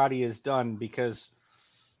Rod Roddy has done, because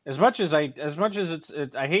as much as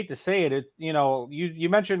it's I hate to say it, you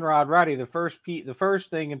mentioned Rod Roddy, the first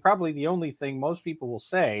thing and probably the only thing most people will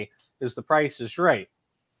say is The Price is Right.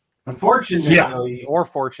 Unfortunately, or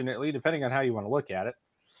fortunately, depending on how you want to look at it,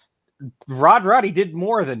 Rod Roddy did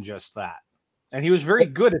more than just that, and he was very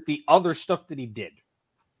good at the other stuff that he did.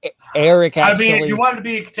 Eric, actually, if you wanted to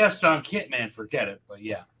be a contestant on Kitman, forget it. But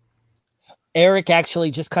yeah. Eric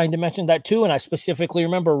actually just kind of mentioned that too, and I specifically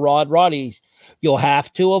remember Rod Roddy's. You'll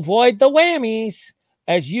have to avoid the whammies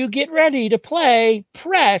as you get ready to play.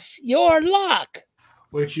 Press your luck,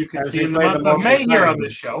 which you can see in the month of May here on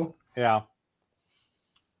this show. Yeah,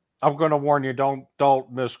 I'm going to warn you: don't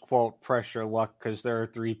misquote "Press your luck" because there are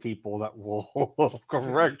 3 people that will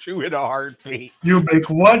correct you in a heartbeat. You make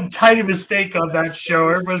one tiny mistake on that show,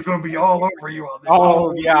 everybody's going to be all over you on this.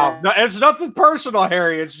 Oh yeah, no, it's nothing personal,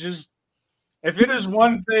 Harry. It's just. If it is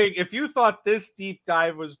one thing, if you thought this deep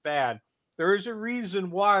dive was bad, there is a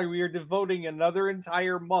reason why we are devoting another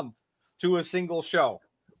entire month to a single show.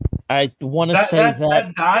 I want to say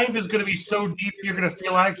that dive is going to be so deep, you're going to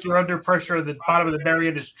feel like you're under pressure at the bottom of the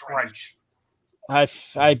Marianas Trench.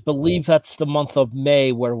 I believe that's the month of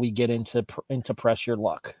May where we get into Press Your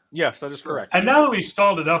Luck. Yes, that is correct. And now that we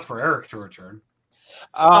stalled enough for Eric to return.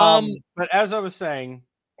 But as I was saying,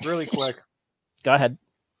 really quick. Go ahead.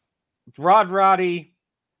 Rod Roddy,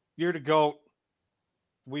 you're the GOAT.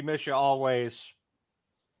 We miss you always.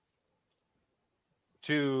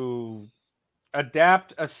 To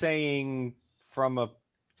adapt a saying from a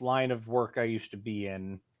line of work I used to be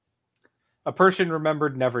in, a person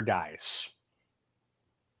remembered never dies.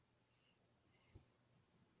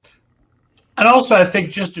 And also, I think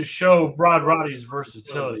just to show Rod Roddy's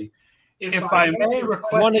versatility, if I may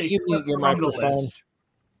request a clip from the list.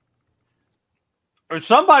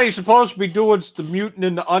 Somebody's supposed to be doing the muting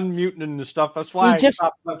and the unmuting and the stuff. That's why I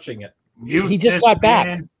stopped touching it. He just got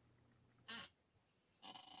back.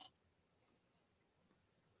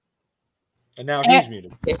 And now he's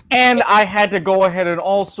muted. And I had to go ahead and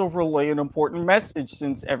also relay an important message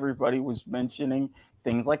since everybody was mentioning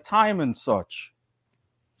things like time and such.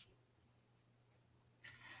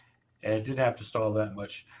 And it didn't have to stall that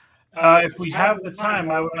much. If we have the time,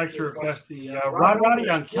 I would like to request the Rod Roddy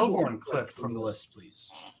on Kilborn clip from the list, please.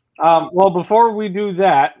 Well, before we do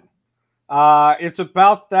that, it's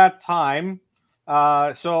about that time.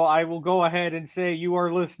 So I will go ahead and say you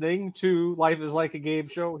are listening to Life is Like a Game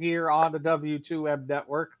Show here on the W2M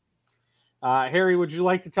Network. Harry, would you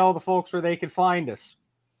like to tell the folks where they can find us?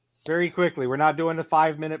 Very quickly. We're not doing a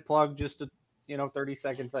 5-minute plug, just a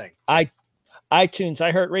 30-second thing. iTunes,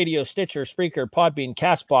 iHeartRadio, Stitcher, Spreaker, Podbean,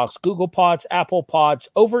 Castbox, Google Pods, Apple Pods,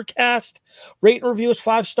 Overcast. Rate and review us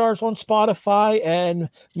 5 stars on Spotify, and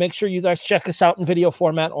make sure you guys check us out in video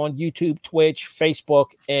format on YouTube, Twitch, Facebook,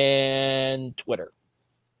 and Twitter.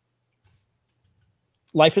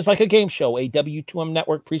 Life is Like a Game Show, a W2M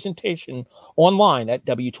Network presentation online at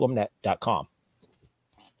W2Mnet.com.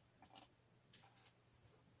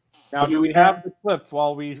 Now, do we have the clip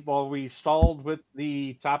while we stalled with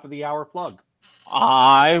the top of the hour plug?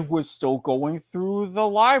 I was still going through the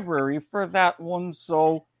library for that one,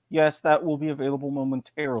 so yes, that will be available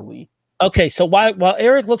momentarily. Okay, so while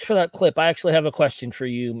Eric looks for that clip, I actually have a question for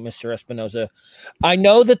you, Mr. Espinoza. I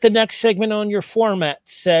know that the next segment on your format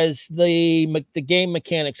says the game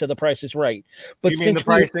mechanics of The Price is Right, but you mean the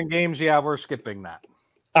price in games? Yeah, we're skipping that.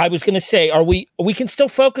 I was going to say, we can still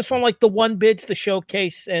focus on like the one bids, the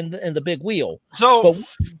showcase, and the big wheel. So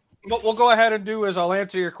what we'll go ahead and do is I'll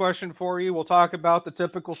answer your question for you. We'll talk about the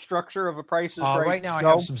typical structure of a Price is Right. Right now, I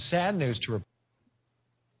have some sad news to report.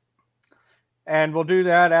 And we'll do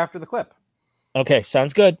that after the clip. Okay,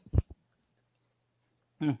 sounds good.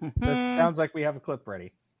 It sounds like we have a clip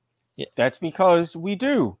ready. Yeah, that's because we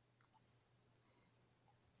do.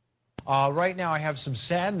 Right now, I have some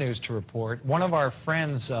sad news to report. One of our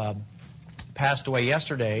friends passed away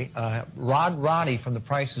yesterday, Rod Roddy from The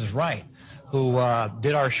Price is Right, who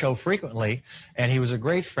did our show frequently, and he was a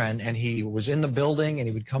great friend, and he was in the building, and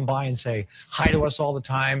he would come by and say hi to us all the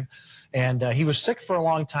time. And he was sick for a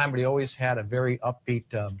long time, but he always had a very upbeat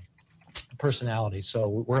personality. So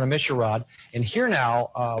we're going to miss you, Rod. And here now,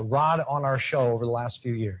 Rod on our show over the last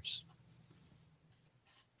few years.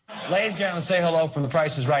 Ladies and gentlemen, say hello from The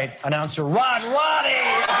Price is Right, announcer Rod Roddy is right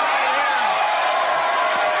here.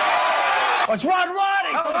 Oh, it's Rod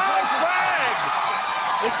Roddy. Hello,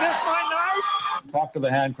 Greg. Is this my night? talk to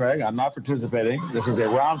the hand, Craig. I'm not participating. This is a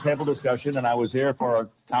roundtable discussion, and I was here for a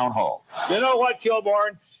town hall. You know what,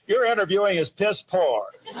 Kilborn? Your interviewing is piss poor.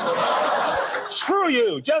 Screw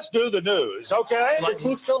you. Just do the news, okay? Does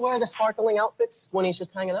he still wear the sparkling outfits when he's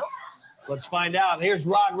just hanging out? Let's find out. Here's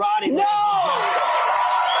Rod Roddy. No!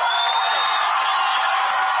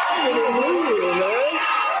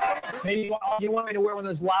 Maybe you want me to wear one of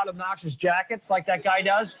those loud, obnoxious jackets like that guy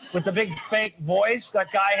does with the big fake voice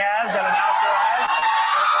that guy has, that announcer has?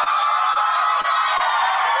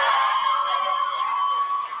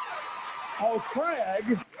 Oh,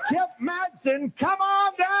 Craig, Kip Madsen, come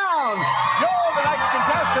on down. You're the next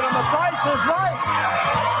contestant on The Price is Right.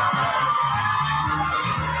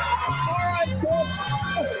 All right, Kip.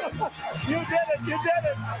 You did it. You did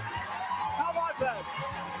it. How about that?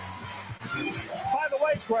 By the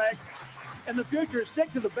way, Craig, in the future,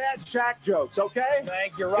 stick to the bad Shaq jokes, okay?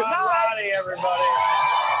 Thank you, Rod Roddy, everybody.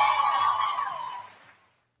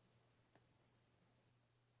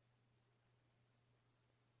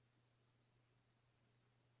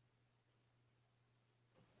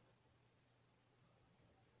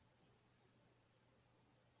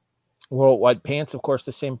 Worldwide Pants, of course,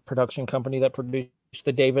 the same production company that produced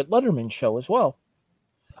the David Letterman show as well,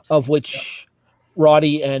 of which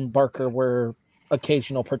Roddy and Barker were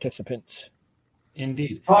occasional participants.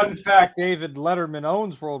 Indeed. Fun fact, David Letterman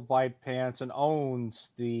owns Worldwide Pants and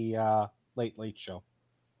owns the Late Late Show.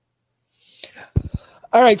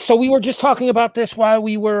 All right, so we were just talking about this while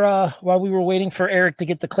we were waiting for Eric to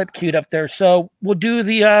get the clip queued up there. So we'll do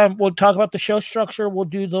we'll talk about the show structure. We'll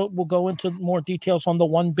go into more details on the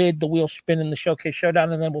one bid, the wheel spin, and the showcase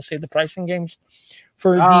showdown, and then we'll save the pricing games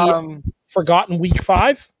for the forgotten week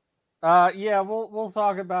 5. Yeah, we'll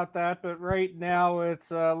talk about that, but right now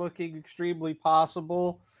it's looking extremely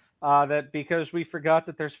possible that because we forgot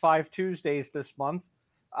that there's 5 Tuesdays this month,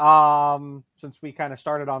 since we kind of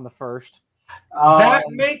started on the 1st. That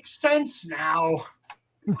makes sense now.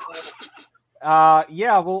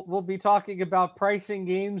 Yeah, we'll be talking about pricing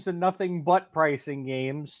games and nothing but pricing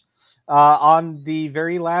games on the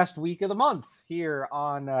very last week of the month here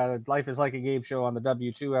on Life is Like a Game Show on the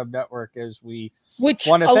W2M network, as we want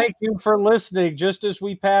to thank you for listening. Just as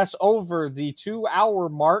we pass over the 2-hour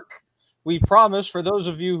mark, we promise, for those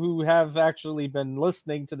of you who have actually been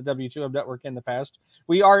listening to the W2M network in the past,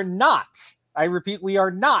 we are not, I repeat, we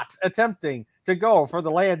are not attempting to go for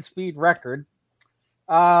the land speed record.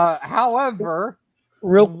 However,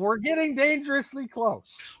 we're getting dangerously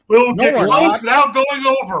close. We'll get close without going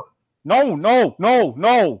over.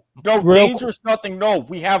 No. Dangerous nothing. No,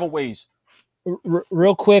 we have a ways.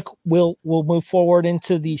 Real quick, we'll move forward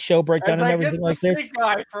into the show breakdown and everything like this.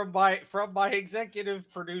 Guy from my executive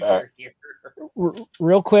producer here.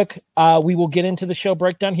 Real quick, we will get into the show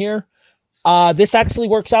breakdown here. This actually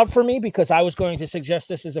works out for me because I was going to suggest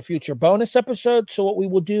this as a future bonus episode. So what we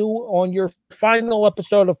will do on your final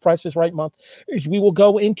episode of Price is Right month is we will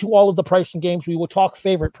go into all of the pricing games. We will talk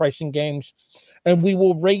favorite pricing games, and we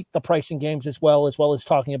will rate the pricing games as well as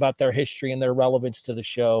talking about their history and their relevance to the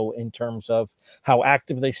show in terms of how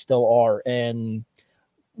active they still are and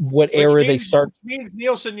what era they start. Which means,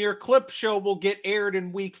 Nielsen, your clip show will get aired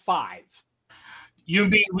in week 5. You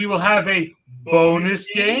mean we will have a bonus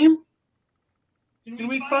game in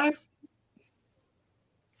week 5?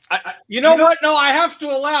 You know what? No, I have to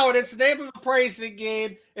allow it. It's the name of the pricing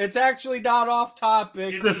game. It's actually not off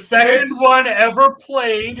topic. It's the second one ever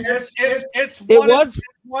played. It's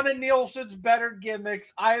one of Nielsen's better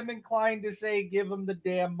gimmicks. I am inclined to say give him the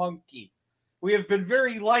damn monkey. We have been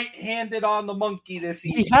very light-handed on the monkey this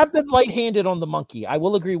evening. We have been light-handed on the monkey. I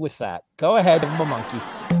will agree with that. Go ahead, give him a monkey.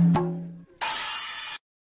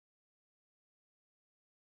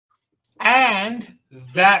 And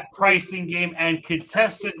that pricing game and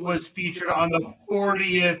contestant was featured on the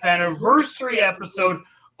 40th anniversary episode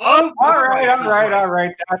of All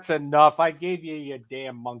right. That's enough. I gave you your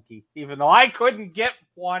damn monkey, even though I couldn't get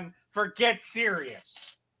one for Get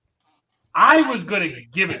Serious. I was going to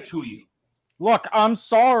give it to you. Look, I'm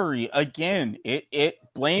sorry. Again, it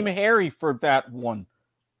blame Harry for that one.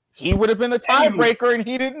 He would have been the tiebreaker and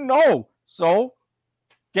he didn't know. So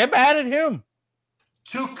get mad at him.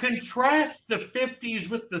 To contrast the 50s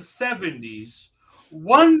with the 70s,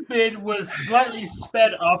 one bid was slightly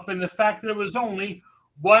sped up in the fact that it was only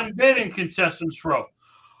one bid in Contestants Row.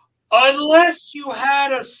 Unless you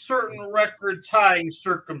had a certain record-tying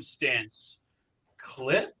circumstance.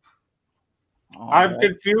 Clip? I'm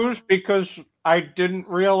confused because I didn't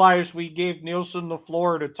realize we gave Nielsen the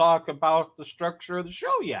floor to talk about the structure of the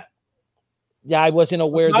show yet. Yeah, I wasn't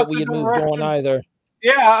aware that we had moved on either.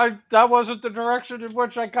 Yeah, that wasn't the direction in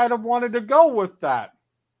which I kind of wanted to go with that.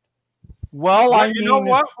 Well, But you know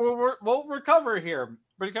what? We'll recover here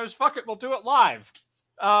because fuck it, we'll do it live.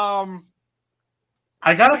 I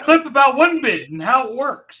got a clip about one bid and how it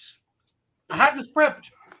works. I had this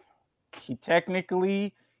prepped. He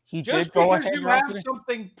technically he Just did go because ahead. you have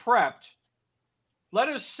something prepped, let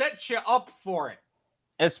us set you up for it.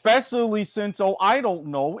 Especially since, I don't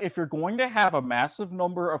know, if you're going to have a massive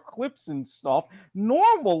number of clips and stuff,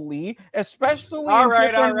 normally, especially... All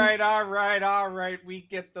right. We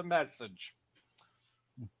get the message.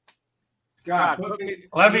 God.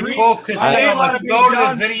 Let me pull Casino. Let's go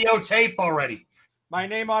to the videotape already. My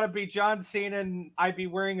name ought to be John Cena, and I'd be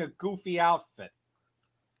wearing a goofy outfit.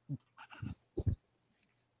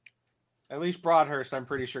 At least Broadhurst, I'm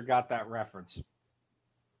pretty sure, got that reference.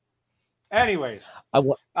 Anyways, game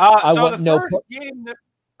that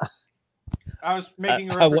I was making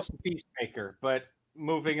a reference to Peacemaker, but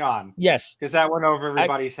moving on. Yes, because that went over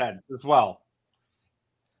everybody's head as well.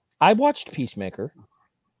 I watched Peacemaker.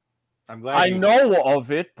 I'm glad I know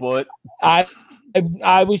of it, but I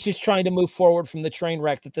was just trying to move forward from the train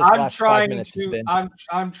wreck that this last 5 minutes has been.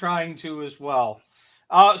 I'm trying to as well.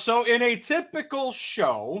 So in a typical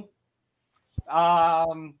show,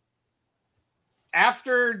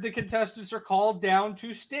 after the contestants are called down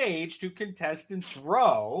to stage to contestants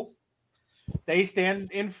row, they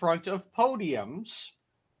stand in front of podiums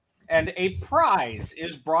and a prize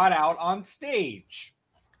is brought out on stage.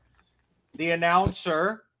 The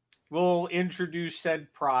announcer will introduce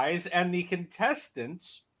said prize and the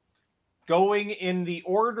contestants, going in the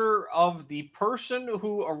order of the person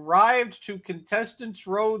who arrived to contestants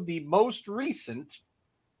row the most recent,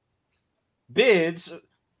 bids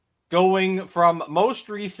going from most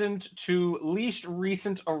recent to least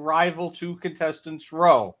recent arrival to contestants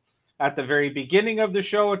row. At the very beginning of the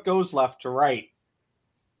show, it goes left to right.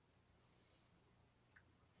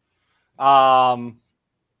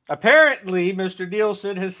 Apparently, Mr.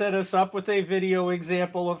 Nielsen has set us up with a video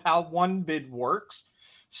example of how one bid works.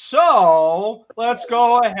 So let's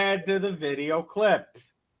go ahead to the video clip.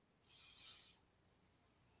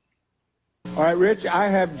 All right, Rich, I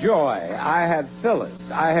have Joy, I have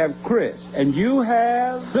Phyllis, I have Chris, and you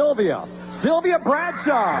have... Sylvia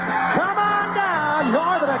Bradshaw. Come on down.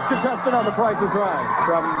 You're the next contestant on The Price is Right.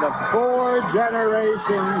 From the 4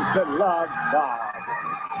 generations that love Bob.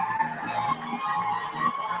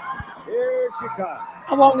 Here she comes.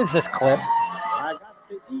 How long is this clip? I got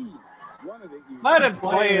the E. One of the E. Let it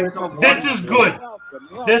play. This is good.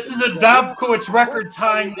 This is a Dobkowitz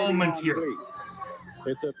record-tying moment here.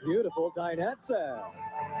 It's a beautiful dinette set.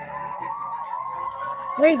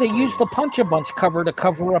 Hey, they used the Punch-a-Bunch cover to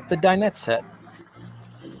cover up the dinette set.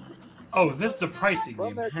 Oh, this is a pricing game.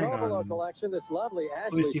 From their Hang Trovolo on. collection, this lovely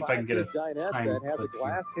Let me see if I can get a dinette time set has a clip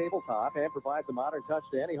glass tabletop and provides a modern touch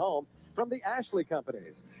to any home from the Ashley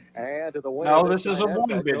companies. And to the winner, No, this is a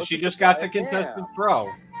one bid. She just got to contestant row.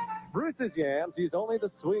 Bruce's yams use only the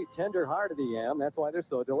sweet, tender heart of the yam. That's why they're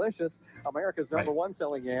so delicious. America's number one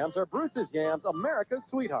selling yams are Bruce's yams, America's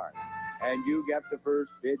sweethearts. And you get the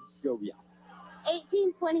first bid, Sylvia.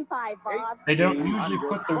 $18.25, Bob. They don't usually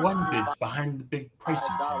put the one bids behind the big pricing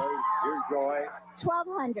tag. Here's Joy.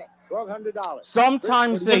 $1,200. $1,200.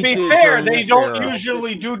 Sometimes To be fair, they don't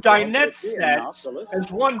usually do dinette sets as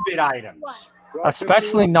one bid items.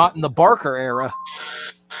 Especially not in the Barker era.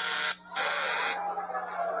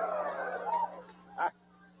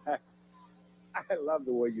 I love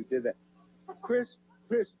the way you did that. Chris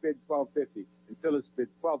bid $1,250 and Phyllis bid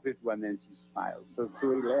 $1,251, and then she smiled so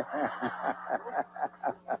sweetly.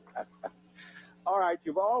 All right,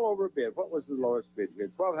 you've all overbid. What was the lowest bid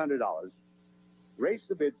here? $1,200. Raise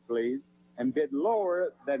the bids, please, and bid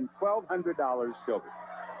lower than $1,200, Sylvia.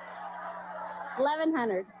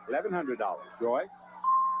 $1,100. $1,100. Joy?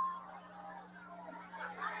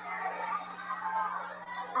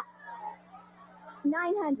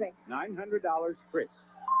 $900. $900, Chris.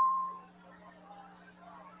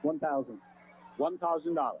 $1,000.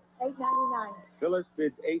 $1,000. $899. Phyllis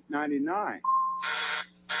bids $899.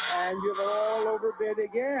 And you've all overbid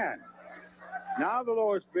again. Now the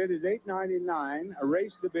lowest bid is $899.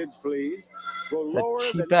 Erase the bids, please. Go lower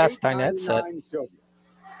than cheap-ass dinette set. $899, Sylvia.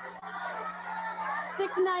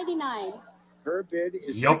 $699. Her bid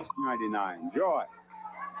is Yep. $699. Joy.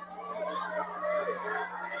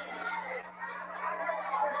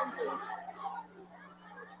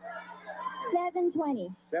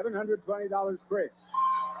 $720. $720, Chris.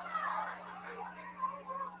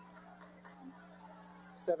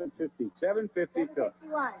 $750. $750, Phyllis.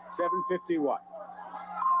 $751. $751.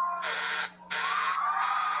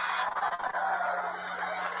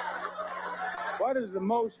 What is the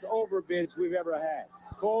most overbids we've ever had?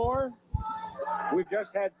 4? We've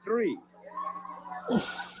just had 3.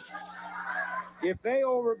 If they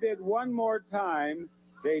overbid one more time,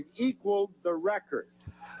 they've equaled the record.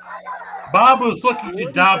 Bob was looking to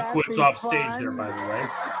Wouldn't Dob that quits be off stage fun? there, by the way.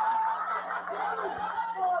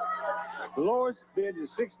 The lowest bid is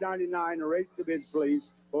 $6.99. Erase the bids,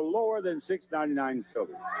 please. For lower than $6.99,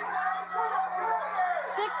 Sylvia.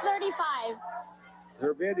 $6.35.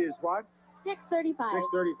 Her bid is what? $6.35.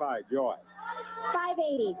 $6.35, Joy.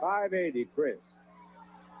 $5.80. $5.80, Chris.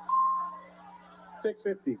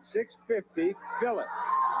 $6.50. $6.50, Phyllis.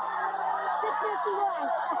 $6.51.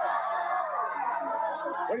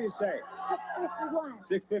 What do you say? $6.51.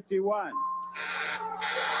 $6.51.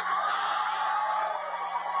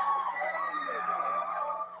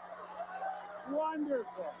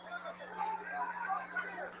 Wonderful.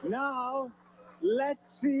 Now, let's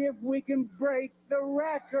see if we can break the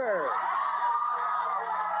record.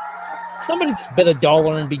 Somebody just bid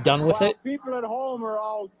 $1 and be done with While it. people at home are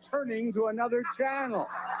all turning to another channel.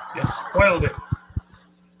 You spoiled it.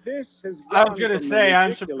 This has I was gone going to from say, the I'm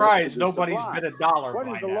ridiculous surprised to the nobody's sublime. bid $1 What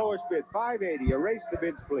by is the now. lowest bid? $5.80. Erase the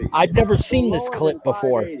bids, please. I've never seen For this lower clip than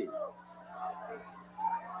before. $5.80.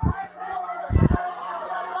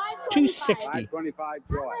 $2.60. $5.25, Joy. I'm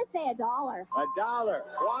going to say $1. $1.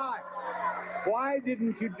 Why? Why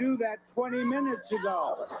didn't you do that 20 minutes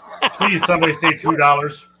ago? Please, somebody say $2.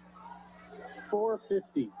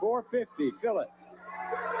 $4.50. $4.50. Phyllis.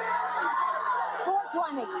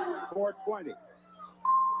 $4.20. $4.20.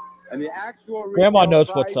 And the actual Grandma retail knows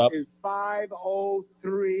price what's up. is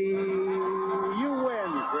 $5.03. You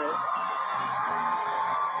win, Chris.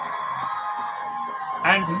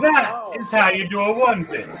 And that is how you do a one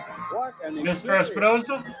bid. What an Mr. experience.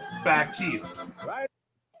 Espinosa, back to you. Right?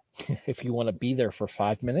 If you want to be there for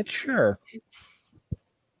 5 minutes, sure.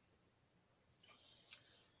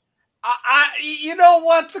 You know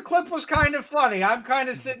what? The clip was kind of funny. I'm kind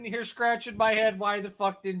of sitting here scratching my head. Why the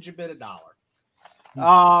fuck didn't you bid $1?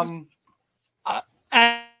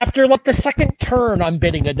 After like the second turn, I'm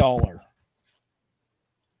bidding $1.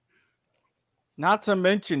 Not to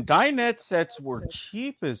mention, dinette sets were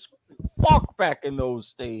cheap as fuck back in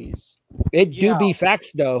those days. It do be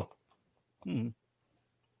facts, though. And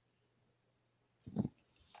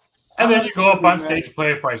then you go up on stage,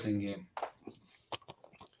 play a pricing game.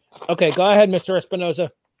 Okay, go ahead, Mr.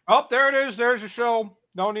 Espinosa. Oh, there it is. There's a show.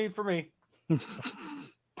 No need for me.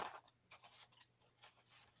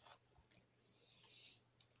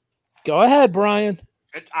 Go ahead, Brian.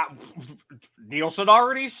 Nielsen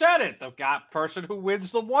already said it. The person who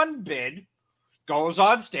wins the one bid goes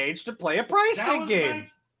on stage to play a pricing game.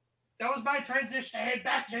 That was my transition to head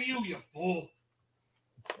back to you, you fool.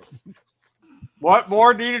 What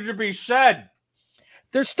more needed to be said?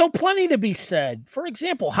 There's still plenty to be said. For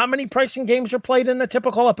example, how many pricing games are played in a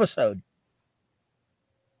typical episode?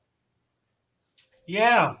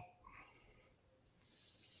 Yeah.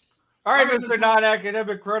 All right, Mr.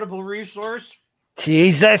 Non-Academic Credible Resource.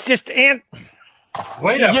 Jeez, that's just ant.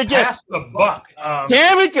 Way to pass the buck.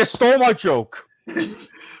 Damn it, you stole my joke.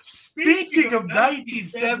 Speaking of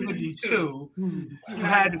 1972, you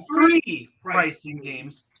had 3 pricing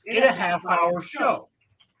games in a half-hour show.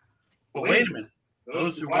 But wait a minute.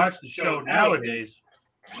 Those who watch the show nowadays,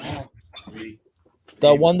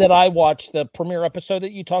 The one that I watched, the premiere episode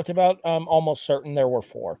that you talked about, I'm almost certain there were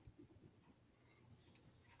 4.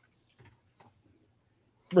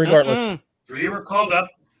 Regardless. 3 were called up.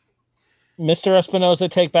 Mr. Espinosa,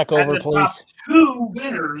 take back over, and the please. top 2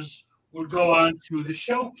 winners would go on to the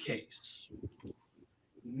showcase.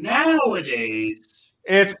 Nowadays,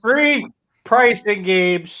 It's 3 pricing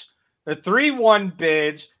games, the 3-1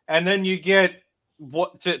 bids, and then you get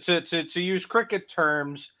what to use cricket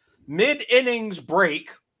terms, mid-innings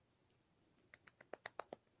break.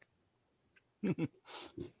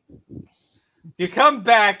 You come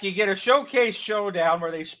back, you get a showcase showdown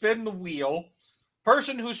where they spin the wheel.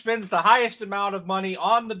 Person who spends the highest amount of money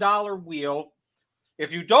on the dollar wheel.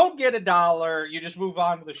 If you don't get $1, you just move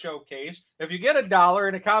on to the showcase. If you get $1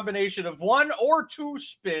 in a combination of 1 or 2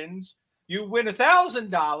 spins, you win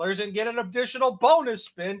 $1,000 and get an additional bonus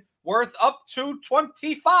spin worth up to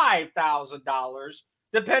 $25,000,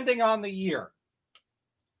 depending on the year.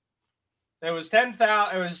 It was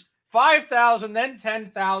 10,000. It was 5,000, then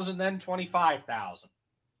 10,000, then 25,000.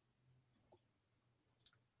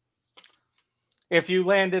 If you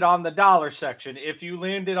landed on the dollar section, if you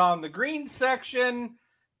landed on the green section,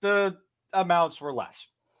 the amounts were less.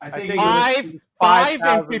 I think five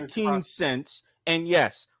and 15 cents, and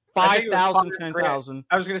yes, 5,000, 10,000.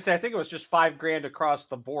 I was going to say, I think it was just $5,000 across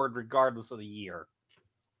the board, regardless of the year.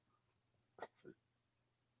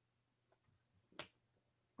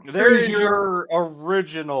 There's your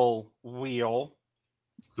original wheel.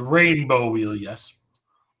 The rainbow wheel, yes.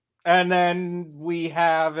 And then we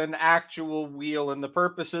have an actual wheel. And the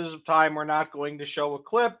purposes of time, we're not going to show a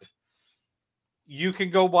clip. You can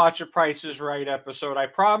go watch a Price is Right episode. I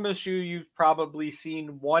promise you, you've probably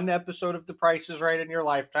seen one episode of The Price is Right in your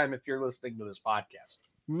lifetime if you're listening to this podcast.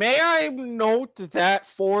 May I note that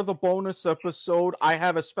for the bonus episode, I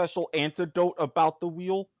have a special antidote about the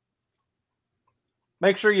wheel?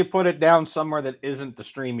 Make sure you put it down somewhere that isn't the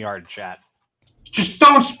StreamYard chat. Just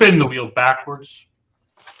don't spin the wheel backwards.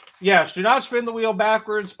 Yes, do not spin the wheel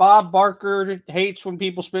backwards. Bob Barker hates when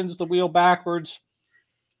people spins the wheel backwards.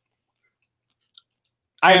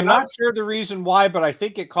 I am not sure the reason why, but I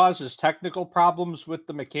think it causes technical problems with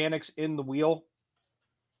the mechanics in the wheel.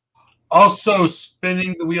 Also,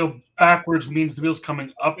 spinning the wheel backwards means the wheel's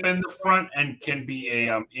coming up in the front and can be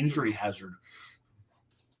a injury hazard.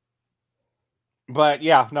 But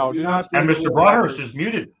yeah, no, do not. And Mr. Broadhurst is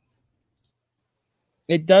muted.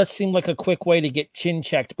 It does seem like a quick way to get chin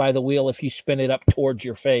checked by the wheel if you spin it up towards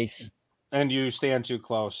your face. And you stand too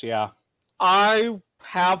close, yeah. I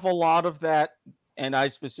have a lot of that, and I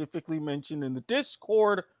specifically mentioned in the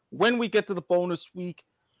Discord, when we get to the bonus week,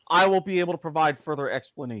 I will be able to provide further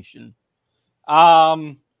explanation.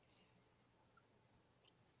 If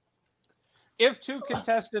two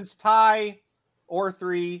contestants tie or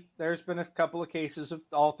three, there's been a couple of cases of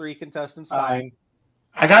all three contestants tying.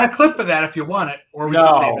 I got a clip of that if you want it, or we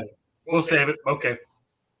can save it. We'll save it. Okay.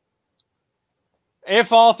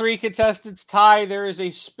 If all three contestants tie, there is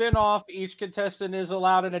a spin-off. Each contestant is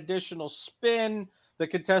allowed an additional spin. The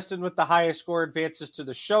contestant with the highest score advances to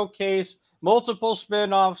the showcase. Multiple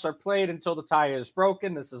spin-offs are played until the tie is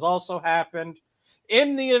broken. This has also happened.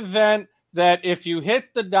 In the event that if you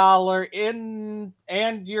hit the dollar and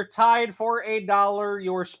you're tied for $1,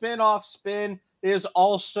 your spin-off spin is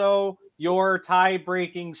also your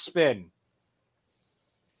tie-breaking spin.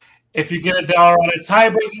 If you get $1 on a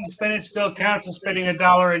tie-breaking spin, it still counts as spinning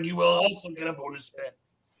 $1, and you will also get a bonus spin.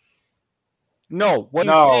 No, what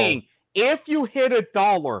I'm saying, if you hit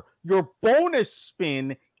 $1, your bonus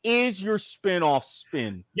spin is your spin-off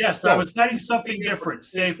spin. Yes, I was saying something different.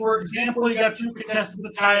 Say, for example, you got two contestants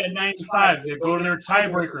that tie at 95. They go to their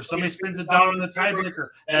tiebreaker. Somebody spins $1 on the tiebreaker.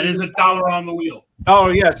 That is $1 on the wheel. Oh,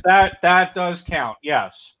 yes, that does count,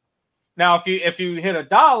 yes. Now, if you hit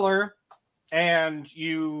 $1 and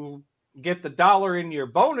you get the $1 in your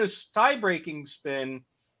bonus tie-breaking spin,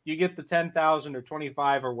 you get the 10,000 or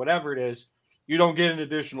 25 or whatever it is. You don't get an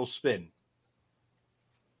additional spin.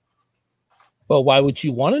 Well, why would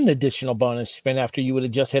you want an additional bonus spin after you would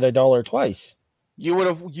have just hit $1 twice? You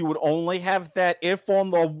would only have that if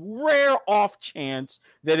on the rare off chance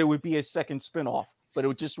that it would be a second spin-off, but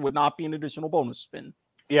it would not be an additional bonus spin.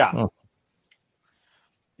 Yeah. Oh.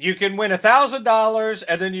 You can win $1,000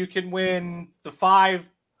 and then you can win the 5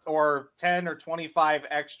 or 10 or 25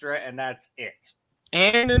 extra, and that's it.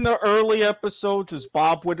 And in the early episodes, as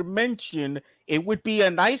Bob would mention, it would be a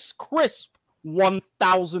nice, crisp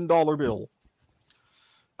 $1,000 bill.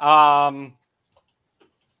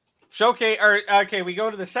 Showcase, we go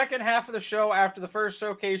to the second half of the show after the first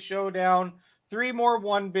showcase showdown. 3 more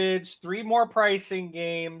one bids, 3 more pricing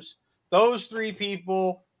games. Those 3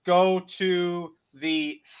 people go to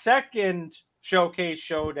the second showcase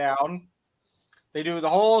showdown. They do the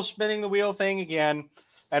whole spinning the wheel thing again.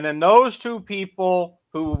 And then those 2 people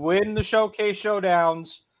who win the showcase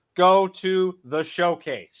showdowns go to the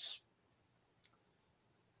showcase.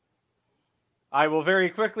 I will very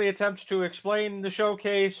quickly attempt to explain the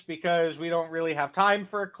showcase because we don't really have time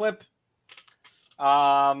for a clip.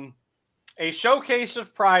 A showcase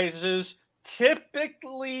of prizes,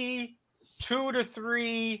 typically 2 to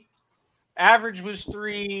 3. Average was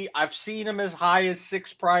 3. I've seen them as high as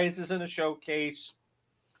 6 prizes in a showcase.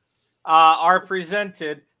 Are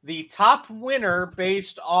presented. The top winner,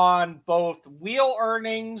 based on both wheel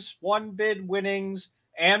earnings, one bid winnings,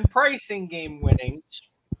 and pricing game winnings,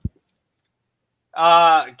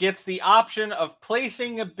 gets the option of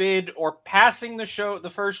placing a bid or passing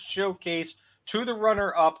the first showcase to the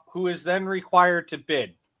runner-up, who is then required to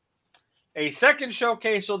bid. A second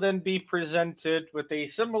showcase will then be presented with a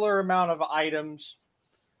similar amount of items,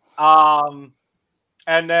 and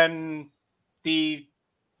then the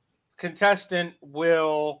contestant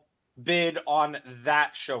will bid on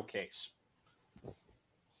that showcase.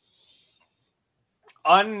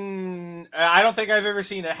 I don't think I've ever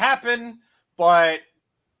seen it happen, but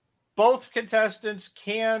both contestants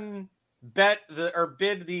can bid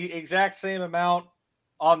the exact same amount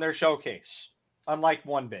on their showcase, unlike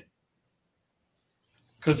one bid.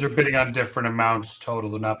 Because they're bidding on different amounts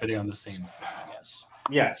total. They're not bidding on the same thing, yes.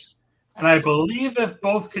 Yes. And I believe if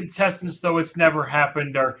both contestants, though it's never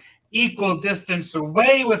happened, are equal distance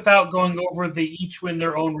away without going over, they each win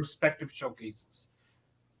their own respective showcases.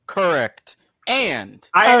 Correct. And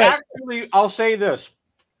I'll say this.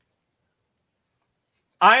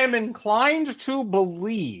 I am inclined to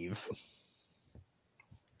believe,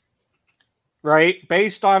 right,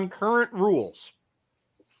 based on current rules.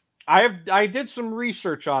 I did some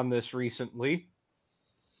research on this recently.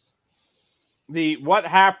 What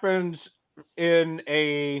happens in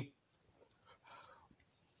a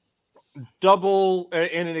double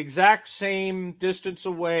in an exact same distance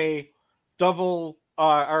away double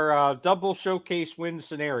showcase win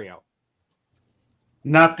scenario.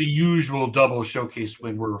 Not the usual double showcase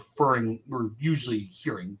win we're usually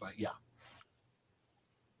hearing, but yeah.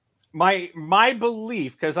 My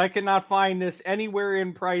belief, because I cannot find this anywhere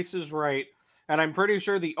in Price is Right, and I'm pretty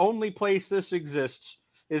sure the only place this exists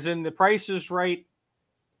is in the Price is Right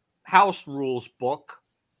house rules book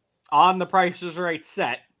on the Price is Right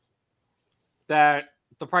set that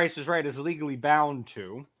the Price is Right is legally bound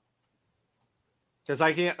to, because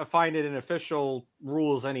I can't find it in official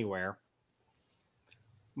rules anywhere.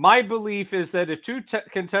 My belief is that if two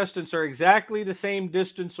contestants are exactly the same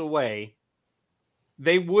distance away,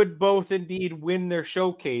 they would both indeed win their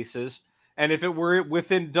showcases. And if it were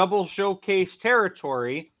within double showcase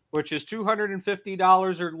territory, which is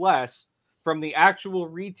 $250 or less from the actual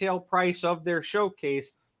retail price of their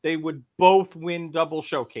showcase, they would both win double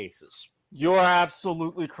showcases. You're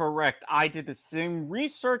absolutely correct. I did the same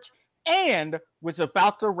research and was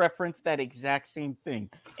about to reference that exact same thing,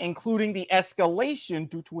 including the escalation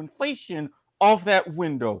due to inflation of that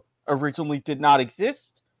window. Originally did not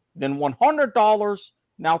exist, then $100,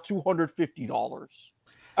 now $250.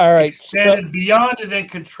 All right. Expanded beyond and then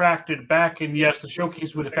contracted back, and yes, the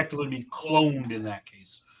showcase would effectively be cloned in that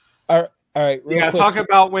case. All right. Yeah, talk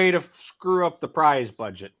about way to screw up the prize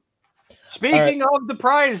budget. Speaking of the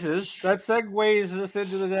prizes, that segues us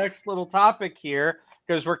into the next little topic here,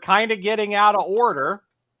 because we're kind of getting out of order.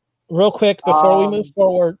 Real quick, before we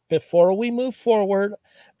move forward,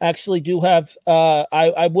 actually do have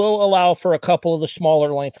I will allow for a couple of the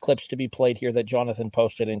smaller length clips to be played here that Jonathan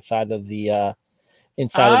posted inside of the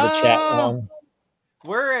chat.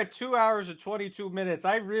 We're at 2 hours and 22 minutes.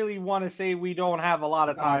 I really want to say we don't have a lot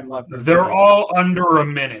of time left. They're all under a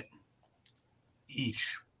minute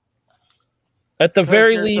each. At the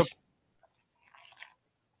very least,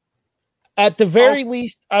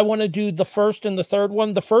 I want to do the first and the third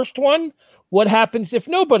one. The first one, what happens if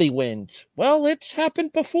nobody wins? Well, it's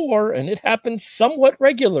happened before, and it happens somewhat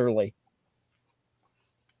regularly.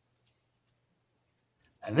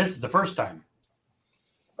 And this is the first time.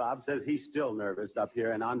 Bob says he's still nervous up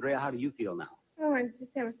here. And Andrea, how do you feel now? Oh, I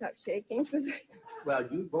just haven't stopped shaking. Well,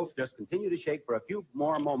 you both just continue to shake for a few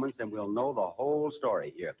more moments, and we'll know the whole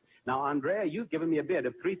story here. Now, Andrea, you've given me a bid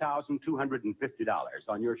of $3,250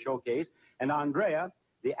 on your showcase. And Andrea,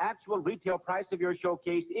 the actual retail price of your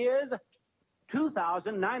showcase is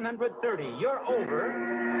 $2,930. You're over,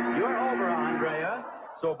 Andrea.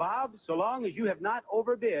 So, Bob, so long as you have not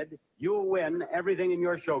overbid, you'll win everything in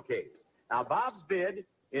your showcase. Now, Bob's bid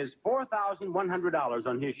is $4,100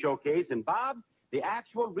 on his showcase. And, Bob, the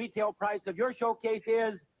actual retail price of your showcase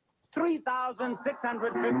is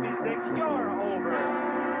 $3,656. You're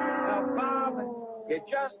over. Bob, it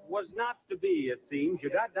just was not to be, it seems. You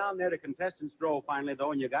got down there to contestants' row finally,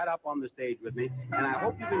 though, and you got up on the stage with me. And I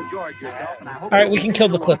hope you've enjoyed yourself. And I hope all right, we can kill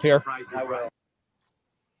the clip here.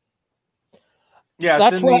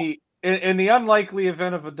 Yes, in the unlikely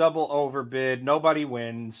event of a double overbid, nobody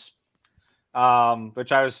wins,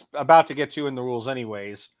 which I was about to get to in the rules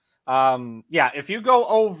anyways. If you go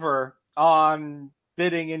over on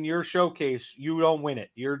bidding in your showcase, you don't win it.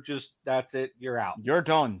 That's it. You're out. You're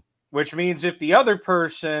done. Which means if the other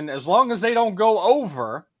person, as long as they don't go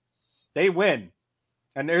over, they win.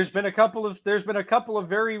 And there's been a couple of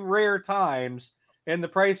very rare times in The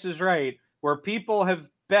Price is Right where people have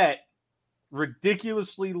bet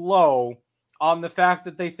ridiculously low on the fact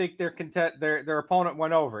that they think their opponent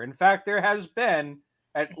went over. In fact, there has been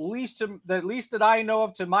at least that I know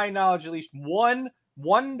of, to my knowledge, at least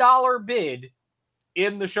 $1 bid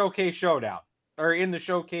in the showcase showdown or in the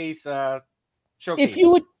showcase.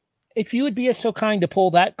 If you would be so kind to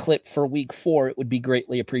pull that clip for week 4, it would be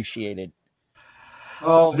greatly appreciated.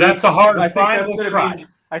 Well, that's a hard find. We'll try.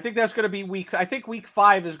 I think that's going to be week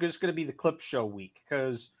 5 is just going to be the clip show week,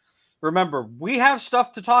 because remember, we have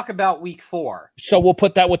stuff to talk about week 4. So we'll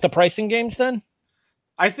put that with the pricing games then?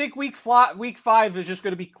 I think week 5 is just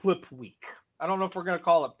going to be clip week. I don't know if we're going to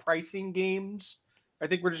call it pricing games. I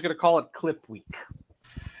think we're just going to call it clip week.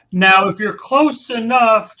 Now, if you're close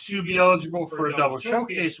enough to be eligible for a double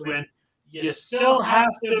showcase win, you still have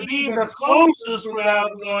to be the closest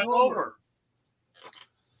without going over.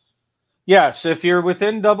 Yes, if you're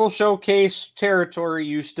within double showcase territory,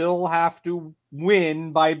 you still have to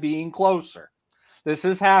win by being closer. This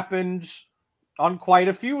has happened on quite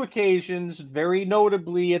a few occasions, very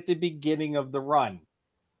notably at the beginning of the run.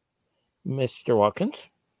 Mr. Watkins?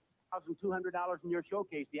 $1,200 in your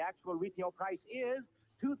showcase. The actual retail price is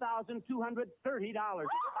 $2,230. $30.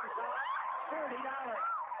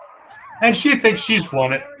 And she thinks she's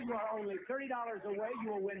won it. You are only $30 away.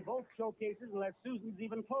 You will win both showcases unless Susan's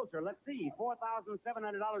even closer. Let's see.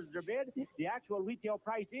 $4,700 is your bid. The actual retail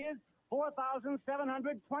price is $4,729.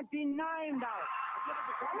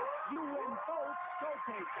 You win both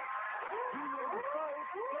showcases. You win both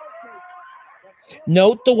showcases.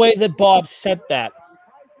 Note the way that Bob said that.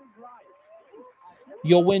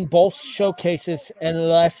 You'll win both showcases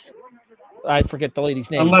unless I forget the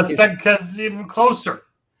lady's name. Unless Sedka's even closer.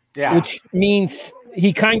 Yeah. Which means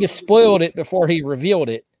he kind of spoiled it before he revealed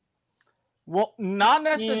it. Well, not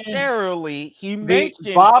necessarily. He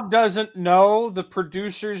mentioned Bob doesn't know. The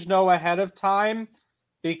producers know ahead of time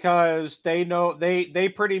because they know they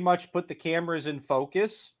pretty much put the cameras in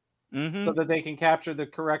focus so that they can capture the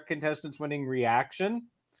correct contestant's winning reaction.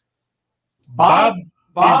 Bob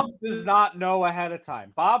does not know ahead of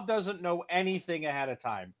time. Bob doesn't know anything ahead of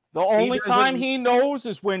time. The only time he knows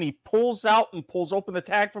is when he pulls out and pulls open the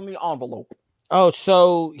tag from the envelope. Oh,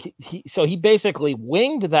 so he basically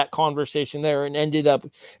winged that conversation there and ended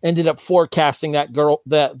up forecasting that girl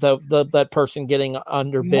that person getting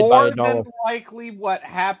underbid by $1. More than likely, what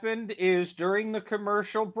happened is during the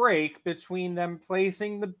commercial break between them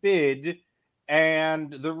placing the bid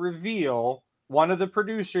and the reveal, one of the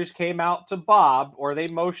producers came out to Bob, or they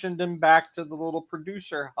motioned him back to the little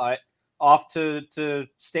producer hut off to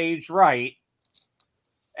stage right,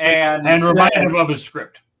 and remind him of his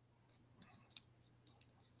script.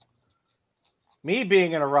 Me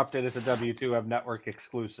being interrupted is a W2M network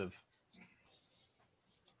exclusive.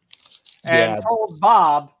 And told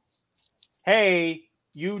Bob, hey,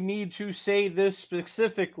 you need to say this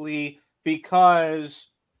specifically because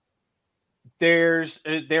they're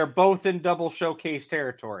both in double showcase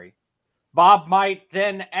territory. Bob might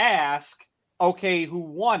then ask, okay, who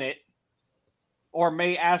won it? Or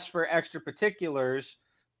may ask for extra particulars.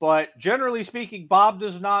 But generally speaking, Bob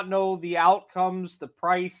does not know the outcomes, the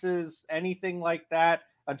prices, anything like that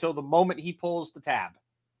until the moment he pulls the tab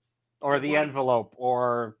or the envelope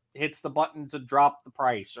or hits the button to drop the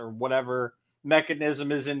price or whatever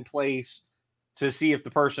mechanism is in place to see if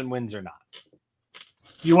the person wins or not.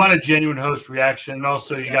 You want a genuine host reaction, and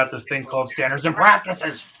also you got this thing called standards and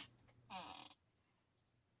practices.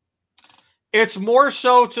 It's more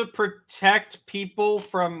so to protect people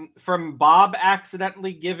from Bob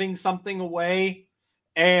accidentally giving something away,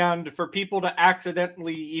 and for people to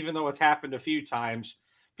accidentally, even though it's happened a few times,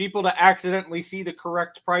 people to accidentally see the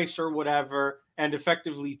correct price or whatever and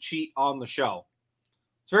effectively cheat on the show.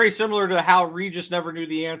 It's very similar to how Regis never knew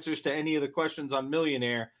the answers to any of the questions on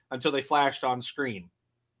Millionaire until they flashed on screen.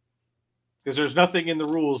 Because there's nothing in the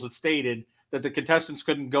rules that stated that the contestants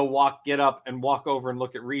couldn't get up and walk over and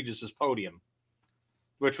look at Regis's podium,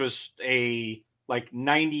 which was a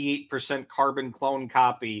 98% carbon clone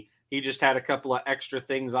copy. He just had a couple of extra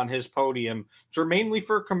things on his podium, which were mainly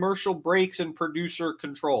for commercial breaks and producer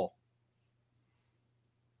control.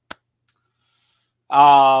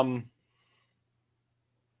 Because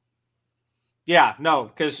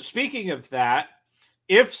speaking of that,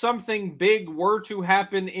 if something big were to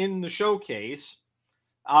happen in the showcase,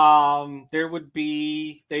 they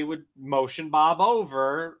would motion Bob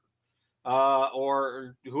over,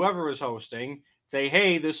 or whoever was hosting, say,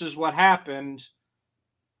 hey, this is what happened.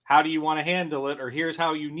 How do you want to handle it? Or here's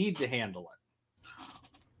how you need to handle it.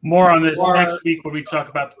 More on this next week when we talk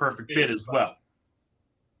about the perfect bid as well.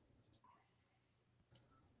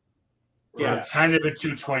 Yeah, kind of at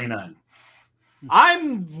 229.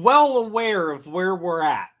 I'm well aware of where we're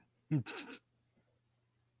at.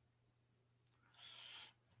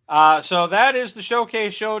 So that is the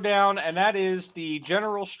Showcase Showdown, and that is the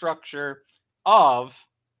general structure of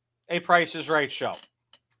a Price is Right show.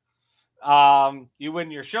 You win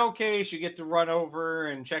your showcase, you get to run over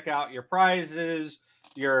and check out your prizes.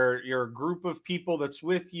 Your group of people that's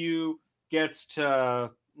with you gets to,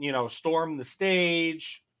 storm the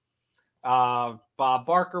stage. Bob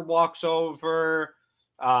Barker walks over.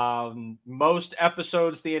 Most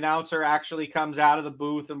episodes, the announcer actually comes out of the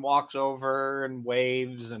booth and walks over and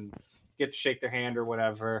waves and get to shake their hand or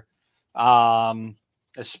whatever.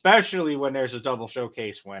 Especially when there's a double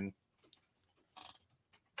showcase win.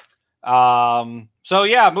 So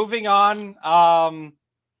yeah, moving on.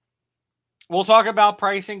 We'll talk about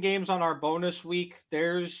pricing games on our bonus week.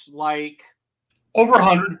 There's like over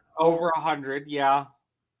 100. Over 100, yeah.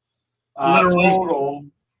 Literally. Total.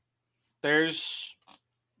 There's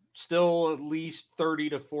still at least 30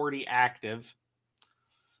 to 40 active.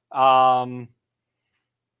 The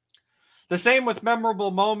same with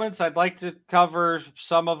memorable moments. I'd like to cover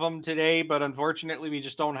some of them today, but unfortunately we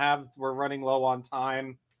just don't have, we're running low on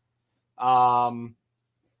time.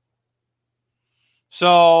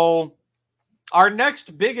 So our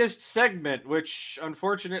next biggest segment, which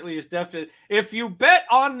unfortunately is definitely, if you bet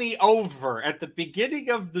on the over at the beginning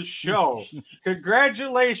of the show,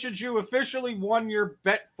 congratulations, you officially won your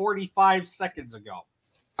bet 45 seconds ago.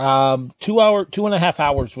 2.5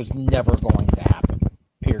 hours was never going to happen,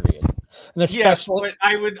 period. And Yes, but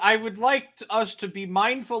I would like us to be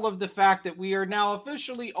mindful of the fact that we are now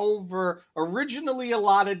officially over originally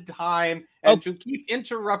allotted time and to keep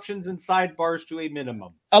interruptions and sidebars to a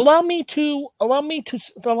minimum. Allow me to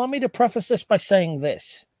preface this by saying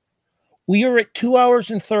this. We are at 2 hours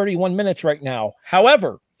and 31 minutes right now.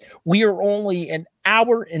 However, we are only an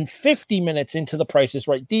hour and 50 minutes into the Price is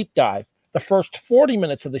Right deep dive. The first 40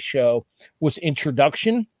 minutes of the show was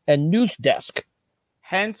introduction and news desk.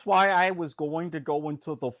 Hence why I was going to go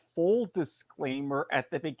into the full disclaimer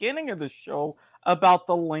at the beginning of the show about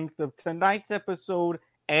the length of tonight's episode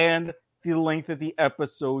and the length of the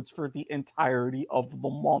episodes for the entirety of the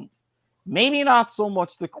month. Maybe not so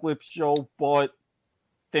much the clip show, but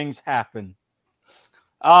things happen.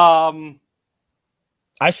 I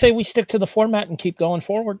say we stick to the format and keep going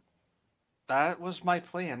forward. That was my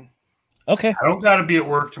plan. Okay. I don't got to be at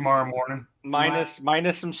work tomorrow morning. Minus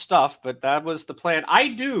some stuff, but that was the plan. I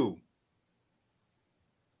do.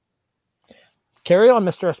 Carry on,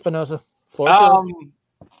 Mr. Espinoza.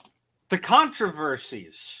 The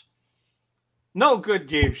controversies. No good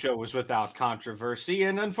game show was without controversy,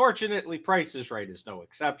 and unfortunately, Price is Right is no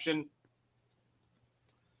exception.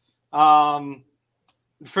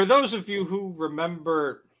 For those of you who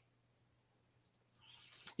remember,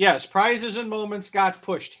 yes, prizes and moments got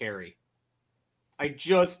pushed, Harry. I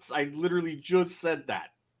literally just said that.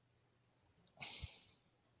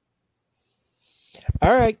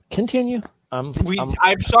 All right, continue. I'm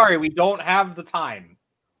sorry, we don't have the time.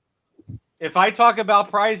 If I talk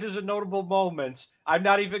about prizes and notable moments, I'm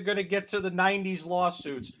not even going to get to the 90s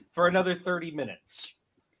lawsuits for another 30 minutes.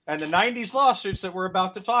 And the 90s lawsuits that we're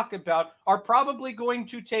about to talk about are probably going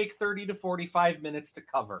to take 30 to 45 minutes to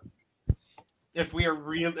cover. If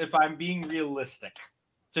I'm being realistic,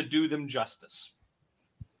 to do them justice.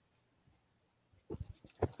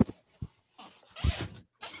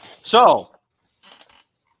 So,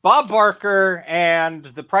 Bob Barker and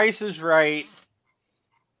The Price is Right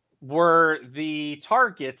were the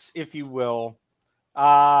targets, if you will,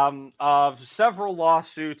 of several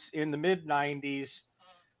lawsuits in the mid-90s.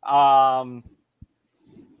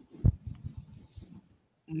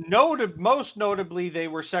 Most notably, they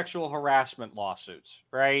were sexual harassment lawsuits,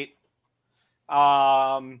 right?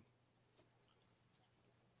 The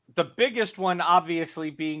biggest one, obviously,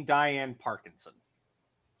 being Diane Parkinson.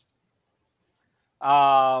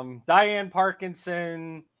 Diane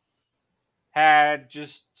Parkinson had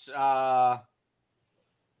just, long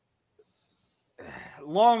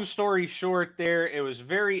story short there, it was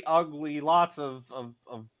very ugly, lots of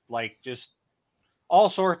like just all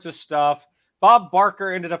sorts of stuff. Bob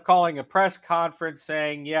Barker ended up calling a press conference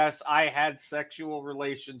saying, yes, I had sexual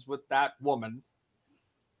relations with that woman.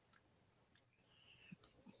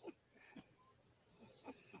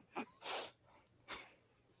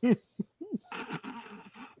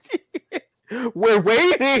 We're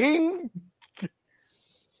waiting.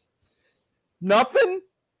 Nothing?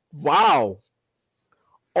 Wow.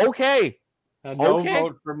 Okay. No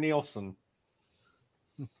vote from Nielsen.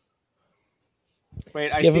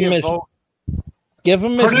 Wait, I Give see him a his- vote. Give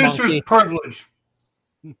him his Producer's monkey. privilege.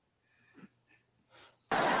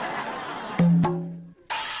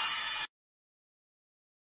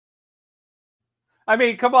 I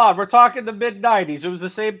mean, come on, we're talking the mid-90s. It was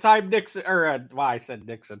the same time Nixon, I said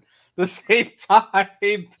Nixon. The same time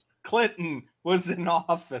Clinton was in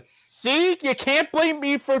office. See, you can't blame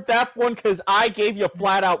me for that one because I gave you a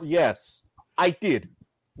flat out yes. I did.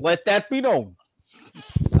 Let that be known.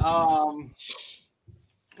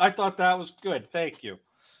 I thought that was good. Thank you.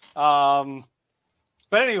 But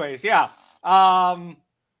anyways, yeah.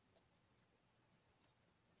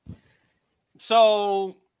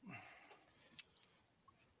 So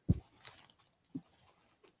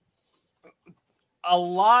a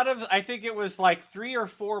lot of, I think it was like 3 or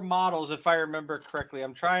 4 models, if I remember correctly.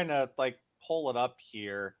 I'm trying to like pull it up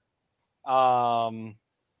here. Because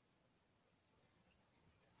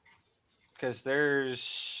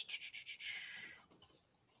there's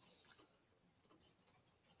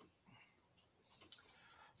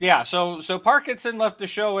so Parkinson left the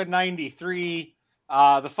show in 93.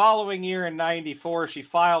 The following year in 94, she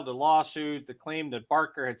filed a lawsuit that claimed that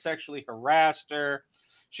Barker had sexually harassed her.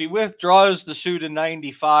 She withdraws the suit in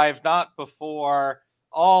 95, not before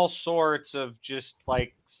all sorts of just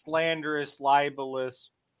like slanderous, libelous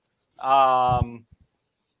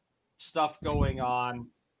stuff going on.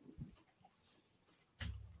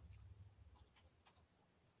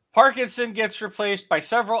 Parkinson gets replaced by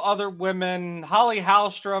several other women. Holly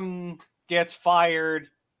Hallstrom gets fired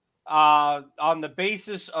on the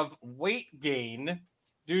basis of weight gain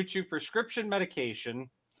due to prescription medication.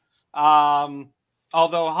 Although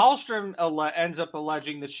Hallstrom ends up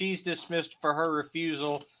alleging that she's dismissed for her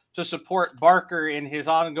refusal to support Barker in his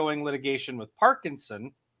ongoing litigation with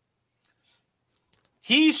Parkinson.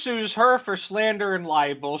 He sues her for slander and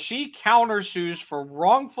libel. She countersues for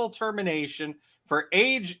wrongful termination for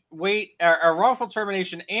wrongful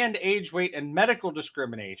termination and age, weight, and medical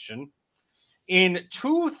discrimination. In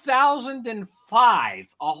 2005,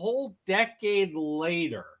 a whole decade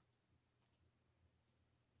later,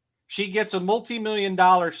 she gets a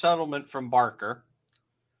multi-million-dollar settlement from Barker.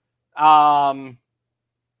 Janice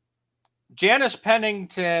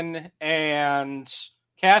Pennington and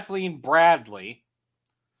Kathleen Bradley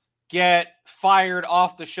get fired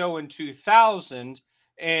off the show in 2000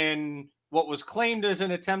 in what was claimed as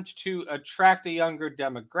an attempt to attract a younger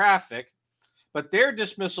demographic. But their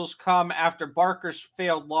dismissals come after Barker's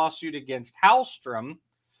failed lawsuit against Hallstrom,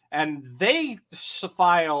 and they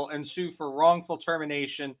file and sue for wrongful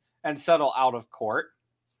termination and settle out of court.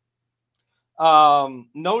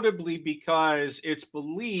 Notably because it's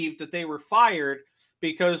believed that they were fired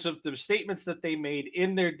because of the statements that they made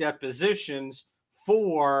in their depositions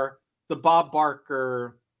for the Bob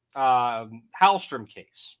Barker Hallstrom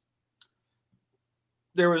case.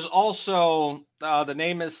 There was also, the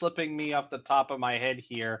name is slipping me off the top of my head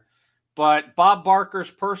here, but Bob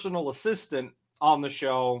Barker's personal assistant on the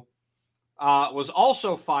show was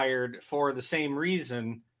also fired for the same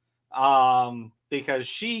reason, because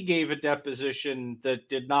she gave a deposition that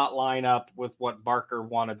did not line up with what Barker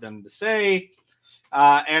wanted them to say,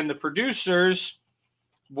 and the producers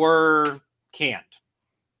were canned.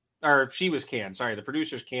 Or she was canned, sorry, the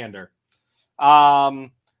producers canned her.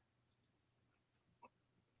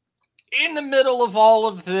 In the middle of all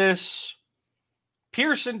of this,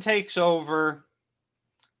 Pearson takes over.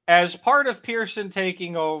 As part of Pearson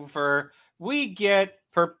taking over, we get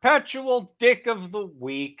perpetual dick of the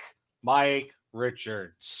week, Mike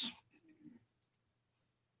Richards.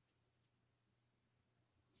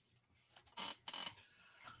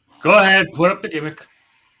 Go ahead, put up the gimmick.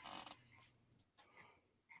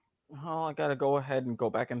 Oh, I gotta go ahead and go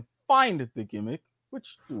back and find the gimmick, which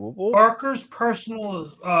is doable. Barker's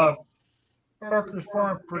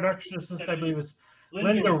former production assistant, I believe it's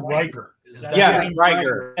Linda Reiger. Yes,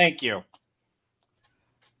 Reiger. Thank you.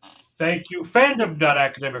 Thank you.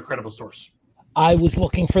 Fandom.academic credible source. I was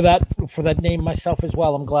looking for that name myself as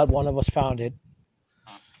well. I'm glad one of us found it.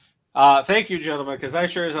 Thank you, gentlemen, because I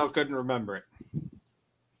sure as hell couldn't remember it.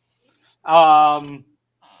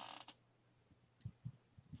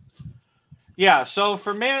 Yeah, so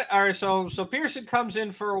so Pearson comes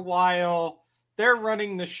in for a while. They're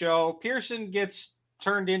running the show. Pearson gets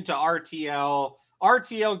turned into RTL.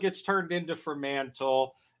 RTL gets turned into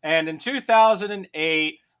Fremantle. And in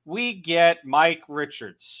 2008, we get Mike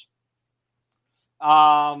Richards.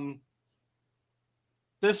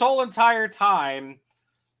 This whole entire time,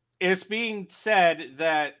 it's being said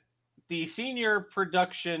that the senior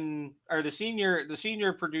production or the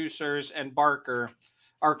senior producers and Barker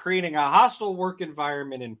are creating a hostile work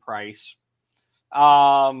environment in Price.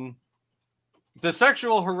 The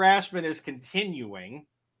sexual harassment is continuing.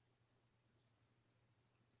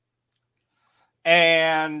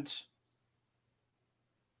 And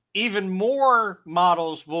even more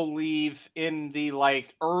models will leave in the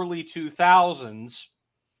early 2000s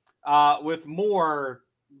with more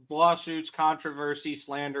lawsuits, controversy,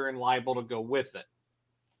 slander, and libel to go with it.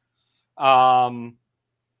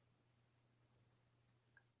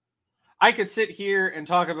 I could sit here and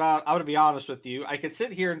talk about, I'm going to be honest with you, I could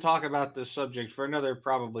sit here and talk about this subject for another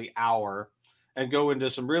probably hour and go into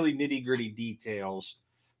some really nitty-gritty details.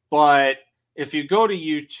 But if you go to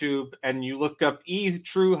YouTube and you look up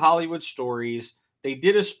True Hollywood Stories, they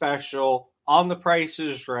did a special on The Price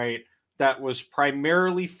is Right that was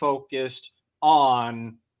primarily focused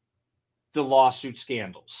on the lawsuit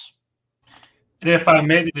scandals. And if I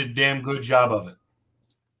may, they did a damn good job of it.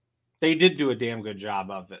 They did do a damn good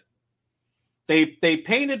job of it. They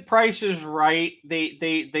painted Price is Right.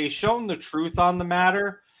 They shown the truth on the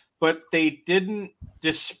matter, but they didn't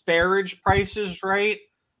disparage Price is Right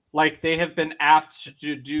like they have been apt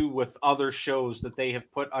to do with other shows that they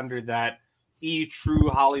have put under that True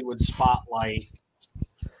Hollywood spotlight.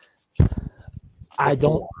 I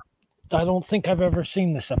don't think I've ever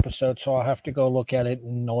seen this episode, so I'll have to go look at it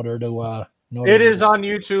in order to. It is on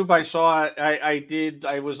YouTube. I saw it.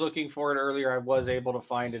 I was looking for it earlier. I was able to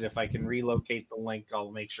find it. If I can relocate the link,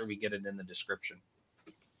 I'll make sure we get it in the description.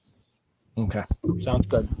 Okay, sounds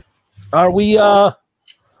good. Are we going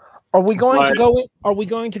to go in? Are we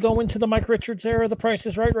going to go into the Mike Richards era of The Price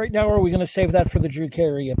is Right now, or are we going to save that for the Drew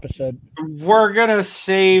Carey episode? We're gonna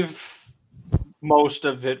save most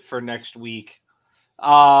of it for next week.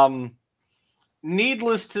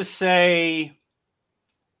 Needless to say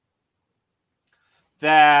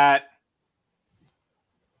that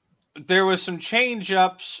there was some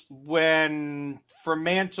change-ups when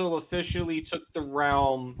Fremantle officially took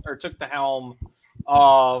the helm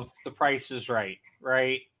of The Price is Right,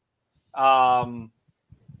 right? And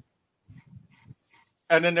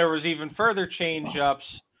then there was even further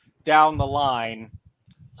change-ups down the line.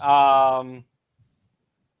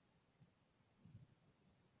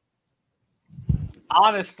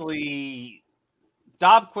 Honestly,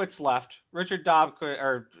 Dobquit's left. Richard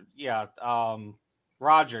Dobquit,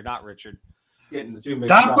 Roger, not Richard.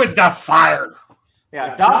 Dobquit's got fired.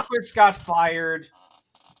 Yeah, Dobquit's got fired.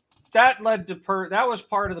 That led to that was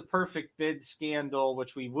part of the Perfect Bid scandal,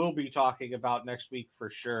 which we will be talking about next week for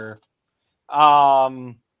sure.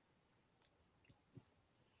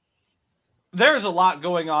 There's a lot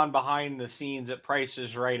going on behind the scenes at Price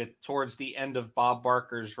is Right towards the end of Bob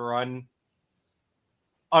Barker's run.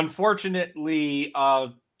 Unfortunately, a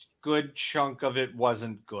good chunk of it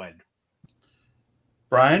wasn't good.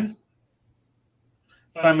 Brian,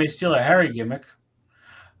 if I may steal a Harry gimmick,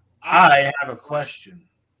 I have a question.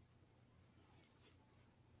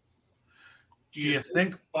 Do you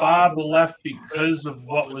think Bob left because of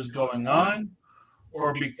what was going on,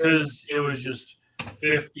 or because it was just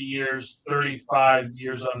 50 years, 35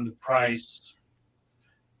 years on the Price?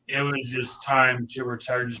 It was just time to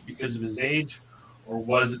retire just because of his age? Or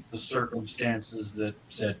was it the circumstances that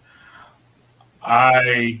said,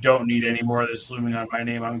 I don't need any more of this looming on my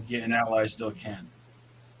name. I'm getting out while I still can?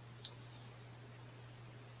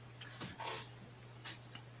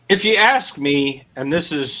 If you ask me, and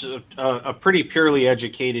this is a pretty purely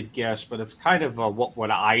educated guess, but it's kind of what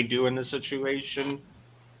would I do in this situation?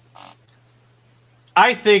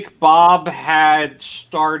 I think Bob had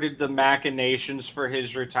started the machinations for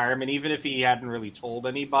his retirement, even if he hadn't really told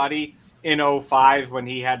anybody, in 2005 when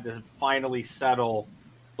he had to finally settle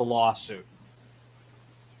the lawsuit.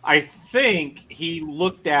 I think he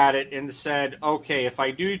looked at it and said, okay, if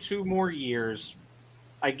I do 2 more years,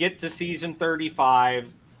 I get to season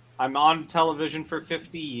 35, I'm on television for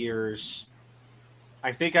 50 years,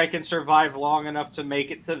 I think I can survive long enough to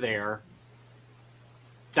make it to there.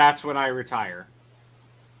 That's when I retire.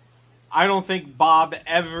 I don't think Bob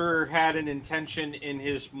ever had an intention in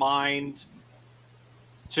his mind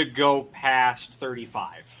to go past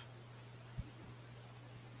 35.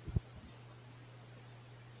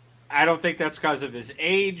 I don't think that's because of his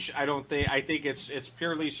age. I think it's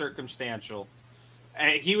purely circumstantial.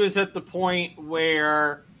 He was at the point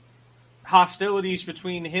where hostilities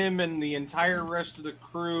between him and the entire rest of the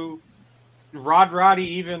crew, Rod Roddy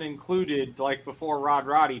even included, like before Rod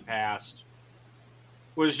Roddy passed,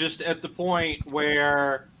 was just at the point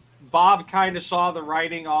where Bob kind of saw the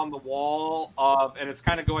writing on the wall of, and it's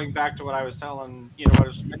kind of going back to what I was what I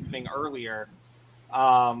was mentioning earlier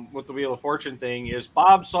with the Wheel of Fortune thing, is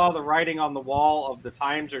Bob saw the writing on the wall of the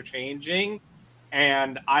times are changing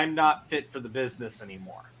and I'm not fit for the business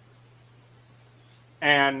anymore.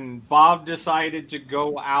 And Bob decided to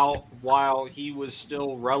go out while he was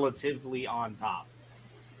still relatively on top.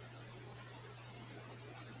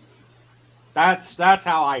 That's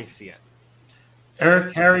how I see it.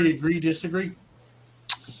 Eric, Harry, agree, disagree?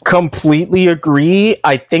 Completely agree.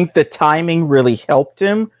 I think the timing really helped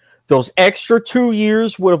him. Those extra 2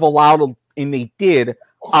 years would have allowed, and they did,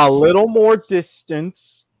 a little more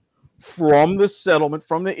distance from the settlement,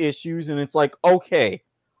 from the issues. And it's like, okay,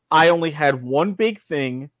 I only had one big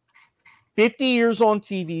thing. 50 years on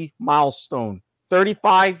TV, milestone.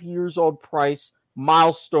 35 years on Price,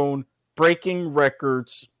 milestone. Breaking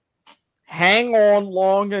records. Hang on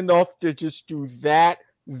long enough to just do that,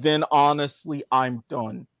 then honestly, I'm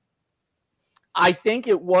done. I think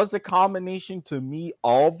it was a combination to me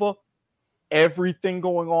of everything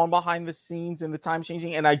going on behind the scenes and the time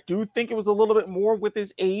changing. And I do think it was a little bit more with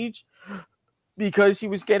his age because he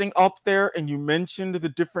was getting up there, and you mentioned the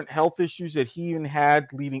different health issues that he even had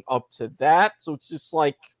leading up to that. So it's just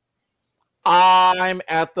like, I'm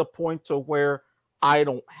at the point to where I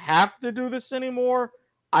don't have to do this anymore.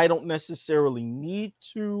 I don't necessarily need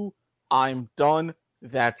to. I'm done.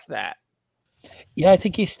 That's that. Yeah, I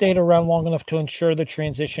think he stayed around long enough to ensure the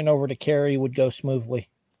transition over to Kerry would go smoothly.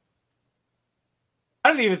 I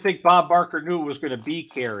don't even think Bob Barker knew it was going to be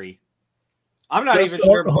Kerry. I'm not even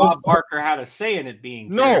sure if Bob Barker had a say in it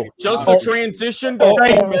being Kerry. Just the transition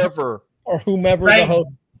to whomever. Or whomever the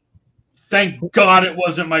host. Thank God it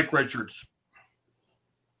wasn't Mike Richards.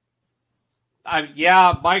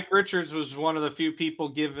 Yeah, Mike Richards was one of the few people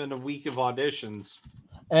given a week of auditions.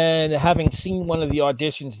 And having seen one of the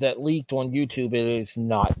auditions that leaked on YouTube, it is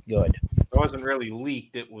not good. It wasn't really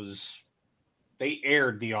leaked. It was, they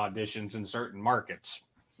aired the auditions in certain markets.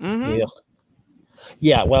 Mm-hmm.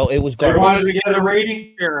 Yeah, well, it was They garbage. wanted to get a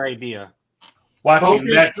rating share idea. Watching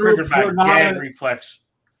Focus that triggered groups my were not gag a- reflex.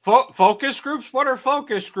 Focus groups? What are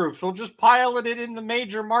focus groups? We'll just pilot it into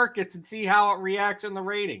major markets and see how it reacts in the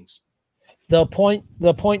ratings. The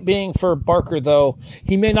point being for Barker, though,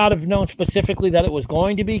 he may not have known specifically that it was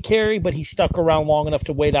going to be Kerry, but he stuck around long enough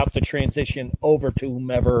to wait out the transition over to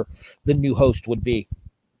whomever the new host would be.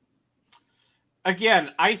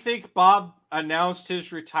 Again, I think Bob announced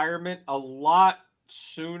his retirement a lot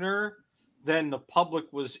sooner than the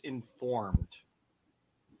public was informed.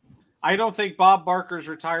 I don't think Bob Barker's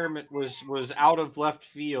retirement was out of left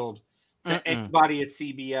field to anybody at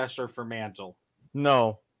CBS or Fremantle.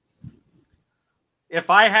 No. If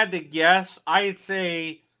I had to guess, I'd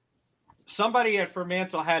say somebody at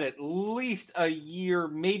Fremantle had at least a year,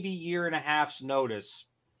 maybe year and a half's notice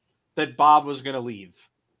that Bob was going to leave.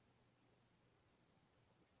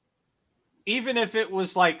 Even if it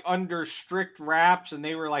was like under strict wraps and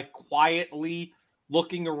they were like quietly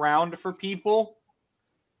looking around for people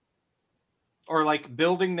or like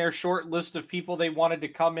building their short list of people they wanted to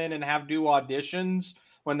come in and have do auditions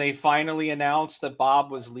when they finally announced that Bob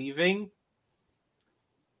was leaving.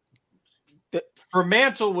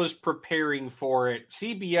 Fremantle was preparing for it.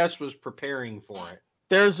 CBS was preparing for it.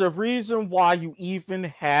 There's a reason why you even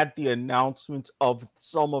had the announcement of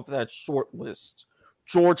some of that short list.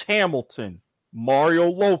 George Hamilton, Mario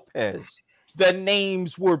Lopez. The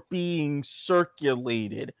names were being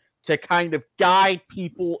circulated to kind of guide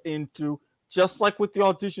people into, just like with the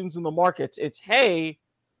auditions in the markets, it's, hey,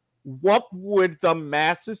 what would the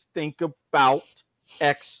masses think about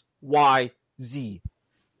X, Y, Z?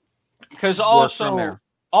 Because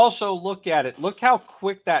also look at it. Look how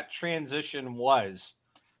quick that transition was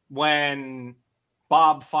when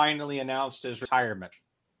Bob finally announced his retirement.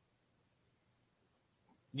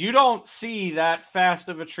 You don't see that fast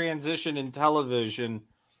of a transition in television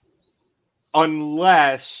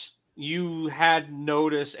unless you had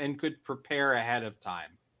notice and could prepare ahead of time.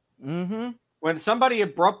 Mm-hmm. When somebody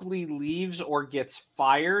abruptly leaves or gets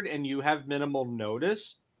fired and you have minimal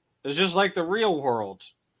notice, it's just like the real world.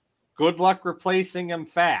 Good luck replacing him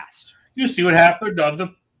fast. You see what happened on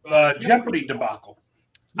the Jeopardy debacle.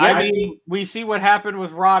 I mean, we see what happened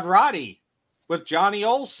with Rod Roddy, with Johnny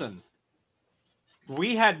Olson.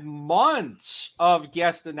 We had months of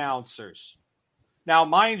guest announcers. Now,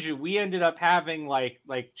 mind you, we ended up having like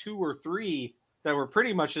 2 or 3 that were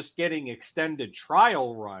pretty much just getting extended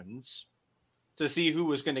trial runs to see who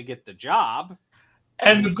was going to get the job.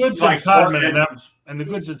 And the Goods and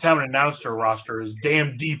Talman announcer roster is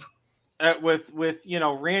damn deep. With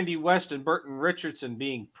Randy West and Burton Richardson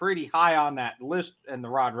being pretty high on that list in the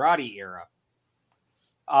Rod Roddy era.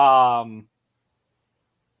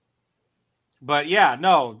 But yeah,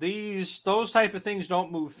 no, those type of things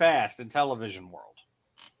don't move fast in television world.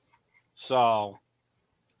 So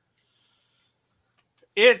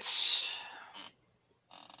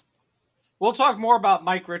we'll talk more about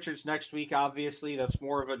Mike Richards next week. Obviously, that's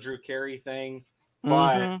more of a Drew Carey thing,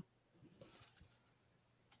 but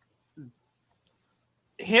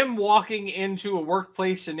him walking into a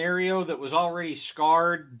workplace scenario that was already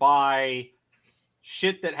scarred by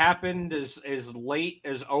shit that happened as late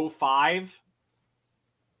as 2005.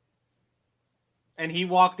 And he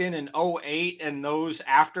walked in 2008 and those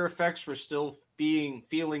after effects were still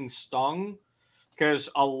feeling stung. Because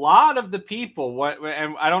a lot of the people,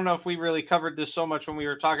 and I don't know if we really covered this so much when we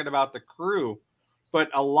were talking about the crew,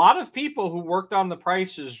 but a lot of people who worked on The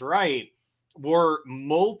Price is Right were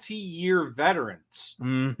multi-year veterans.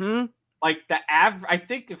 Mm-hmm. Like I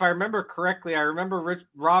think if I remember correctly, I remember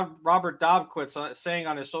Robert Dobquitz saying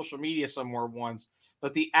on his social media somewhere once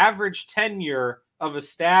that the average tenure of a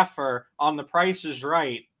staffer on The Price is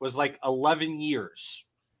Right was like 11 years.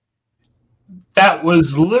 That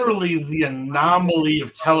was literally the anomaly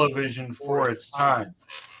of television for its time.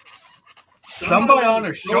 Somebody on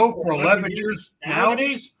a show for 11 years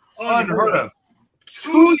nowadays, unheard of.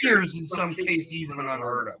 2 years in some cases, even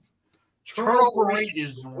unheard of. Turnover rate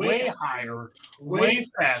is way higher, way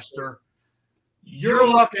faster. You're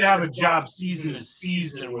lucky to have a job season to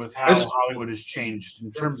season with how Hollywood has changed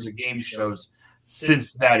in terms of game shows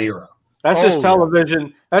since that era. That's just television.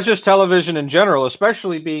 Yeah. That's just television in general,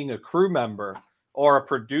 especially being a crew member or a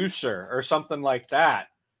producer or something like that.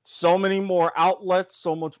 So many more outlets,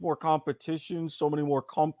 so much more competition, so many more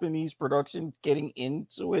companies, production getting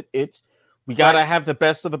into it. We got to have the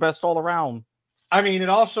best of the best all around. I mean, it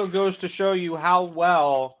also goes to show you how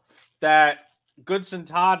well that Goodson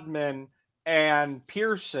Todman and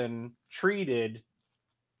Pearson treated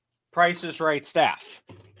Price is Right staff.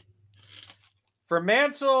 For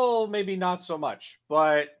Mansell, maybe not so much,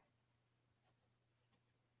 but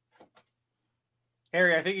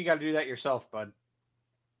Harry, I think you got to do that yourself, bud.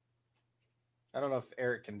 I don't know if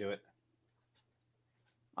Eric can do it.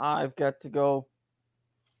 I've got to go.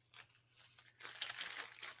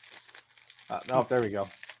 No, there we go.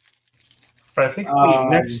 But I think the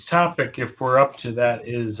next topic, if we're up to that,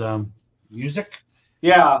 is music.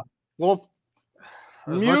 Yeah. Well,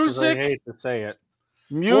 music. Much as I hate to say it.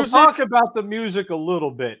 Music. We'll talk about the music a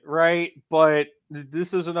little bit, right? But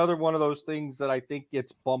this is another one of those things that I think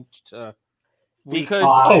gets bumped to because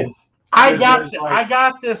I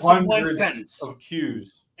got this in one sentence of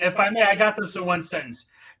cues. If I may, I got this in one sentence.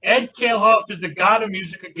 Ed Kalehoff is the god of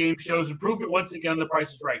music at game shows and proved it once again. The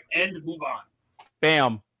Price is Right. End. Move on.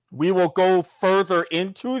 Bam. We will go further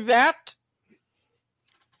into that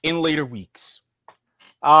in later weeks.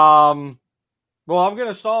 Well, I'm going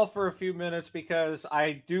to stall for a few minutes because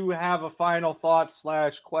I do have a final thought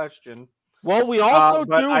 / question. Well, we also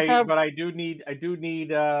but I do need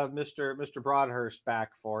Mr. Broadhurst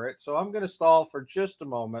back for it. So I'm going to stall for just a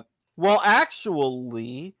moment. Well,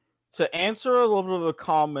 actually, to answer a little bit of the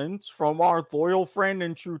comments from our loyal friend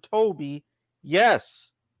and true Toby,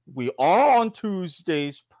 yes, we are on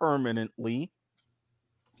Tuesdays permanently.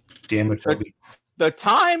 Damn it, Toby. The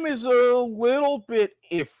time is a little bit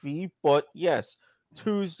iffy, but yes,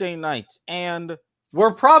 Tuesday nights. And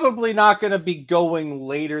we're probably not going to be going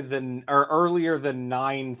later than or earlier than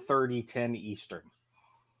 9:30, 10 Eastern.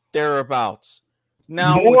 Thereabouts.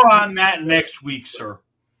 Now, more on that next week, sir.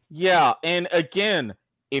 Yeah, and again,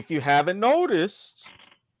 if you haven't noticed,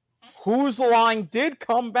 Whose Line did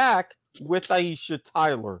come back with Aisha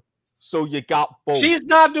Tyler. So you got both. She's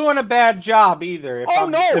not doing a bad job either. If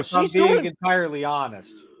I'm being entirely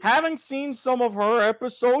honest. Having seen some of her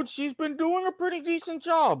episodes, she's been doing a pretty decent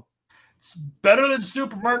job. It's better than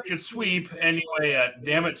Supermarket Sweep. Anyway,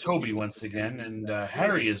 damn it, Toby once again. And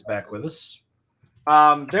Harry is back with us.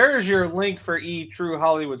 There's your link for True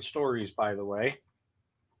Hollywood Stories, by the way.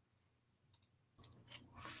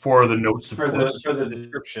 For the notes, of course. For the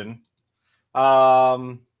description.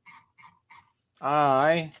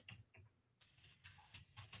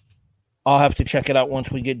 I'll have to check it out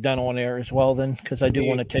once we get done on air as well, then, because I do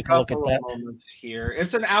want to take a look at that. Here,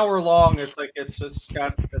 it's an hour long. It's like it's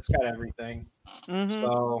got everything. Mm-hmm.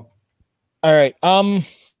 So, all right.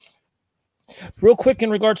 Real quick in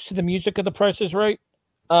regards to the music of The Price is Right.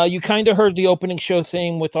 You kind of heard the opening show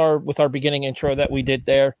theme with our beginning intro that we did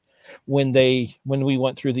there. When we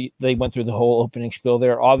went through the whole opening spiel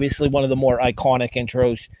there. Obviously one of the more iconic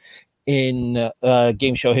intros in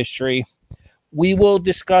game show history. We will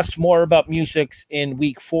discuss more about music in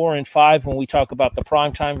week 4 and 5 when we talk about the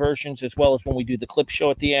primetime versions, as well as when we do the clip show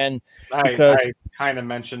at the end. Because I kind of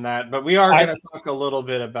mentioned that, but we are going to talk a little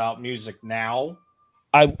bit about music now.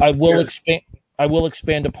 I will expand. I will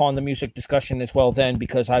expand upon the music discussion as well then,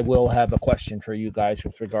 because I will have a question for you guys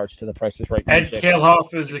with regards to The Price is Right music. Ed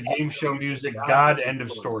Kalehoff is a game show music god. End of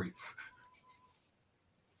story.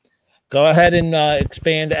 Go ahead and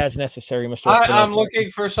expand as necessary, Mr. I'm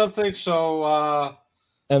looking for something, so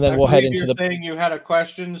and then we'll head into the thing. You had a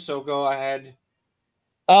question, so go ahead.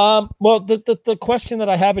 Well, the question that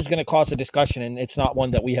I have is going to cause a discussion, and it's not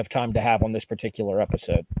one that we have time to have on this particular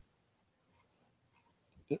episode.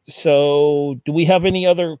 So, do we have any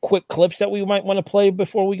other quick clips that we might want to play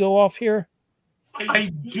before we go off here? I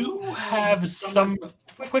do have some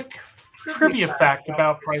quick trivia fact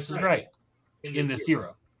about Price is Right in this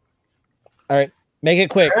era. All right, make it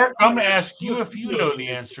quick. Eric, I'm going to ask you if you know the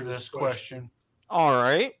answer to this question. All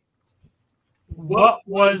right. What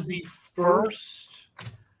was the first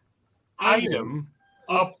item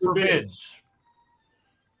up for bids?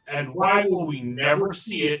 And why will we never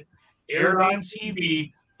see it aired on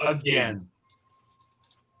TV again.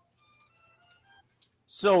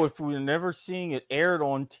 So if we're never seeing it aired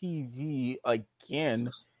on TV again,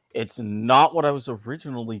 it's not what I was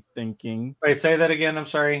originally thinking. Wait, say that again. I'm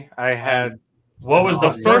sorry. I had. What was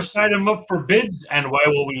the first item up for bids, and why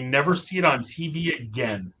will we never see it on TV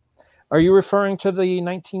again? Are you referring to the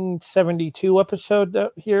 1972 episode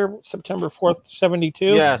here, September 4th, 72?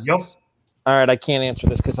 Yes. Yep. All right, I can't answer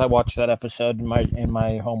this because I watched that episode in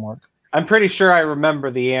my homework. I'm pretty sure I remember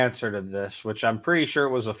the answer to this, which I'm pretty sure it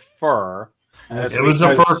was a fur. It was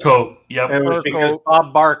a fur coat. Yep. It was Fur because coat.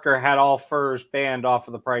 Bob Barker had all furs banned off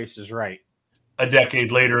of The Price is Right. A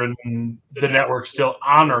decade later, and the network still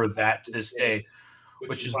honor that to this day,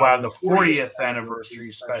 which is why on the 40th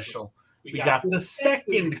anniversary special, we got the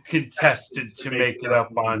second contestant to make it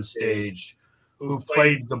up on stage, who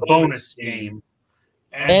played the bonus game.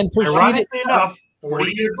 And proceeded- ironically enough,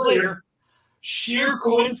 40 years later, sheer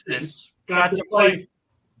coincidence, got to play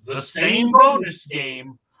the same bonus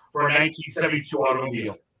game for a 1972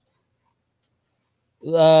 automobile.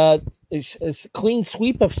 Is clean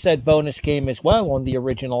sweep of said bonus game as well on the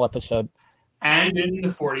original episode. And in the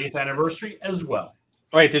 40th anniversary as well.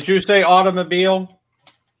 Wait, did you say automobile?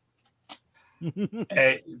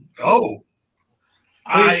 Oh.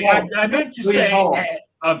 I meant to Please say, hold.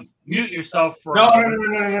 mute yourself for No.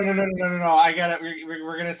 I got it.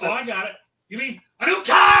 We're gonna say. Oh, I got it. You mean a new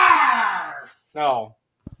car? No.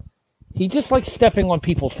 He just likes stepping on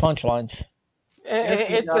people's punchlines.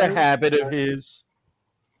 It's a habit of his.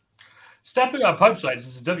 Stepping on punchlines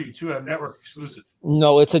is a W2M network exclusive.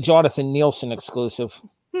 No, it's a Jonathan Nielsen exclusive.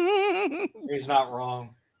 He's not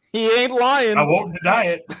wrong. He ain't lying. I won't deny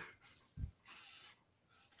it.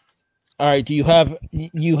 All right, do you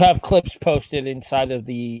have clips posted inside of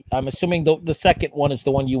the? I'm assuming the second one is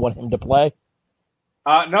the one you want him to play.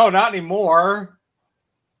 No, not anymore.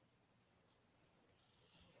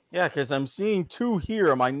 Yeah, because I'm seeing two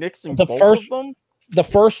here. Am I nixing The both first- of them? The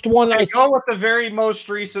first one, I go with the very most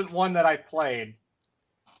recent one that I played.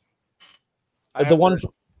 the one,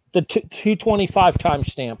 the 225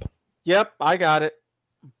 timestamp. Yep, I got it.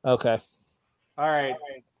 Okay. All right,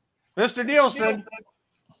 Mr. Nielsen.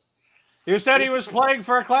 You said he was playing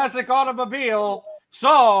for a classic automobile,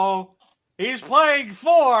 so he's playing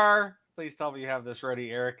for. Please tell me you have this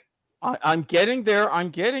ready, Eric. I'm getting there.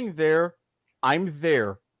 I'm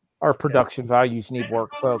there. Our production values need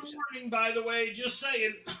work, folks. Warning, by the way, just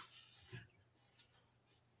saying.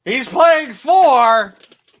 He's playing for.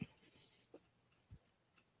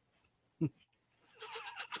 New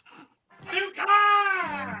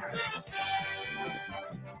car!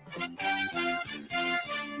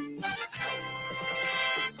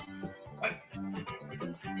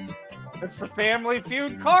 It's the Family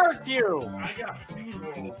Feud car cue. I got food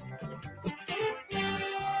roll.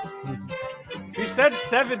 You said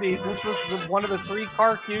 70s, which was one of the three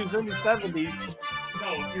car cues in the 70s.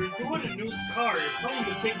 No, if you're doing a new car, you're playing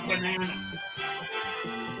the big banana.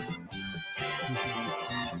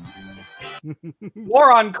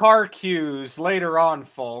 More on car cues later on,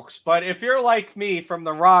 folks. But if you're like me from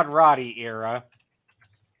the Rod Roddy era,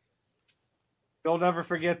 you'll never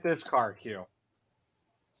forget this car cue.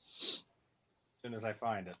 As soon as I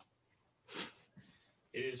find it.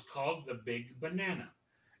 It is called the big banana.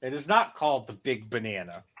 It is not called the Big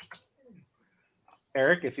Banana.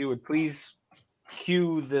 Eric, if you would please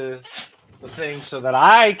cue the thing so that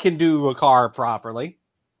I can do a car properly.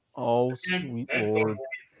 Oh, sweet Lord.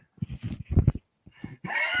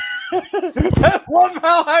 I love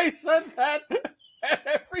how I said that. And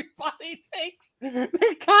everybody takes their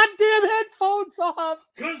goddamn headphones off.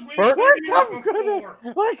 Because we First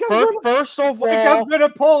of I'm all, gonna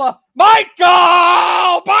pull a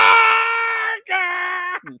Michael Barker.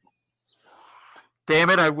 damn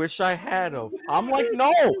it, I wish I had them. I'm like,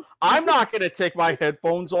 no, I'm not going to take my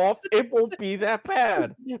headphones off. It won't be that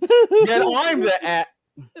bad. Yet I'm the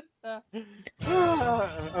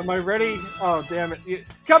Am I ready? Oh, damn it.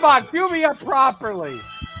 Come on, cue me up properly.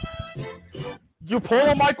 You pull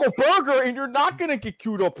a Michael Berger and you're not going to get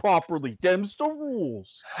queued up properly. Them's the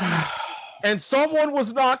rules. And someone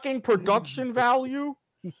was knocking production value.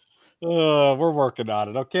 We're working on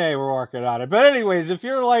it. Okay, we're working on it. But anyways, if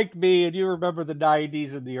you're like me and you remember the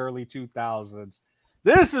 90s and the early 2000s,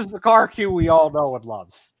 this is the car cue we all know and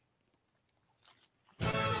love.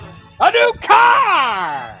 A new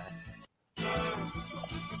car!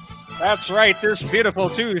 That's right, this beautiful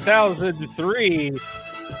 2003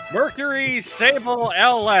 Mercury Sable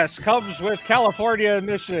LS comes with California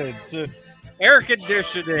emissions, air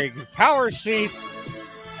conditioning, power seats,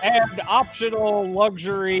 and optional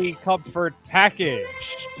luxury comfort package.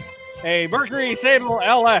 A Mercury Sable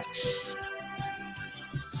LS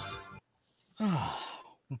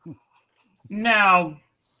Now,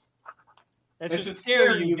 It's just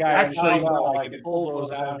scary, you guys. Actually, I can pull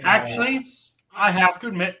those out. Actually, I have to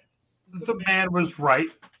admit, the man was right.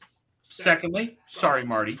 Secondly, sorry,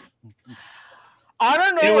 Marty. I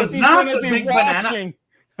don't know It if was he's not going to the be big banana. watching.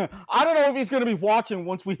 I don't know if he's going to be watching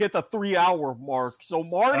once we hit the 3-hour mark. So,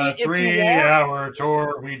 Marty, if you are, 3-hour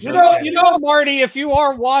tour. We just You know, Marty, if you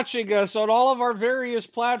are watching us on all of our various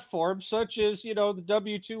platforms, such as, the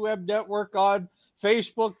W2M Network on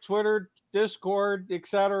Facebook, Twitter, Discord,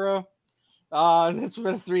 etc. It's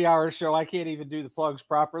been a 3-hour show. I can't even do the plugs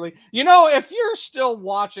properly. If you're still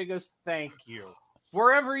watching us, thank you.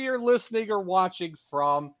 Wherever you're listening or watching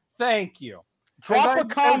from, thank you. drop a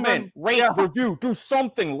comment, rate, review, do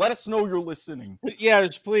something. Let us know you're listening.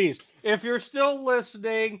 Yes, please. If you're still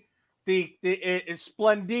listening, it's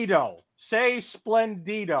Splendido. Say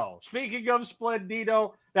Splendido. Speaking of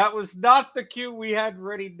Splendido, that was not the cue we had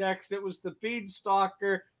ready next. It was the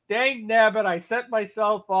Beanstalker. Dang nabbit, I set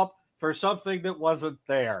myself up for something that wasn't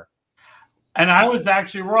there. And I was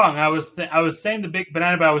actually wrong. I was saying the big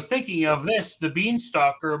banana, but I was thinking of this, the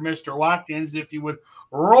Beanstalker, Mr. Watkins, if you would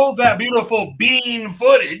roll that beautiful bean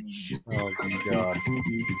footage. Oh, my God.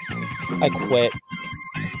 I quit.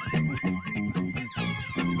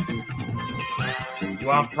 You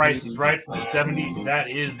want Price is Right from the 70s? That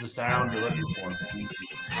is the sound you're looking for.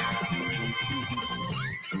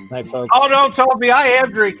 Night, folks. Oh, don't tell me I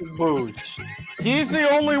am drinking booze. He's the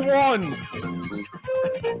only one.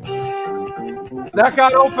 That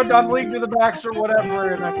got opened on League to the Max or whatever,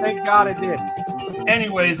 and I thank God it did.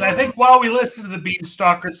 Anyways, I think while we listen to the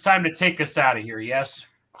Beanstalker, it's time to take us out of here, yes?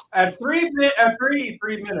 At 3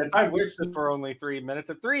 minutes, I wish it for only 3 minutes.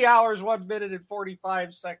 At 3 hours, 1 minute, and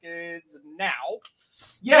 45 seconds now.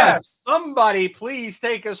 Yes, somebody please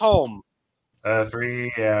take us home. A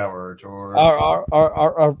 3-hour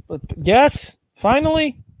tour. Yes,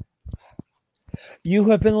 finally. You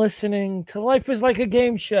have been listening to Life is Like a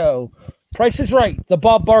Game Show. Price is Right, the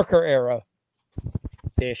Bob Barker era.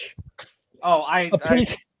 Ish. Oh, I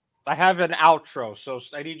have an outro, so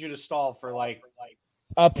I need you to stall for like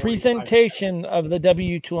a presentation of the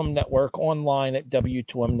W2M Network online at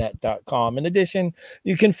W2Mnet.com. In addition,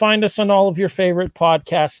 you can find us on all of your favorite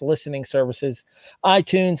podcast listening services: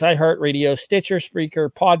 iTunes, iHeartRadio, Stitcher, Spreaker,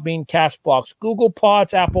 Podbean, Castbox, Google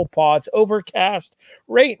Pods, Apple Pods, Overcast.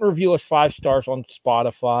 Rate and review us 5 stars on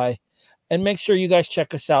Spotify. And make sure you guys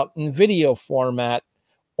check us out in video format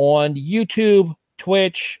on YouTube,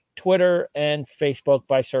 Twitch, Twitter, and Facebook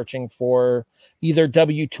by searching for either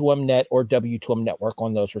W2Mnet or W2M Network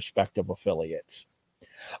on those respective affiliates.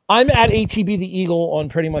 I'm at ATB the Eagle on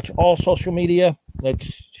pretty much all social media. Let's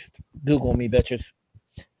Google me, bitches.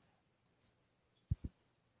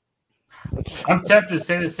 I'm tempted to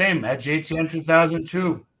say the same. At JTN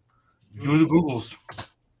 2002. Do the Googles.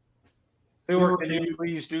 Hoover, can you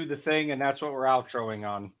please do the thing? And that's what we're outroing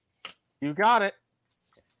on. You got it.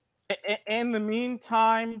 In the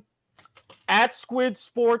meantime, at Squid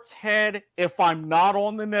Sports Head, if I'm not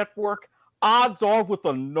on the network, odds are with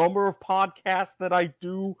the number of podcasts that I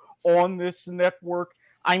do on this network,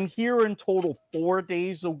 I'm here in total 4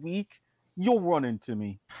 days a week. You'll run into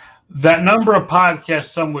me. That number of podcasts,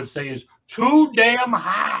 some would say, is too damn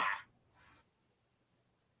high.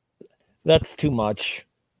 That's too much.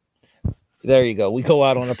 There you go. We go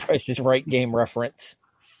out on a Price is Right game reference.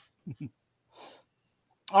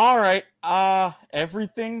 All right.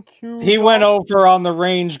 Everything queued. He went over on the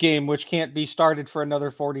range game, which can't be started for another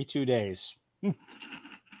 42 days.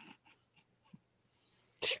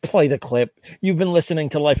 Just play the clip. You've been listening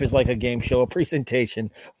to Life is Like a Game Show, a presentation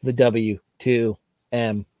of the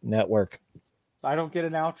W2M Network. I don't get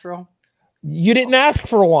an outro? You didn't ask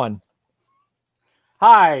for one.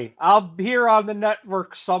 Hi, I'll be here on the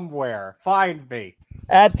network somewhere. Find me.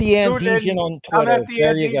 At the Andesian on Twitter. I'm at the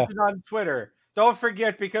there you go. Andesian on Twitter. Don't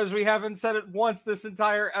forget, because we haven't said it once this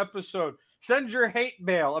entire episode, send your hate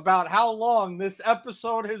mail about how long this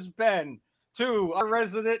episode has been to our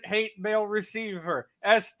resident hate mail receiver,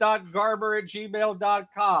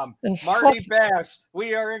 s.garber@gmail.com. And Marty Bass,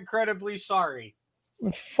 we are incredibly sorry.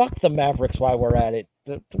 Fuck the Mavericks while we're at it.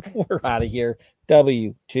 We're out of here.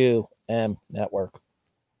 W2M Network.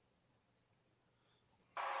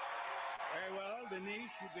 Very well,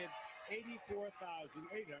 Denise, you bid $84,823.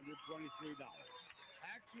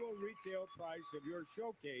 Actual retail price of your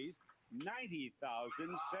showcase, $90,761.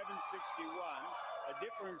 A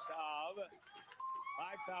difference of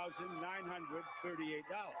 $5,938.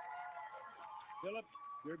 Philip,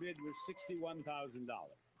 your bid was $61,000.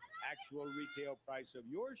 Actual retail price of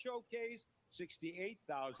your showcase,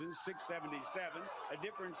 $68,677. A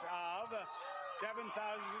difference of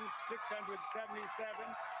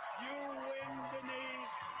 7,677. You win,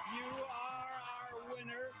 Denise. You are our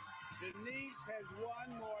winner. Denise has won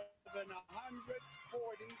more than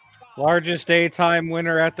 140. Largest daytime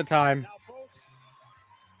winner at the time. Now, folks,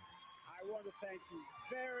 I want to thank you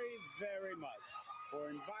very, very much for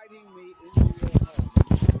inviting me into your home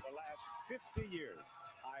for the last 50 years.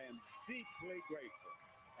 I am deeply grateful.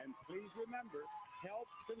 And please remember, help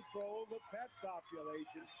control the pet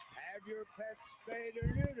population. Have your pets spayed or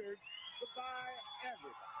neutered. Goodbye,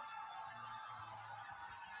 everybody.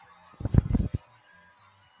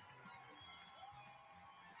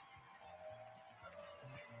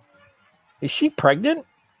 Is she pregnant?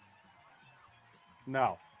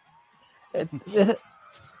 No. It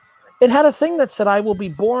had a thing that said, "I will be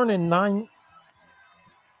born in 9."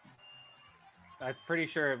 I'm pretty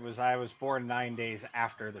sure it was I was born 9 days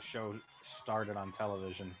after the show started on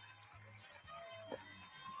television.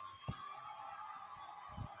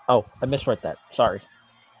 Oh, I misread that. Sorry.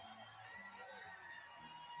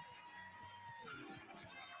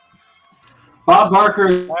 Bob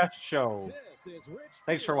Barker's last show.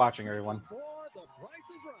 Thanks for watching, everyone. For The Price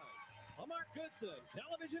is Right, a Mark Goodson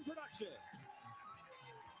television production.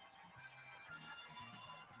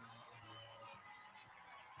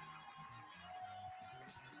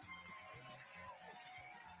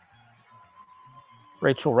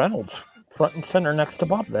 Rachel Reynolds, front and center next to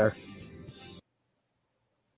Bob there.